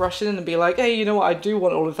now want to rush in and be like, hey, you know what, I do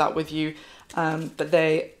want all of that with you. But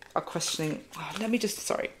they are questioning, are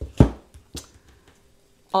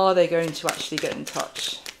they going to actually get in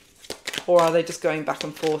touch? Or are they just going back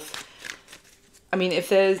and forth? I mean, if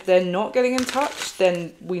they're not getting in touch,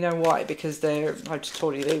 then we know why, because I just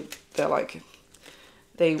told you, they're like,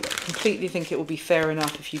 they completely think it will be fair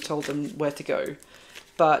enough if you told them where to go.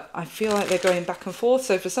 But I feel like they're going back and forth.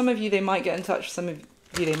 So for some of you, they might get in touch. For some of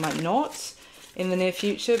you, they might not in the near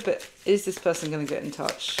future. But is this person going to get in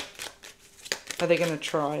touch? Are they going to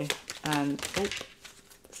try? And, oh,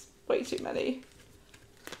 there's way too many.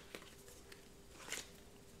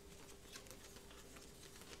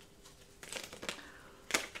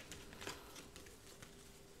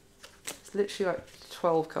 It's literally like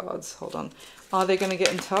 12 cards. Hold on. Are they going to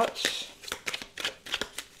get in touch?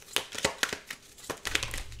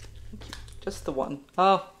 Just the one.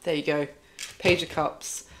 Oh, there you go. Page of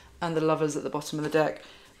Cups and the Lovers at the bottom of the deck.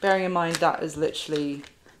 Bearing in mind that is literally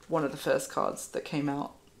one of the first cards that came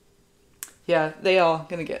out. Yeah, they are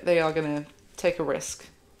gonna take a risk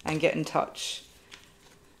and get in touch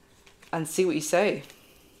and see what you say.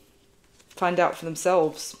 Find out for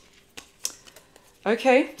themselves.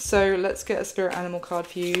 Okay, so let's get a spirit animal card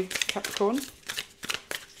for you, Capricorn.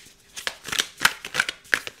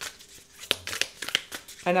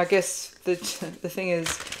 And I guess the thing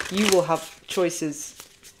is, you will have choices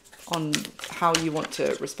on how you want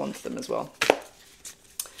to respond to them as well.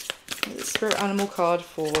 The spirit animal card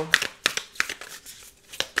for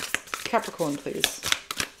Capricorn, please.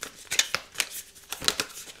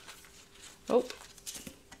 Oh.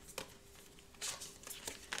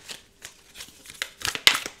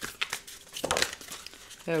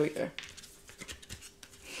 There we go.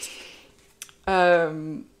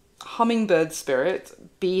 Hummingbird spirit,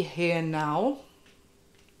 be here now.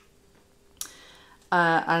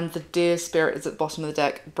 And the deer spirit is at the bottom of the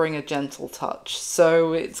deck, bring a gentle touch.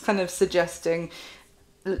 So it's kind of suggesting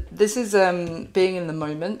this is being in the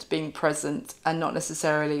moment, being present, and not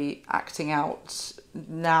necessarily acting out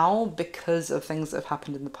now because of things that have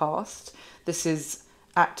happened in the past. This is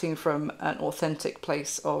acting from an authentic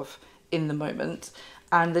place of in the moment.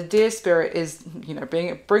 And the deer spirit is, you know,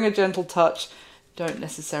 bring a gentle touch. Don't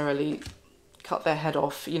necessarily cut their head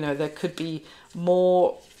off. You know, there could be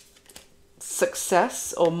more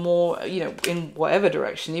success or more, you know, in whatever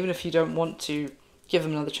direction. Even if you don't want to give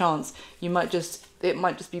them another chance, it might just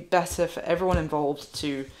be better for everyone involved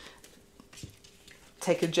to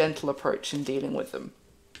take a gentle approach in dealing with them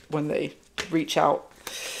when they reach out.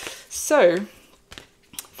 So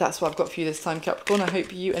that's what I've got for you this time, Capricorn. I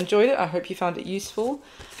hope you enjoyed it. I hope you found it useful.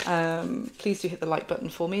 Please do hit the like button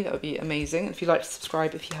for me. That would be amazing. If you'd like to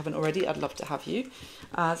subscribe, if you haven't already, I'd love to have you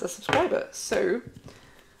as a subscriber. So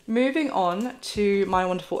moving on to my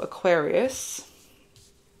wonderful Aquarius.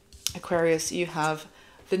 Aquarius, you have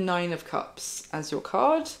the Nine of Cups as your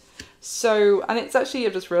card. So, and it's actually,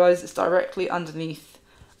 I've just realised it's directly underneath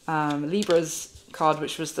Libra's card,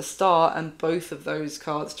 which was the Star, and both of those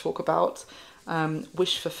cards talk about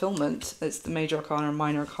wish fulfillment. It's the major arcana and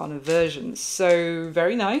minor arcana versions. So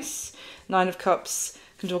very nice. Nine of Cups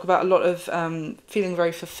can talk about a lot of feeling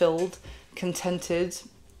very fulfilled, contented,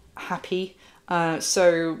 happy.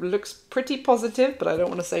 So looks pretty positive, but I don't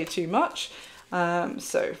want to say too much.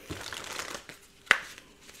 So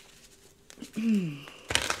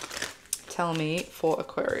tell me for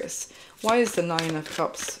Aquarius, why is the Nine of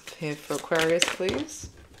Cups here for Aquarius, please?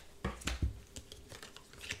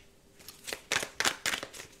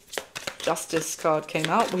 Justice card came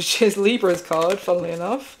out, which is Libra's card, funnily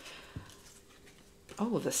enough.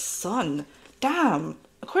 Oh, the Sun. Damn.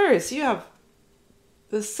 Aquarius, you have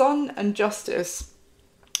the Sun and Justice.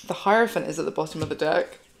 The Hierophant is at the bottom of the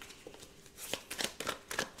deck.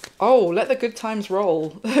 Oh, let the good times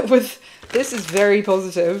roll. This is very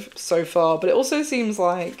positive so far, but it also seems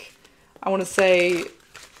like, I want to say,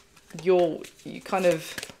 you kind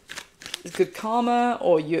of, it's good karma,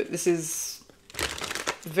 or this is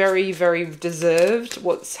very, very deserved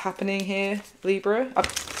what's happening here, Libra.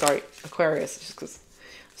 Sorry, Aquarius, just because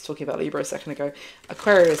I was talking about Libra a second ago.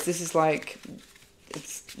 Aquarius, this is like,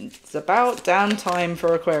 it's about damn time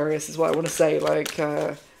for Aquarius is what I want to say. Like,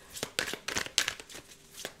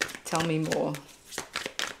 tell me more.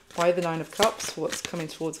 Why the Nine of Cups? What's coming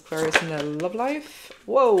towards Aquarius in their love life?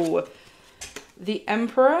 Whoa. The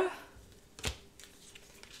Emperor.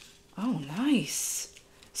 Oh, nice.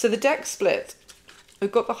 So the deck split.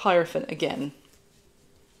 We've got the Hierophant again.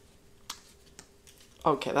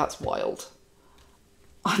 Okay, that's wild.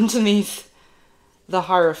 Underneath the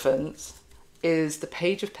Hierophant is the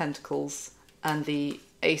Page of Pentacles and the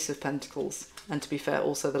Ace of Pentacles. And to be fair,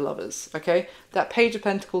 also the Lovers, okay? That Page of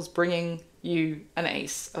Pentacles bringing you an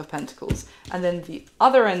Ace of Pentacles. And then the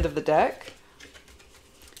other end of the deck,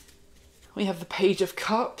 we have the Page of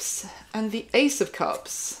Cups and the Ace of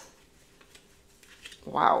Cups.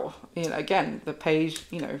 Wow. You know, again, the page,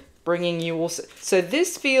 you know, bringing you also. So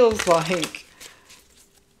this feels like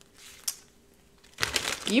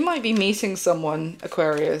you might be meeting someone,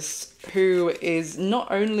 Aquarius, who is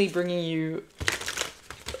not only bringing you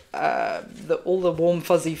all the warm,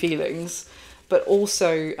 fuzzy feelings, but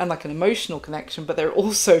also, and like an emotional connection, but they're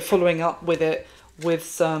also following up with it with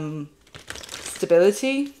some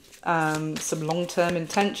stability, some long-term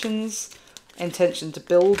intention to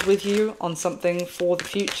build with you on something for the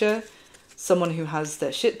future. Someone who has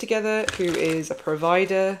their shit together, who is a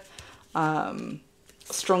provider,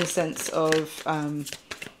 strong sense of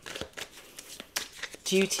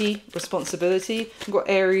duty, responsibility. We've got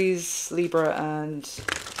Aries, Libra, and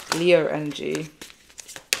Leo energy.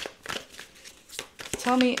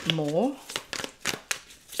 Tell me more.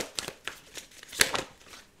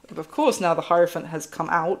 Of course, now the Hierophant has come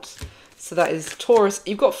out. So that is Taurus.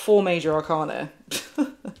 You've got 4 major arcana.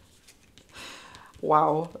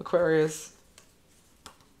 Wow, Aquarius.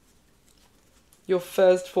 Your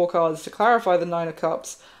first 4 cards, to clarify the Nine of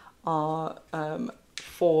Cups, are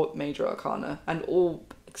 4 major arcana. And all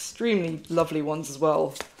extremely lovely ones as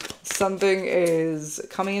well. Something is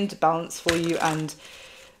coming into balance for you, and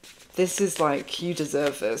this is like, you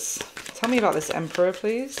deserve this. Tell me about this Emperor,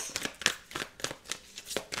 please.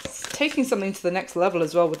 taking something to the next level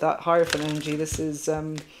as well with that Hierophant energy. This is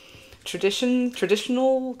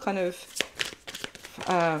traditional kind of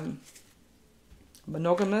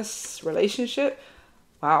monogamous relationship.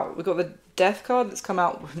 Wow, we've got the Death card that's come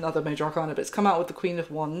out with another major arcana, but it's come out with the Queen of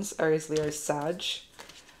Wands, Aries, Leo, Sag.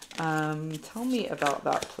 Tell me about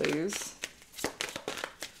that, please.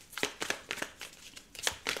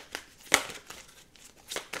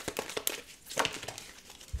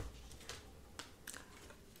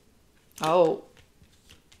 Oh,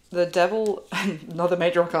 the Devil, another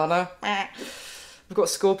major arcana. We've got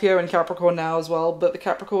Scorpio and Capricorn now as well, but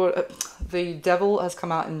the Devil has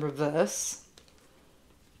come out in reverse.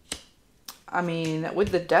 I mean,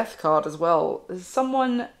 with the Death card as well, has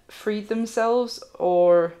someone freed themselves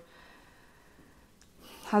or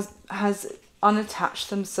has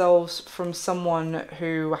unattached themselves from someone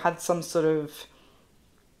who had some sort of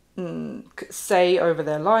say over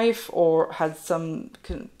their life or had some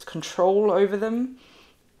control over them?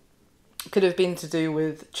 Could have been to do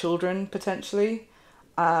with children potentially,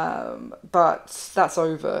 but that's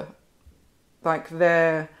over. Like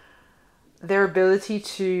their ability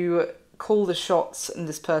to call the shots in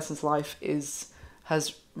this person's life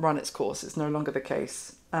has run its course. It's no longer the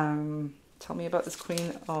case. Tell me about this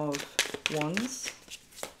Queen of Wands.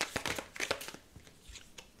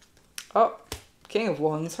 Oh, King of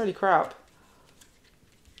Wands. Holy crap.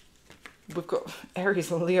 We've got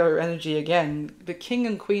Aries and Leo energy again. The King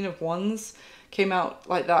and Queen of Wands came out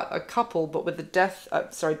like that, a couple, but with the Death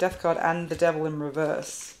card and the Devil in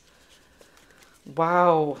reverse.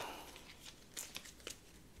 Wow.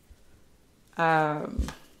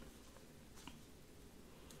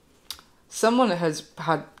 Someone has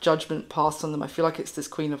had judgment passed on them. I feel like it's this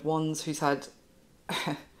Queen of Wands who's had...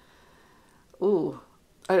 Ooh.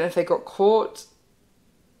 I don't know if they got caught...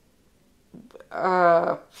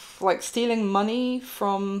 like stealing money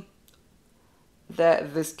from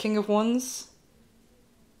this King of Wands.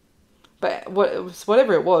 But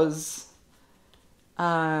whatever it was...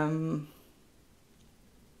 or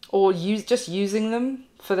just using them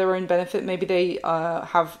for their own benefit. Maybe they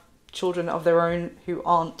have children of their own who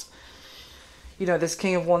aren't, you know, this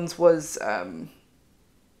King of Wands was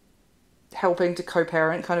helping to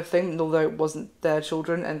co-parent kind of thing, although it wasn't their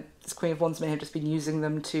children, and this Queen of Wands may have just been using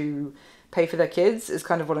them to pay for their kids, is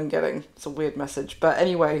kind of what I'm getting. It's a weird message. But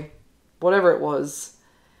anyway, whatever it was,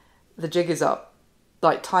 the jig is up.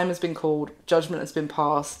 Like, time has been called, judgment has been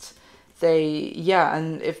passed.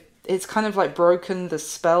 And if it's kind of like broken the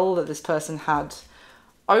spell that this person had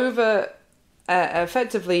over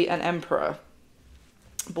effectively an emperor.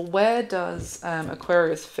 But where does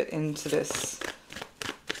Aquarius fit into this?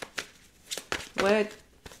 Where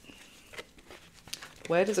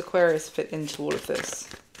does Aquarius fit into all of this?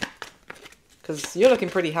 Because you're looking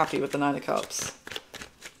pretty happy with the Nine of Cups.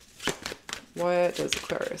 Where does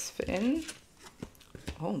Aquarius fit in?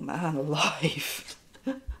 Oh man, alive.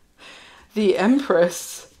 The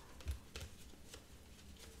Empress.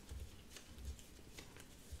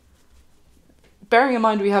 Bearing in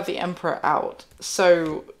mind we have the Emperor out,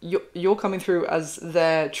 so you're coming through as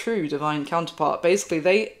their true divine counterpart.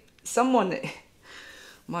 Basically, someone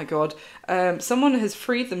has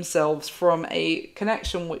freed themselves from a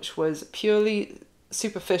connection which was purely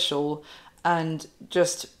superficial and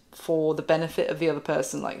just for the benefit of the other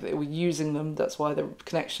person. Like, they were using them, that's why the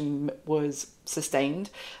connection was sustained.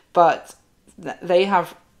 But they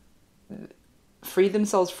have freed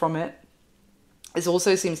themselves from it. It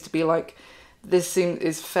also seems to be like this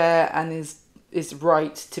is fair and is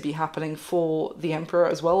right to be happening for the Emperor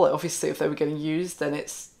as well. Like, obviously, if they were getting used, then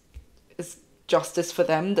it's justice for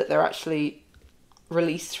them that they're actually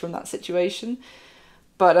released from that situation.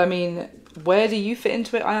 But I mean, where do you fit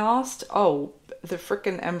into it, I asked? Oh, the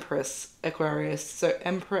frickin' Empress, Aquarius. So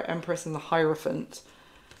Emperor, Empress, and the Hierophant.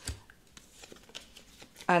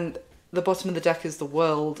 And the bottom of the deck is the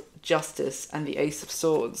World, Justice, and the Ace of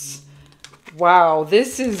Swords. Wow,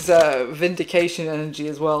 this is vindication energy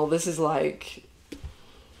as well. This is like,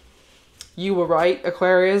 you were right,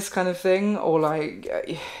 Aquarius, kind of thing. Or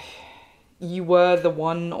like, you were the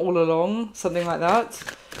one all along, something like that.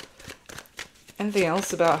 Anything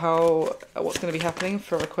else about what's going to be happening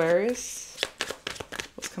for Aquarius?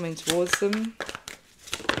 What's coming towards them?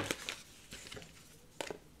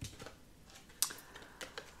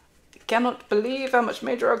 Cannot believe how much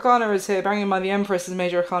Major Arcana is here. Bearing in mind the Empress is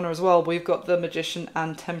Major Arcana as well. We've got the Magician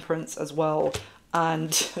and Temperance as well.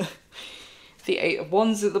 And the Eight of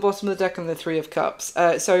Wands at the bottom of the deck and the Three of Cups.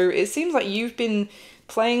 So it seems like you've been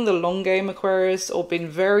playing the long game, Aquarius, or been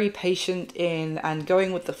very patient in and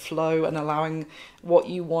going with the flow and allowing what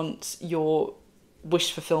you want, your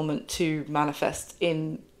wish fulfillment, to manifest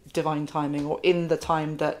in divine timing, or in the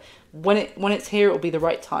time that when it's here, it will be the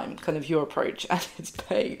right time, kind of your approach, and it's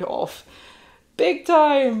paying off big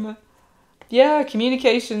time. Yeah,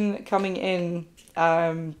 communication coming in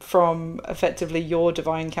from effectively your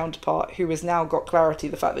divine counterpart, who has now got clarity,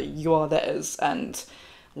 the fact that you are theirs, and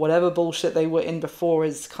whatever bullshit they were in before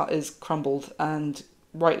is crumbled, and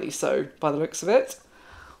rightly so by the looks of it.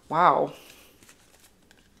 Wow.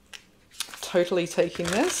 Totally taking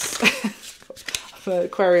this. For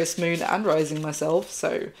Aquarius moon and rising myself,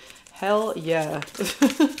 so hell yeah.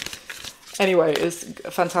 Anyway, it's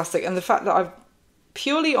fantastic. And the fact that I've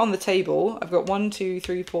purely on the table, I've got 1, 2,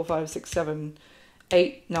 3, 4, 5, 6, 7,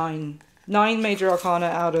 8, 9 major arcana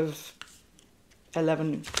out of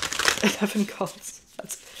 11 cards.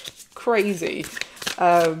 That's crazy.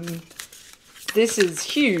 This is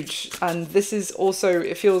huge, and this is also,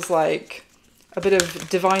 it feels like a bit of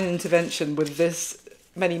divine intervention with this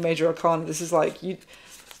many major arcana. This is like, you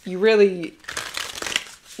really,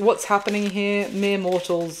 what's happening here, mere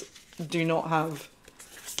mortals do not have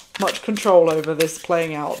much control over this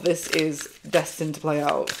playing out. This is destined to play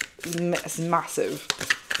out. It's massive.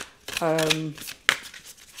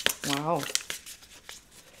 Wow.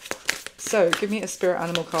 So, give me a spirit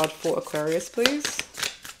animal card for Aquarius, please.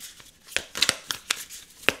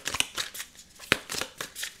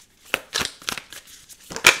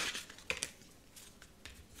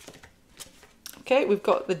 Okay, we've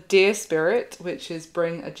got the deer spirit, which is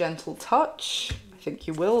bring a gentle touch. I think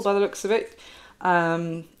you will by the looks of it.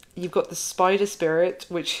 You've got the spider spirit,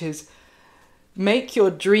 which is make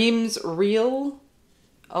your dreams real.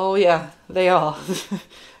 Oh yeah, they are.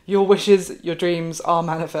 Your wishes, your dreams are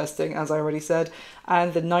manifesting, as I already said.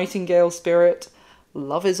 And the nightingale spirit,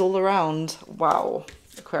 love is all around. Wow,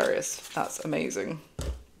 Aquarius, that's amazing.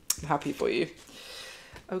 I'm happy for you.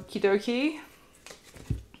 Okie dokie.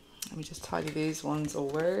 Let me just tidy these ones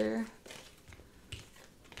away.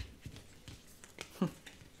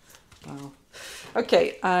 Wow.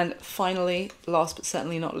 Okay, and finally, last but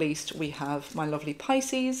certainly not least, we have my lovely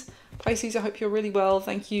Pisces. Pisces, I hope you're really well.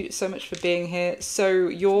 Thank you so much for being here. So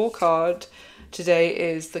your card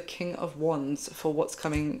today is the King of Wands for what's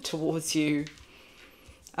coming towards you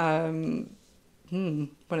when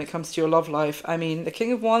it comes to your love life. I mean, the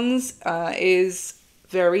King of Wands is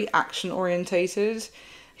very action orientated.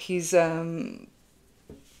 He's he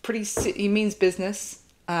means business,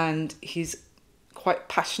 and he's quite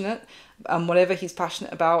passionate, and whatever he's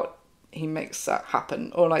passionate about, he makes that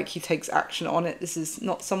happen, or like he takes action on it. This is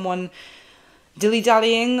not someone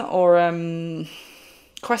dilly-dallying or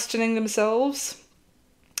questioning themselves.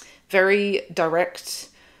 Very direct,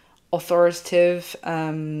 authoritative,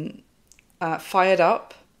 fired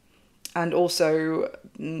up, and also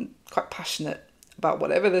quite passionate about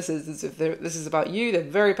whatever this is. If this is about you, they're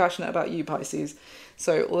very passionate about you, Pisces.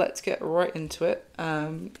 So let's get right into it.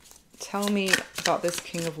 Tell me about this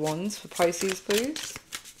King of Wands for Pisces, please.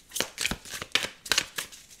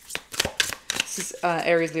 This is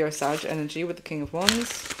Aries, Leo, Sag energy with the King of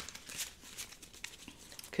Wands.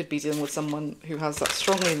 Could be dealing with someone who has that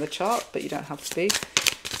strongly in the chart, but you don't have to be.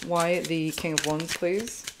 Why the King of Wands,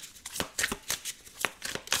 please?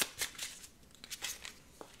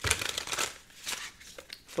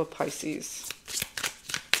 For Pisces.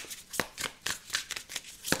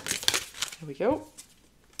 There we go.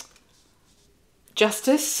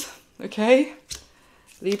 Justice, okay.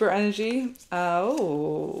 Libra energy.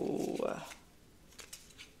 Oh.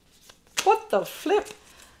 What the flip?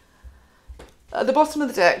 At the bottom of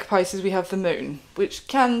the deck, Pisces, we have the moon, which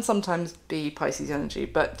can sometimes be Pisces energy,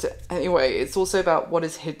 but anyway, it's also about what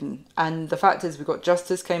is hidden. And the fact is, we've got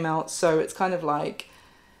Justice came out, so it's kind of like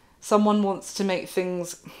someone wants to make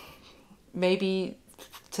things, maybe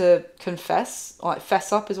to confess, or like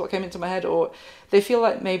fess up is what came into my head, or they feel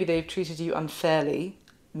like maybe they've treated you unfairly.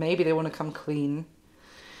 Maybe they want to come clean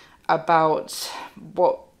about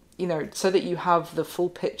what, you know, so that you have the full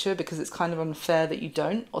picture, because it's kind of unfair that you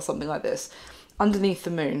don't, or something like this. Underneath the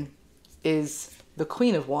moon is the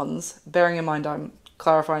Queen of Wands, bearing in mind I'm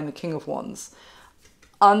clarifying the King of Wands.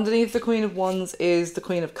 Underneath the Queen of Wands is the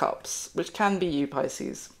Queen of Cups, which can be you,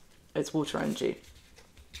 Pisces. It's water energy.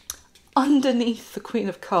 Underneath the Queen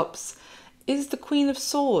of Cups is the Queen of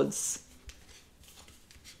Swords.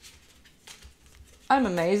 I'm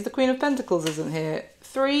amazed the Queen of Pentacles isn't here.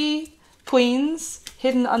 3 queens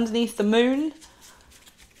hidden underneath the moon.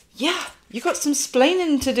 Yeah, you got some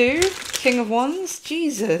splaining to do, King of Wands.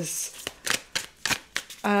 Jesus.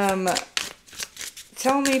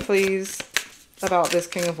 Tell me, please, about this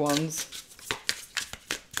King of Wands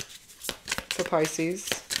for Pisces.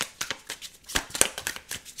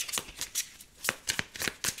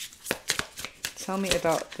 Tell me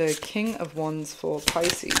about the King of Wands for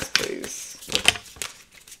Pisces, please.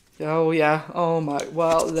 Oh, yeah. Oh, my.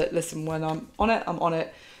 Well, listen, when I'm on it, I'm on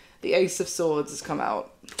it. The Ace of Swords has come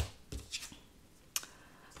out.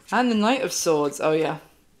 And the Knight of Swords. Oh, yeah.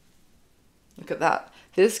 Look at that.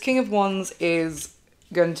 This King of Wands is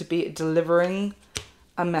going to be delivering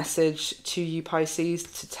a message to you, Pisces,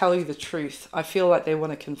 to tell you the truth. I feel like they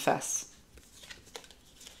want to confess.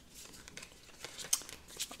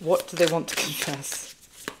 What do they want to confess?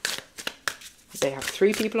 They have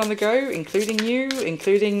 3 people on the go, including you,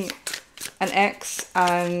 including an ex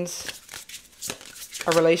and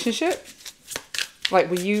a relationship. Like,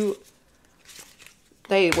 they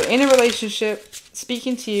were in a relationship,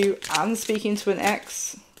 speaking to you and speaking to an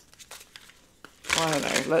ex. I don't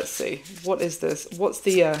know, let's see. What is this? What's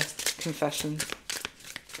the confession?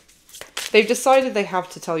 They've decided they have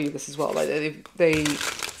to tell you this as well. Like, they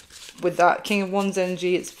with that King of Wands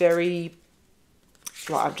energy, it's very...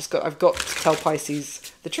 Like, I've got to tell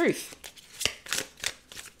Pisces the truth.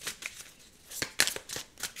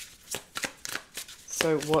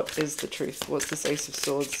 So what is the truth? What's this Ace of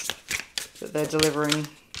Swords that they're delivering?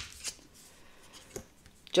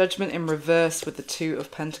 Judgment in reverse with the 2 of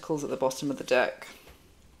Pentacles at the bottom of the deck.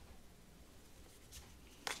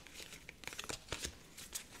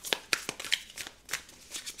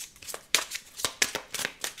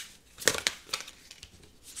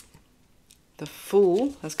 The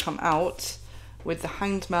Fool has come out with the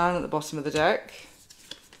Hanged Man at the bottom of the deck.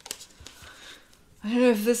 I don't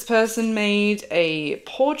know if this person made a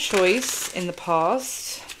poor choice in the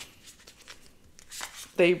past.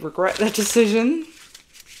 They regret their decision.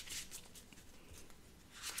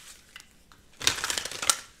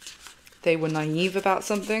 They were naive about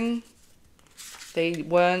something. They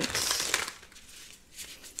weren't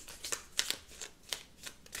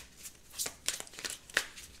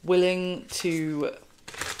willing to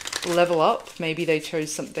level up. Maybe they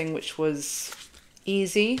chose something which was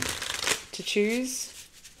easy to choose.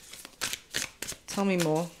 Tell me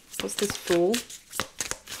more. What's this Fool?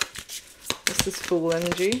 What's this Fool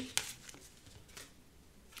energy?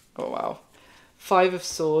 Oh, wow. 5 of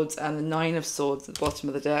Swords and the 9 of Swords at the bottom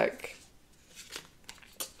of the deck.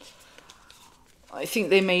 I think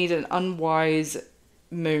they made an unwise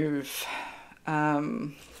move.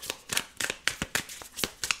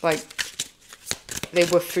 Like, they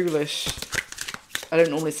were foolish. I don't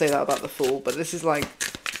normally say that about the Fool, but this is like...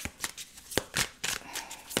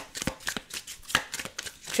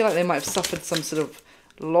 I feel like they might have suffered some sort of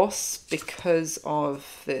loss because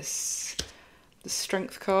of this. The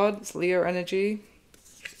Strength card, it's Leo energy.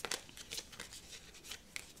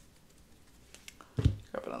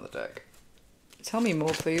 Grab another deck. Tell me more,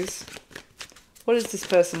 please. What does this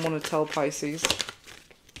person want to tell Pisces?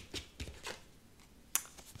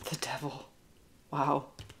 The Devil. Wow.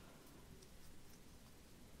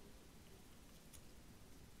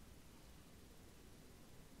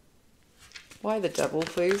 Why the Devil,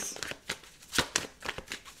 please?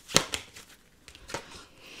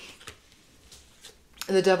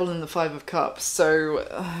 The Devil and the 5 of Cups. So,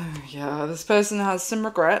 yeah, this person has some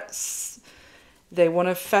regrets. They want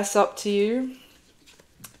to fess up to you.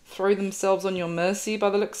 Throw themselves on your mercy by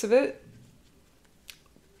the looks of it.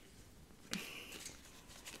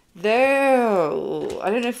 I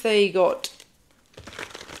don't know if they got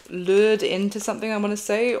lured into something, I want to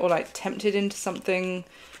say, or like tempted into something,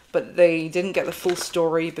 but they didn't get the full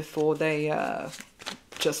story before they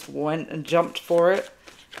just went and jumped for it.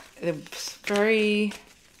 It was very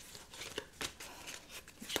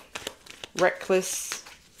reckless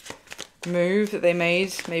move that they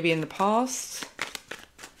made maybe in the past.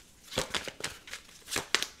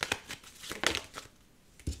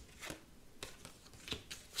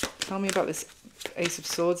 Tell me about this Ace of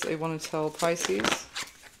Swords they want to tell Pisces.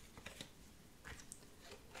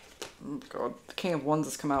 Oh God, the King of Wands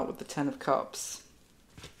has come out with the 10 of Cups.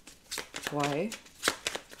 Why?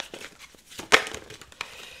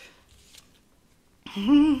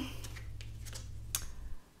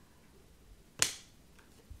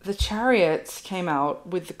 The Chariot came out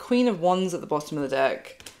with the Queen of Wands at the bottom of the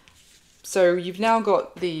deck. So you've now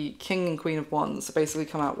got the King and Queen of Wands basically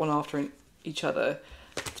come out one after each other.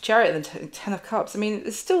 The Chariot and the 10 of Cups. I mean,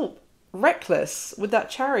 it's still reckless with that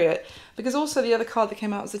Chariot, because also the other card that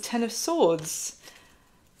came out was the 10 of Swords.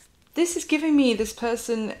 This is giving me this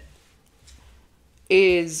person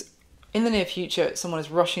is, in the near future, someone is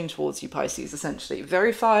rushing towards you, Pisces, essentially.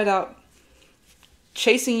 Very fired up,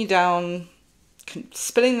 chasing you down,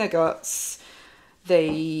 spilling their guts.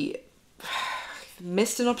 They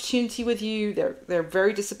missed an opportunity with you. They're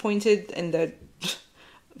very disappointed in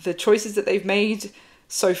the choices that they've made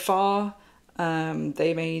so far.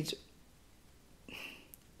 They made...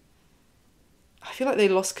 I feel like they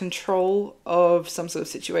lost control of some sort of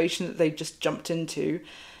situation that they just jumped into.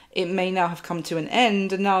 It may now have come to an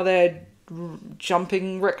end, and now they're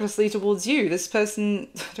jumping recklessly towards you. This person,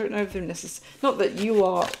 I don't know if they're necessarily... Not that you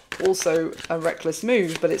are also a reckless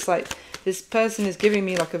move, but it's like this person is giving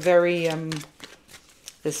me like a very...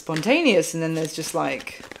 There's spontaneous, and then there's just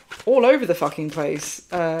like all over the fucking place.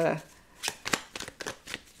 Tell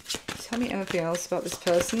me anything else about this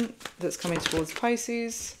person that's coming towards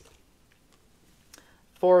Pisces.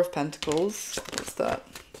 Four of Pentacles. What's that?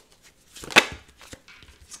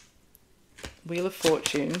 Wheel of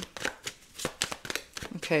Fortune.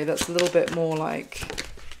 Okay, that's a little bit more like...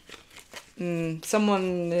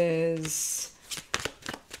 someone is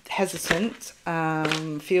hesitant,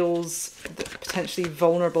 feels potentially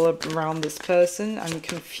vulnerable around this person and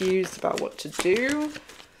confused about what to do.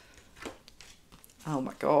 Oh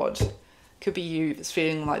my god. Could be you that's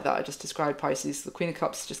feeling like that. I just described Pisces. The Queen of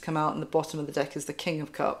Cups just come out, and the bottom of the deck is the King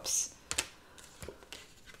of Cups.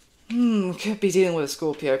 Could be dealing with a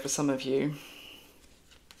Scorpio for some of you.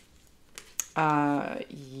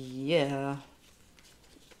 Yeah.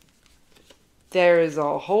 There is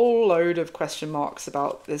a whole load of question marks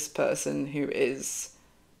about this person who is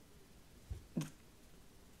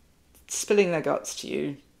spilling their guts to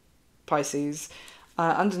you, Pisces.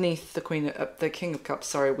 Underneath the King of Cups,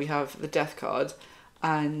 sorry, we have the Death card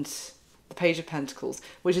and the Page of Pentacles,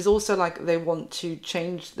 which is also like they want to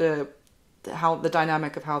change the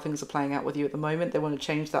dynamic of how things are playing out with you at the moment. They want to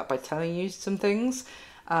change that by telling you some things,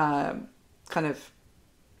 kind of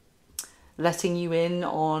letting you in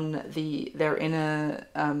on their inner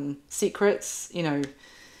secrets, you know,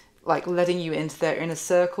 like letting you into their inner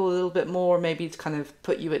circle a little bit more, maybe to kind of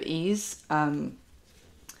put you at ease.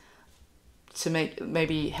 To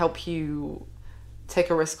maybe help you take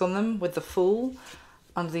a risk on them with the Fool.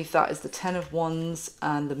 Underneath that is the Ten of Wands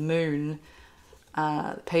and the Moon,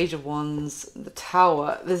 the Page of Wands, the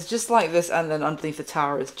Tower. There's just like this, and then underneath the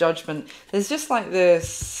Tower is Judgment. There's just like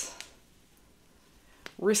this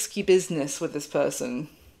risky business with this person.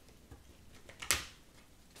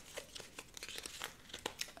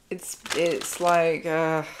 It's like,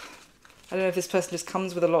 I don't know if this person just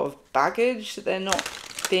comes with a lot of baggage that they're not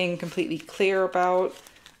being completely clear about.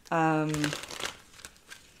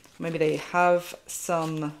 Maybe they have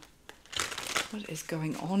some... What is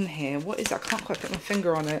going on here? What is... I can't quite put my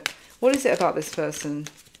finger on it. What is it about this person?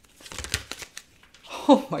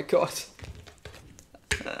 Oh my god.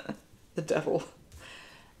 The Devil.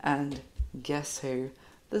 And guess who?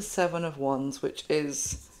 The Seven of Wands, which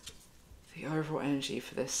is the overall energy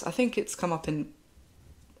for this. I think it's come up in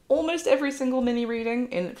almost every single mini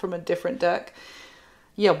reading from a different deck.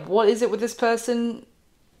 Yeah, what is it with this person?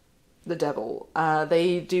 The Devil.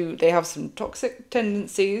 They have some toxic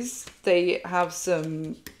tendencies. They have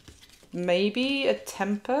some, maybe a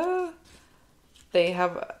temper. They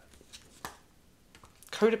have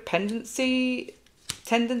codependency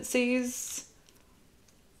tendencies.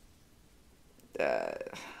 They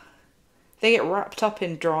get wrapped up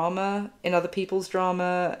in drama, in other people's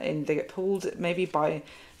drama, and they get pulled maybe by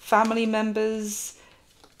family members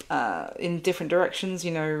in different directions.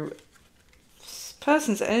 You know, this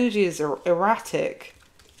person's energy is erratic.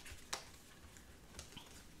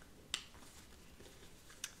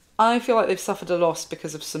 I feel like they've suffered a loss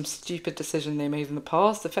because of some stupid decision they made in the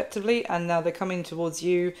past, effectively, and now they're coming towards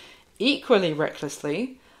you equally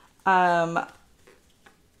recklessly. To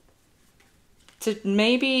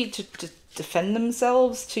defend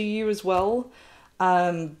themselves to you as well.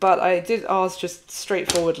 But I did ask just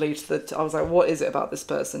straightforwardly I was like, what is it about this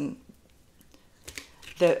person?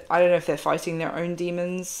 That I don't know if they're fighting their own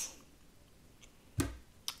demons,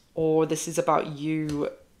 or this is about you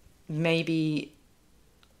maybe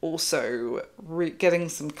also getting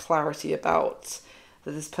some clarity about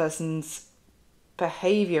that this person's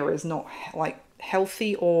behavior is not like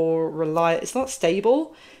healthy or reliable. It's not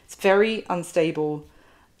stable. It's very unstable,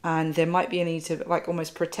 and there might be a need to like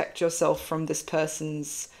almost protect yourself from this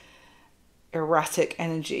person's erratic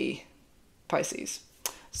energy, Pisces.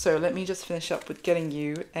 So let me just finish up with getting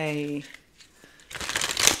you a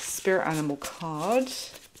spirit animal card.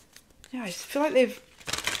 Yeah, I just feel like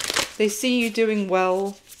they see you doing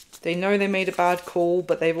well. They know they made a bad call,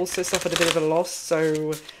 but they've also suffered a bit of a loss,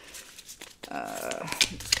 so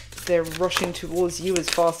they're rushing towards you as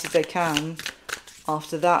fast as they can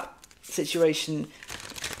after that situation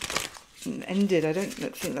ended. I don't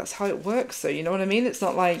think that's how it works, though. You know what I mean? It's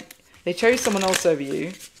not like they chose someone else over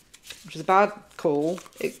you, which is a bad call.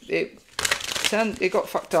 It got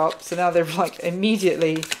fucked up, so now they're like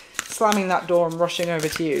immediately slamming that door and rushing over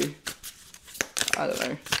to you. I don't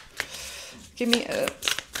know. Give me a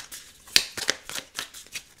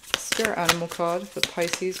spirit animal card for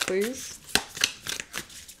Pisces, please.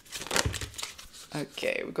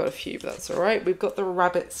 Okay, we've got a few, but that's all right. We've got the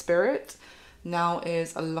rabbit spirit. Now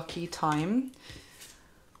is a lucky time.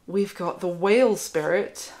 We've got the whale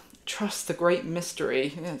spirit. Trust the great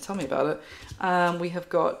mystery. Yeah, tell me about it. We have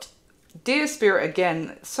got deer spirit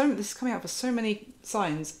again. This is coming out for so many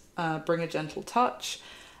signs. Bring a gentle touch.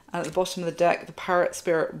 And at the bottom of the deck, the parrot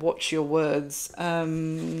spirit, watch your words. I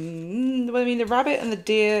mean, the rabbit and the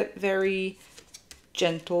deer, very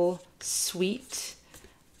gentle, sweet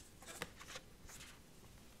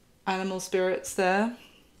animal spirits there.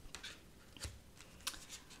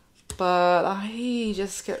 But I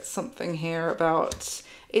just get something here about,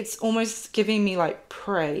 it's almost giving me like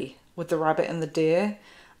prey with the rabbit and the deer.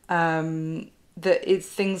 That it's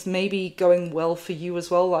things maybe going well for you as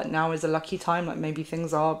well. Like now is a lucky time. Like maybe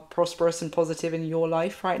things are prosperous and positive in your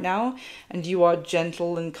life right now, and you are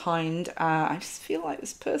gentle and kind. I just feel like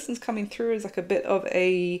this person's coming through as like a bit of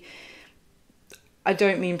a, I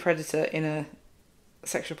don't mean predator in a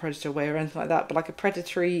sexual predator way or anything like that, but like a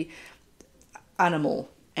predatory animal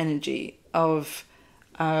energy of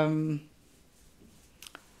a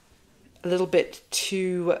little bit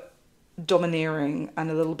too domineering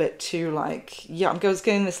and a little bit too like, yeah, I'm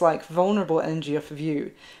getting this like vulnerable energy off of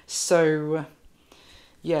you. So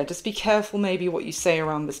yeah, just be careful maybe what you say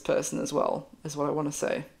around this person as well, is what I want to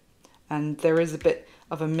say. And there is a bit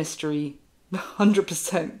of a mystery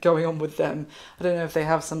 100% going on with them. I don't know if they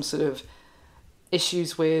have some sort of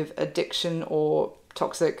issues with addiction or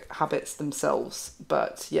toxic habits themselves,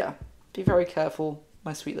 but yeah, be very careful,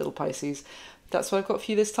 my sweet little Pisces. That's what I've got for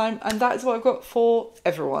you this time, and that is what I've got for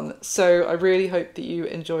everyone. So I really hope that you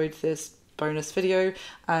enjoyed this bonus video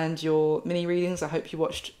and your mini readings. I hope you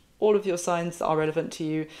watched all of your signs that are relevant to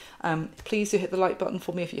you. Please do hit the like button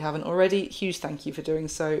for me if you haven't already. Huge thank you for doing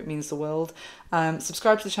so, it means the world.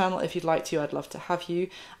 Subscribe to the channel if you'd like to, I'd love to have you.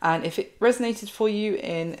 And if it resonated for you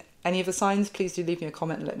in any of the signs, please do leave me a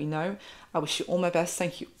comment and let me know. I wish you all my best.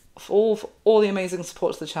 Thank you for all the amazing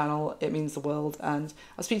support to the channel. It means the world, and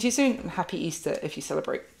I'll speak to you soon, and happy Easter if you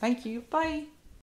celebrate. Thank you. Bye.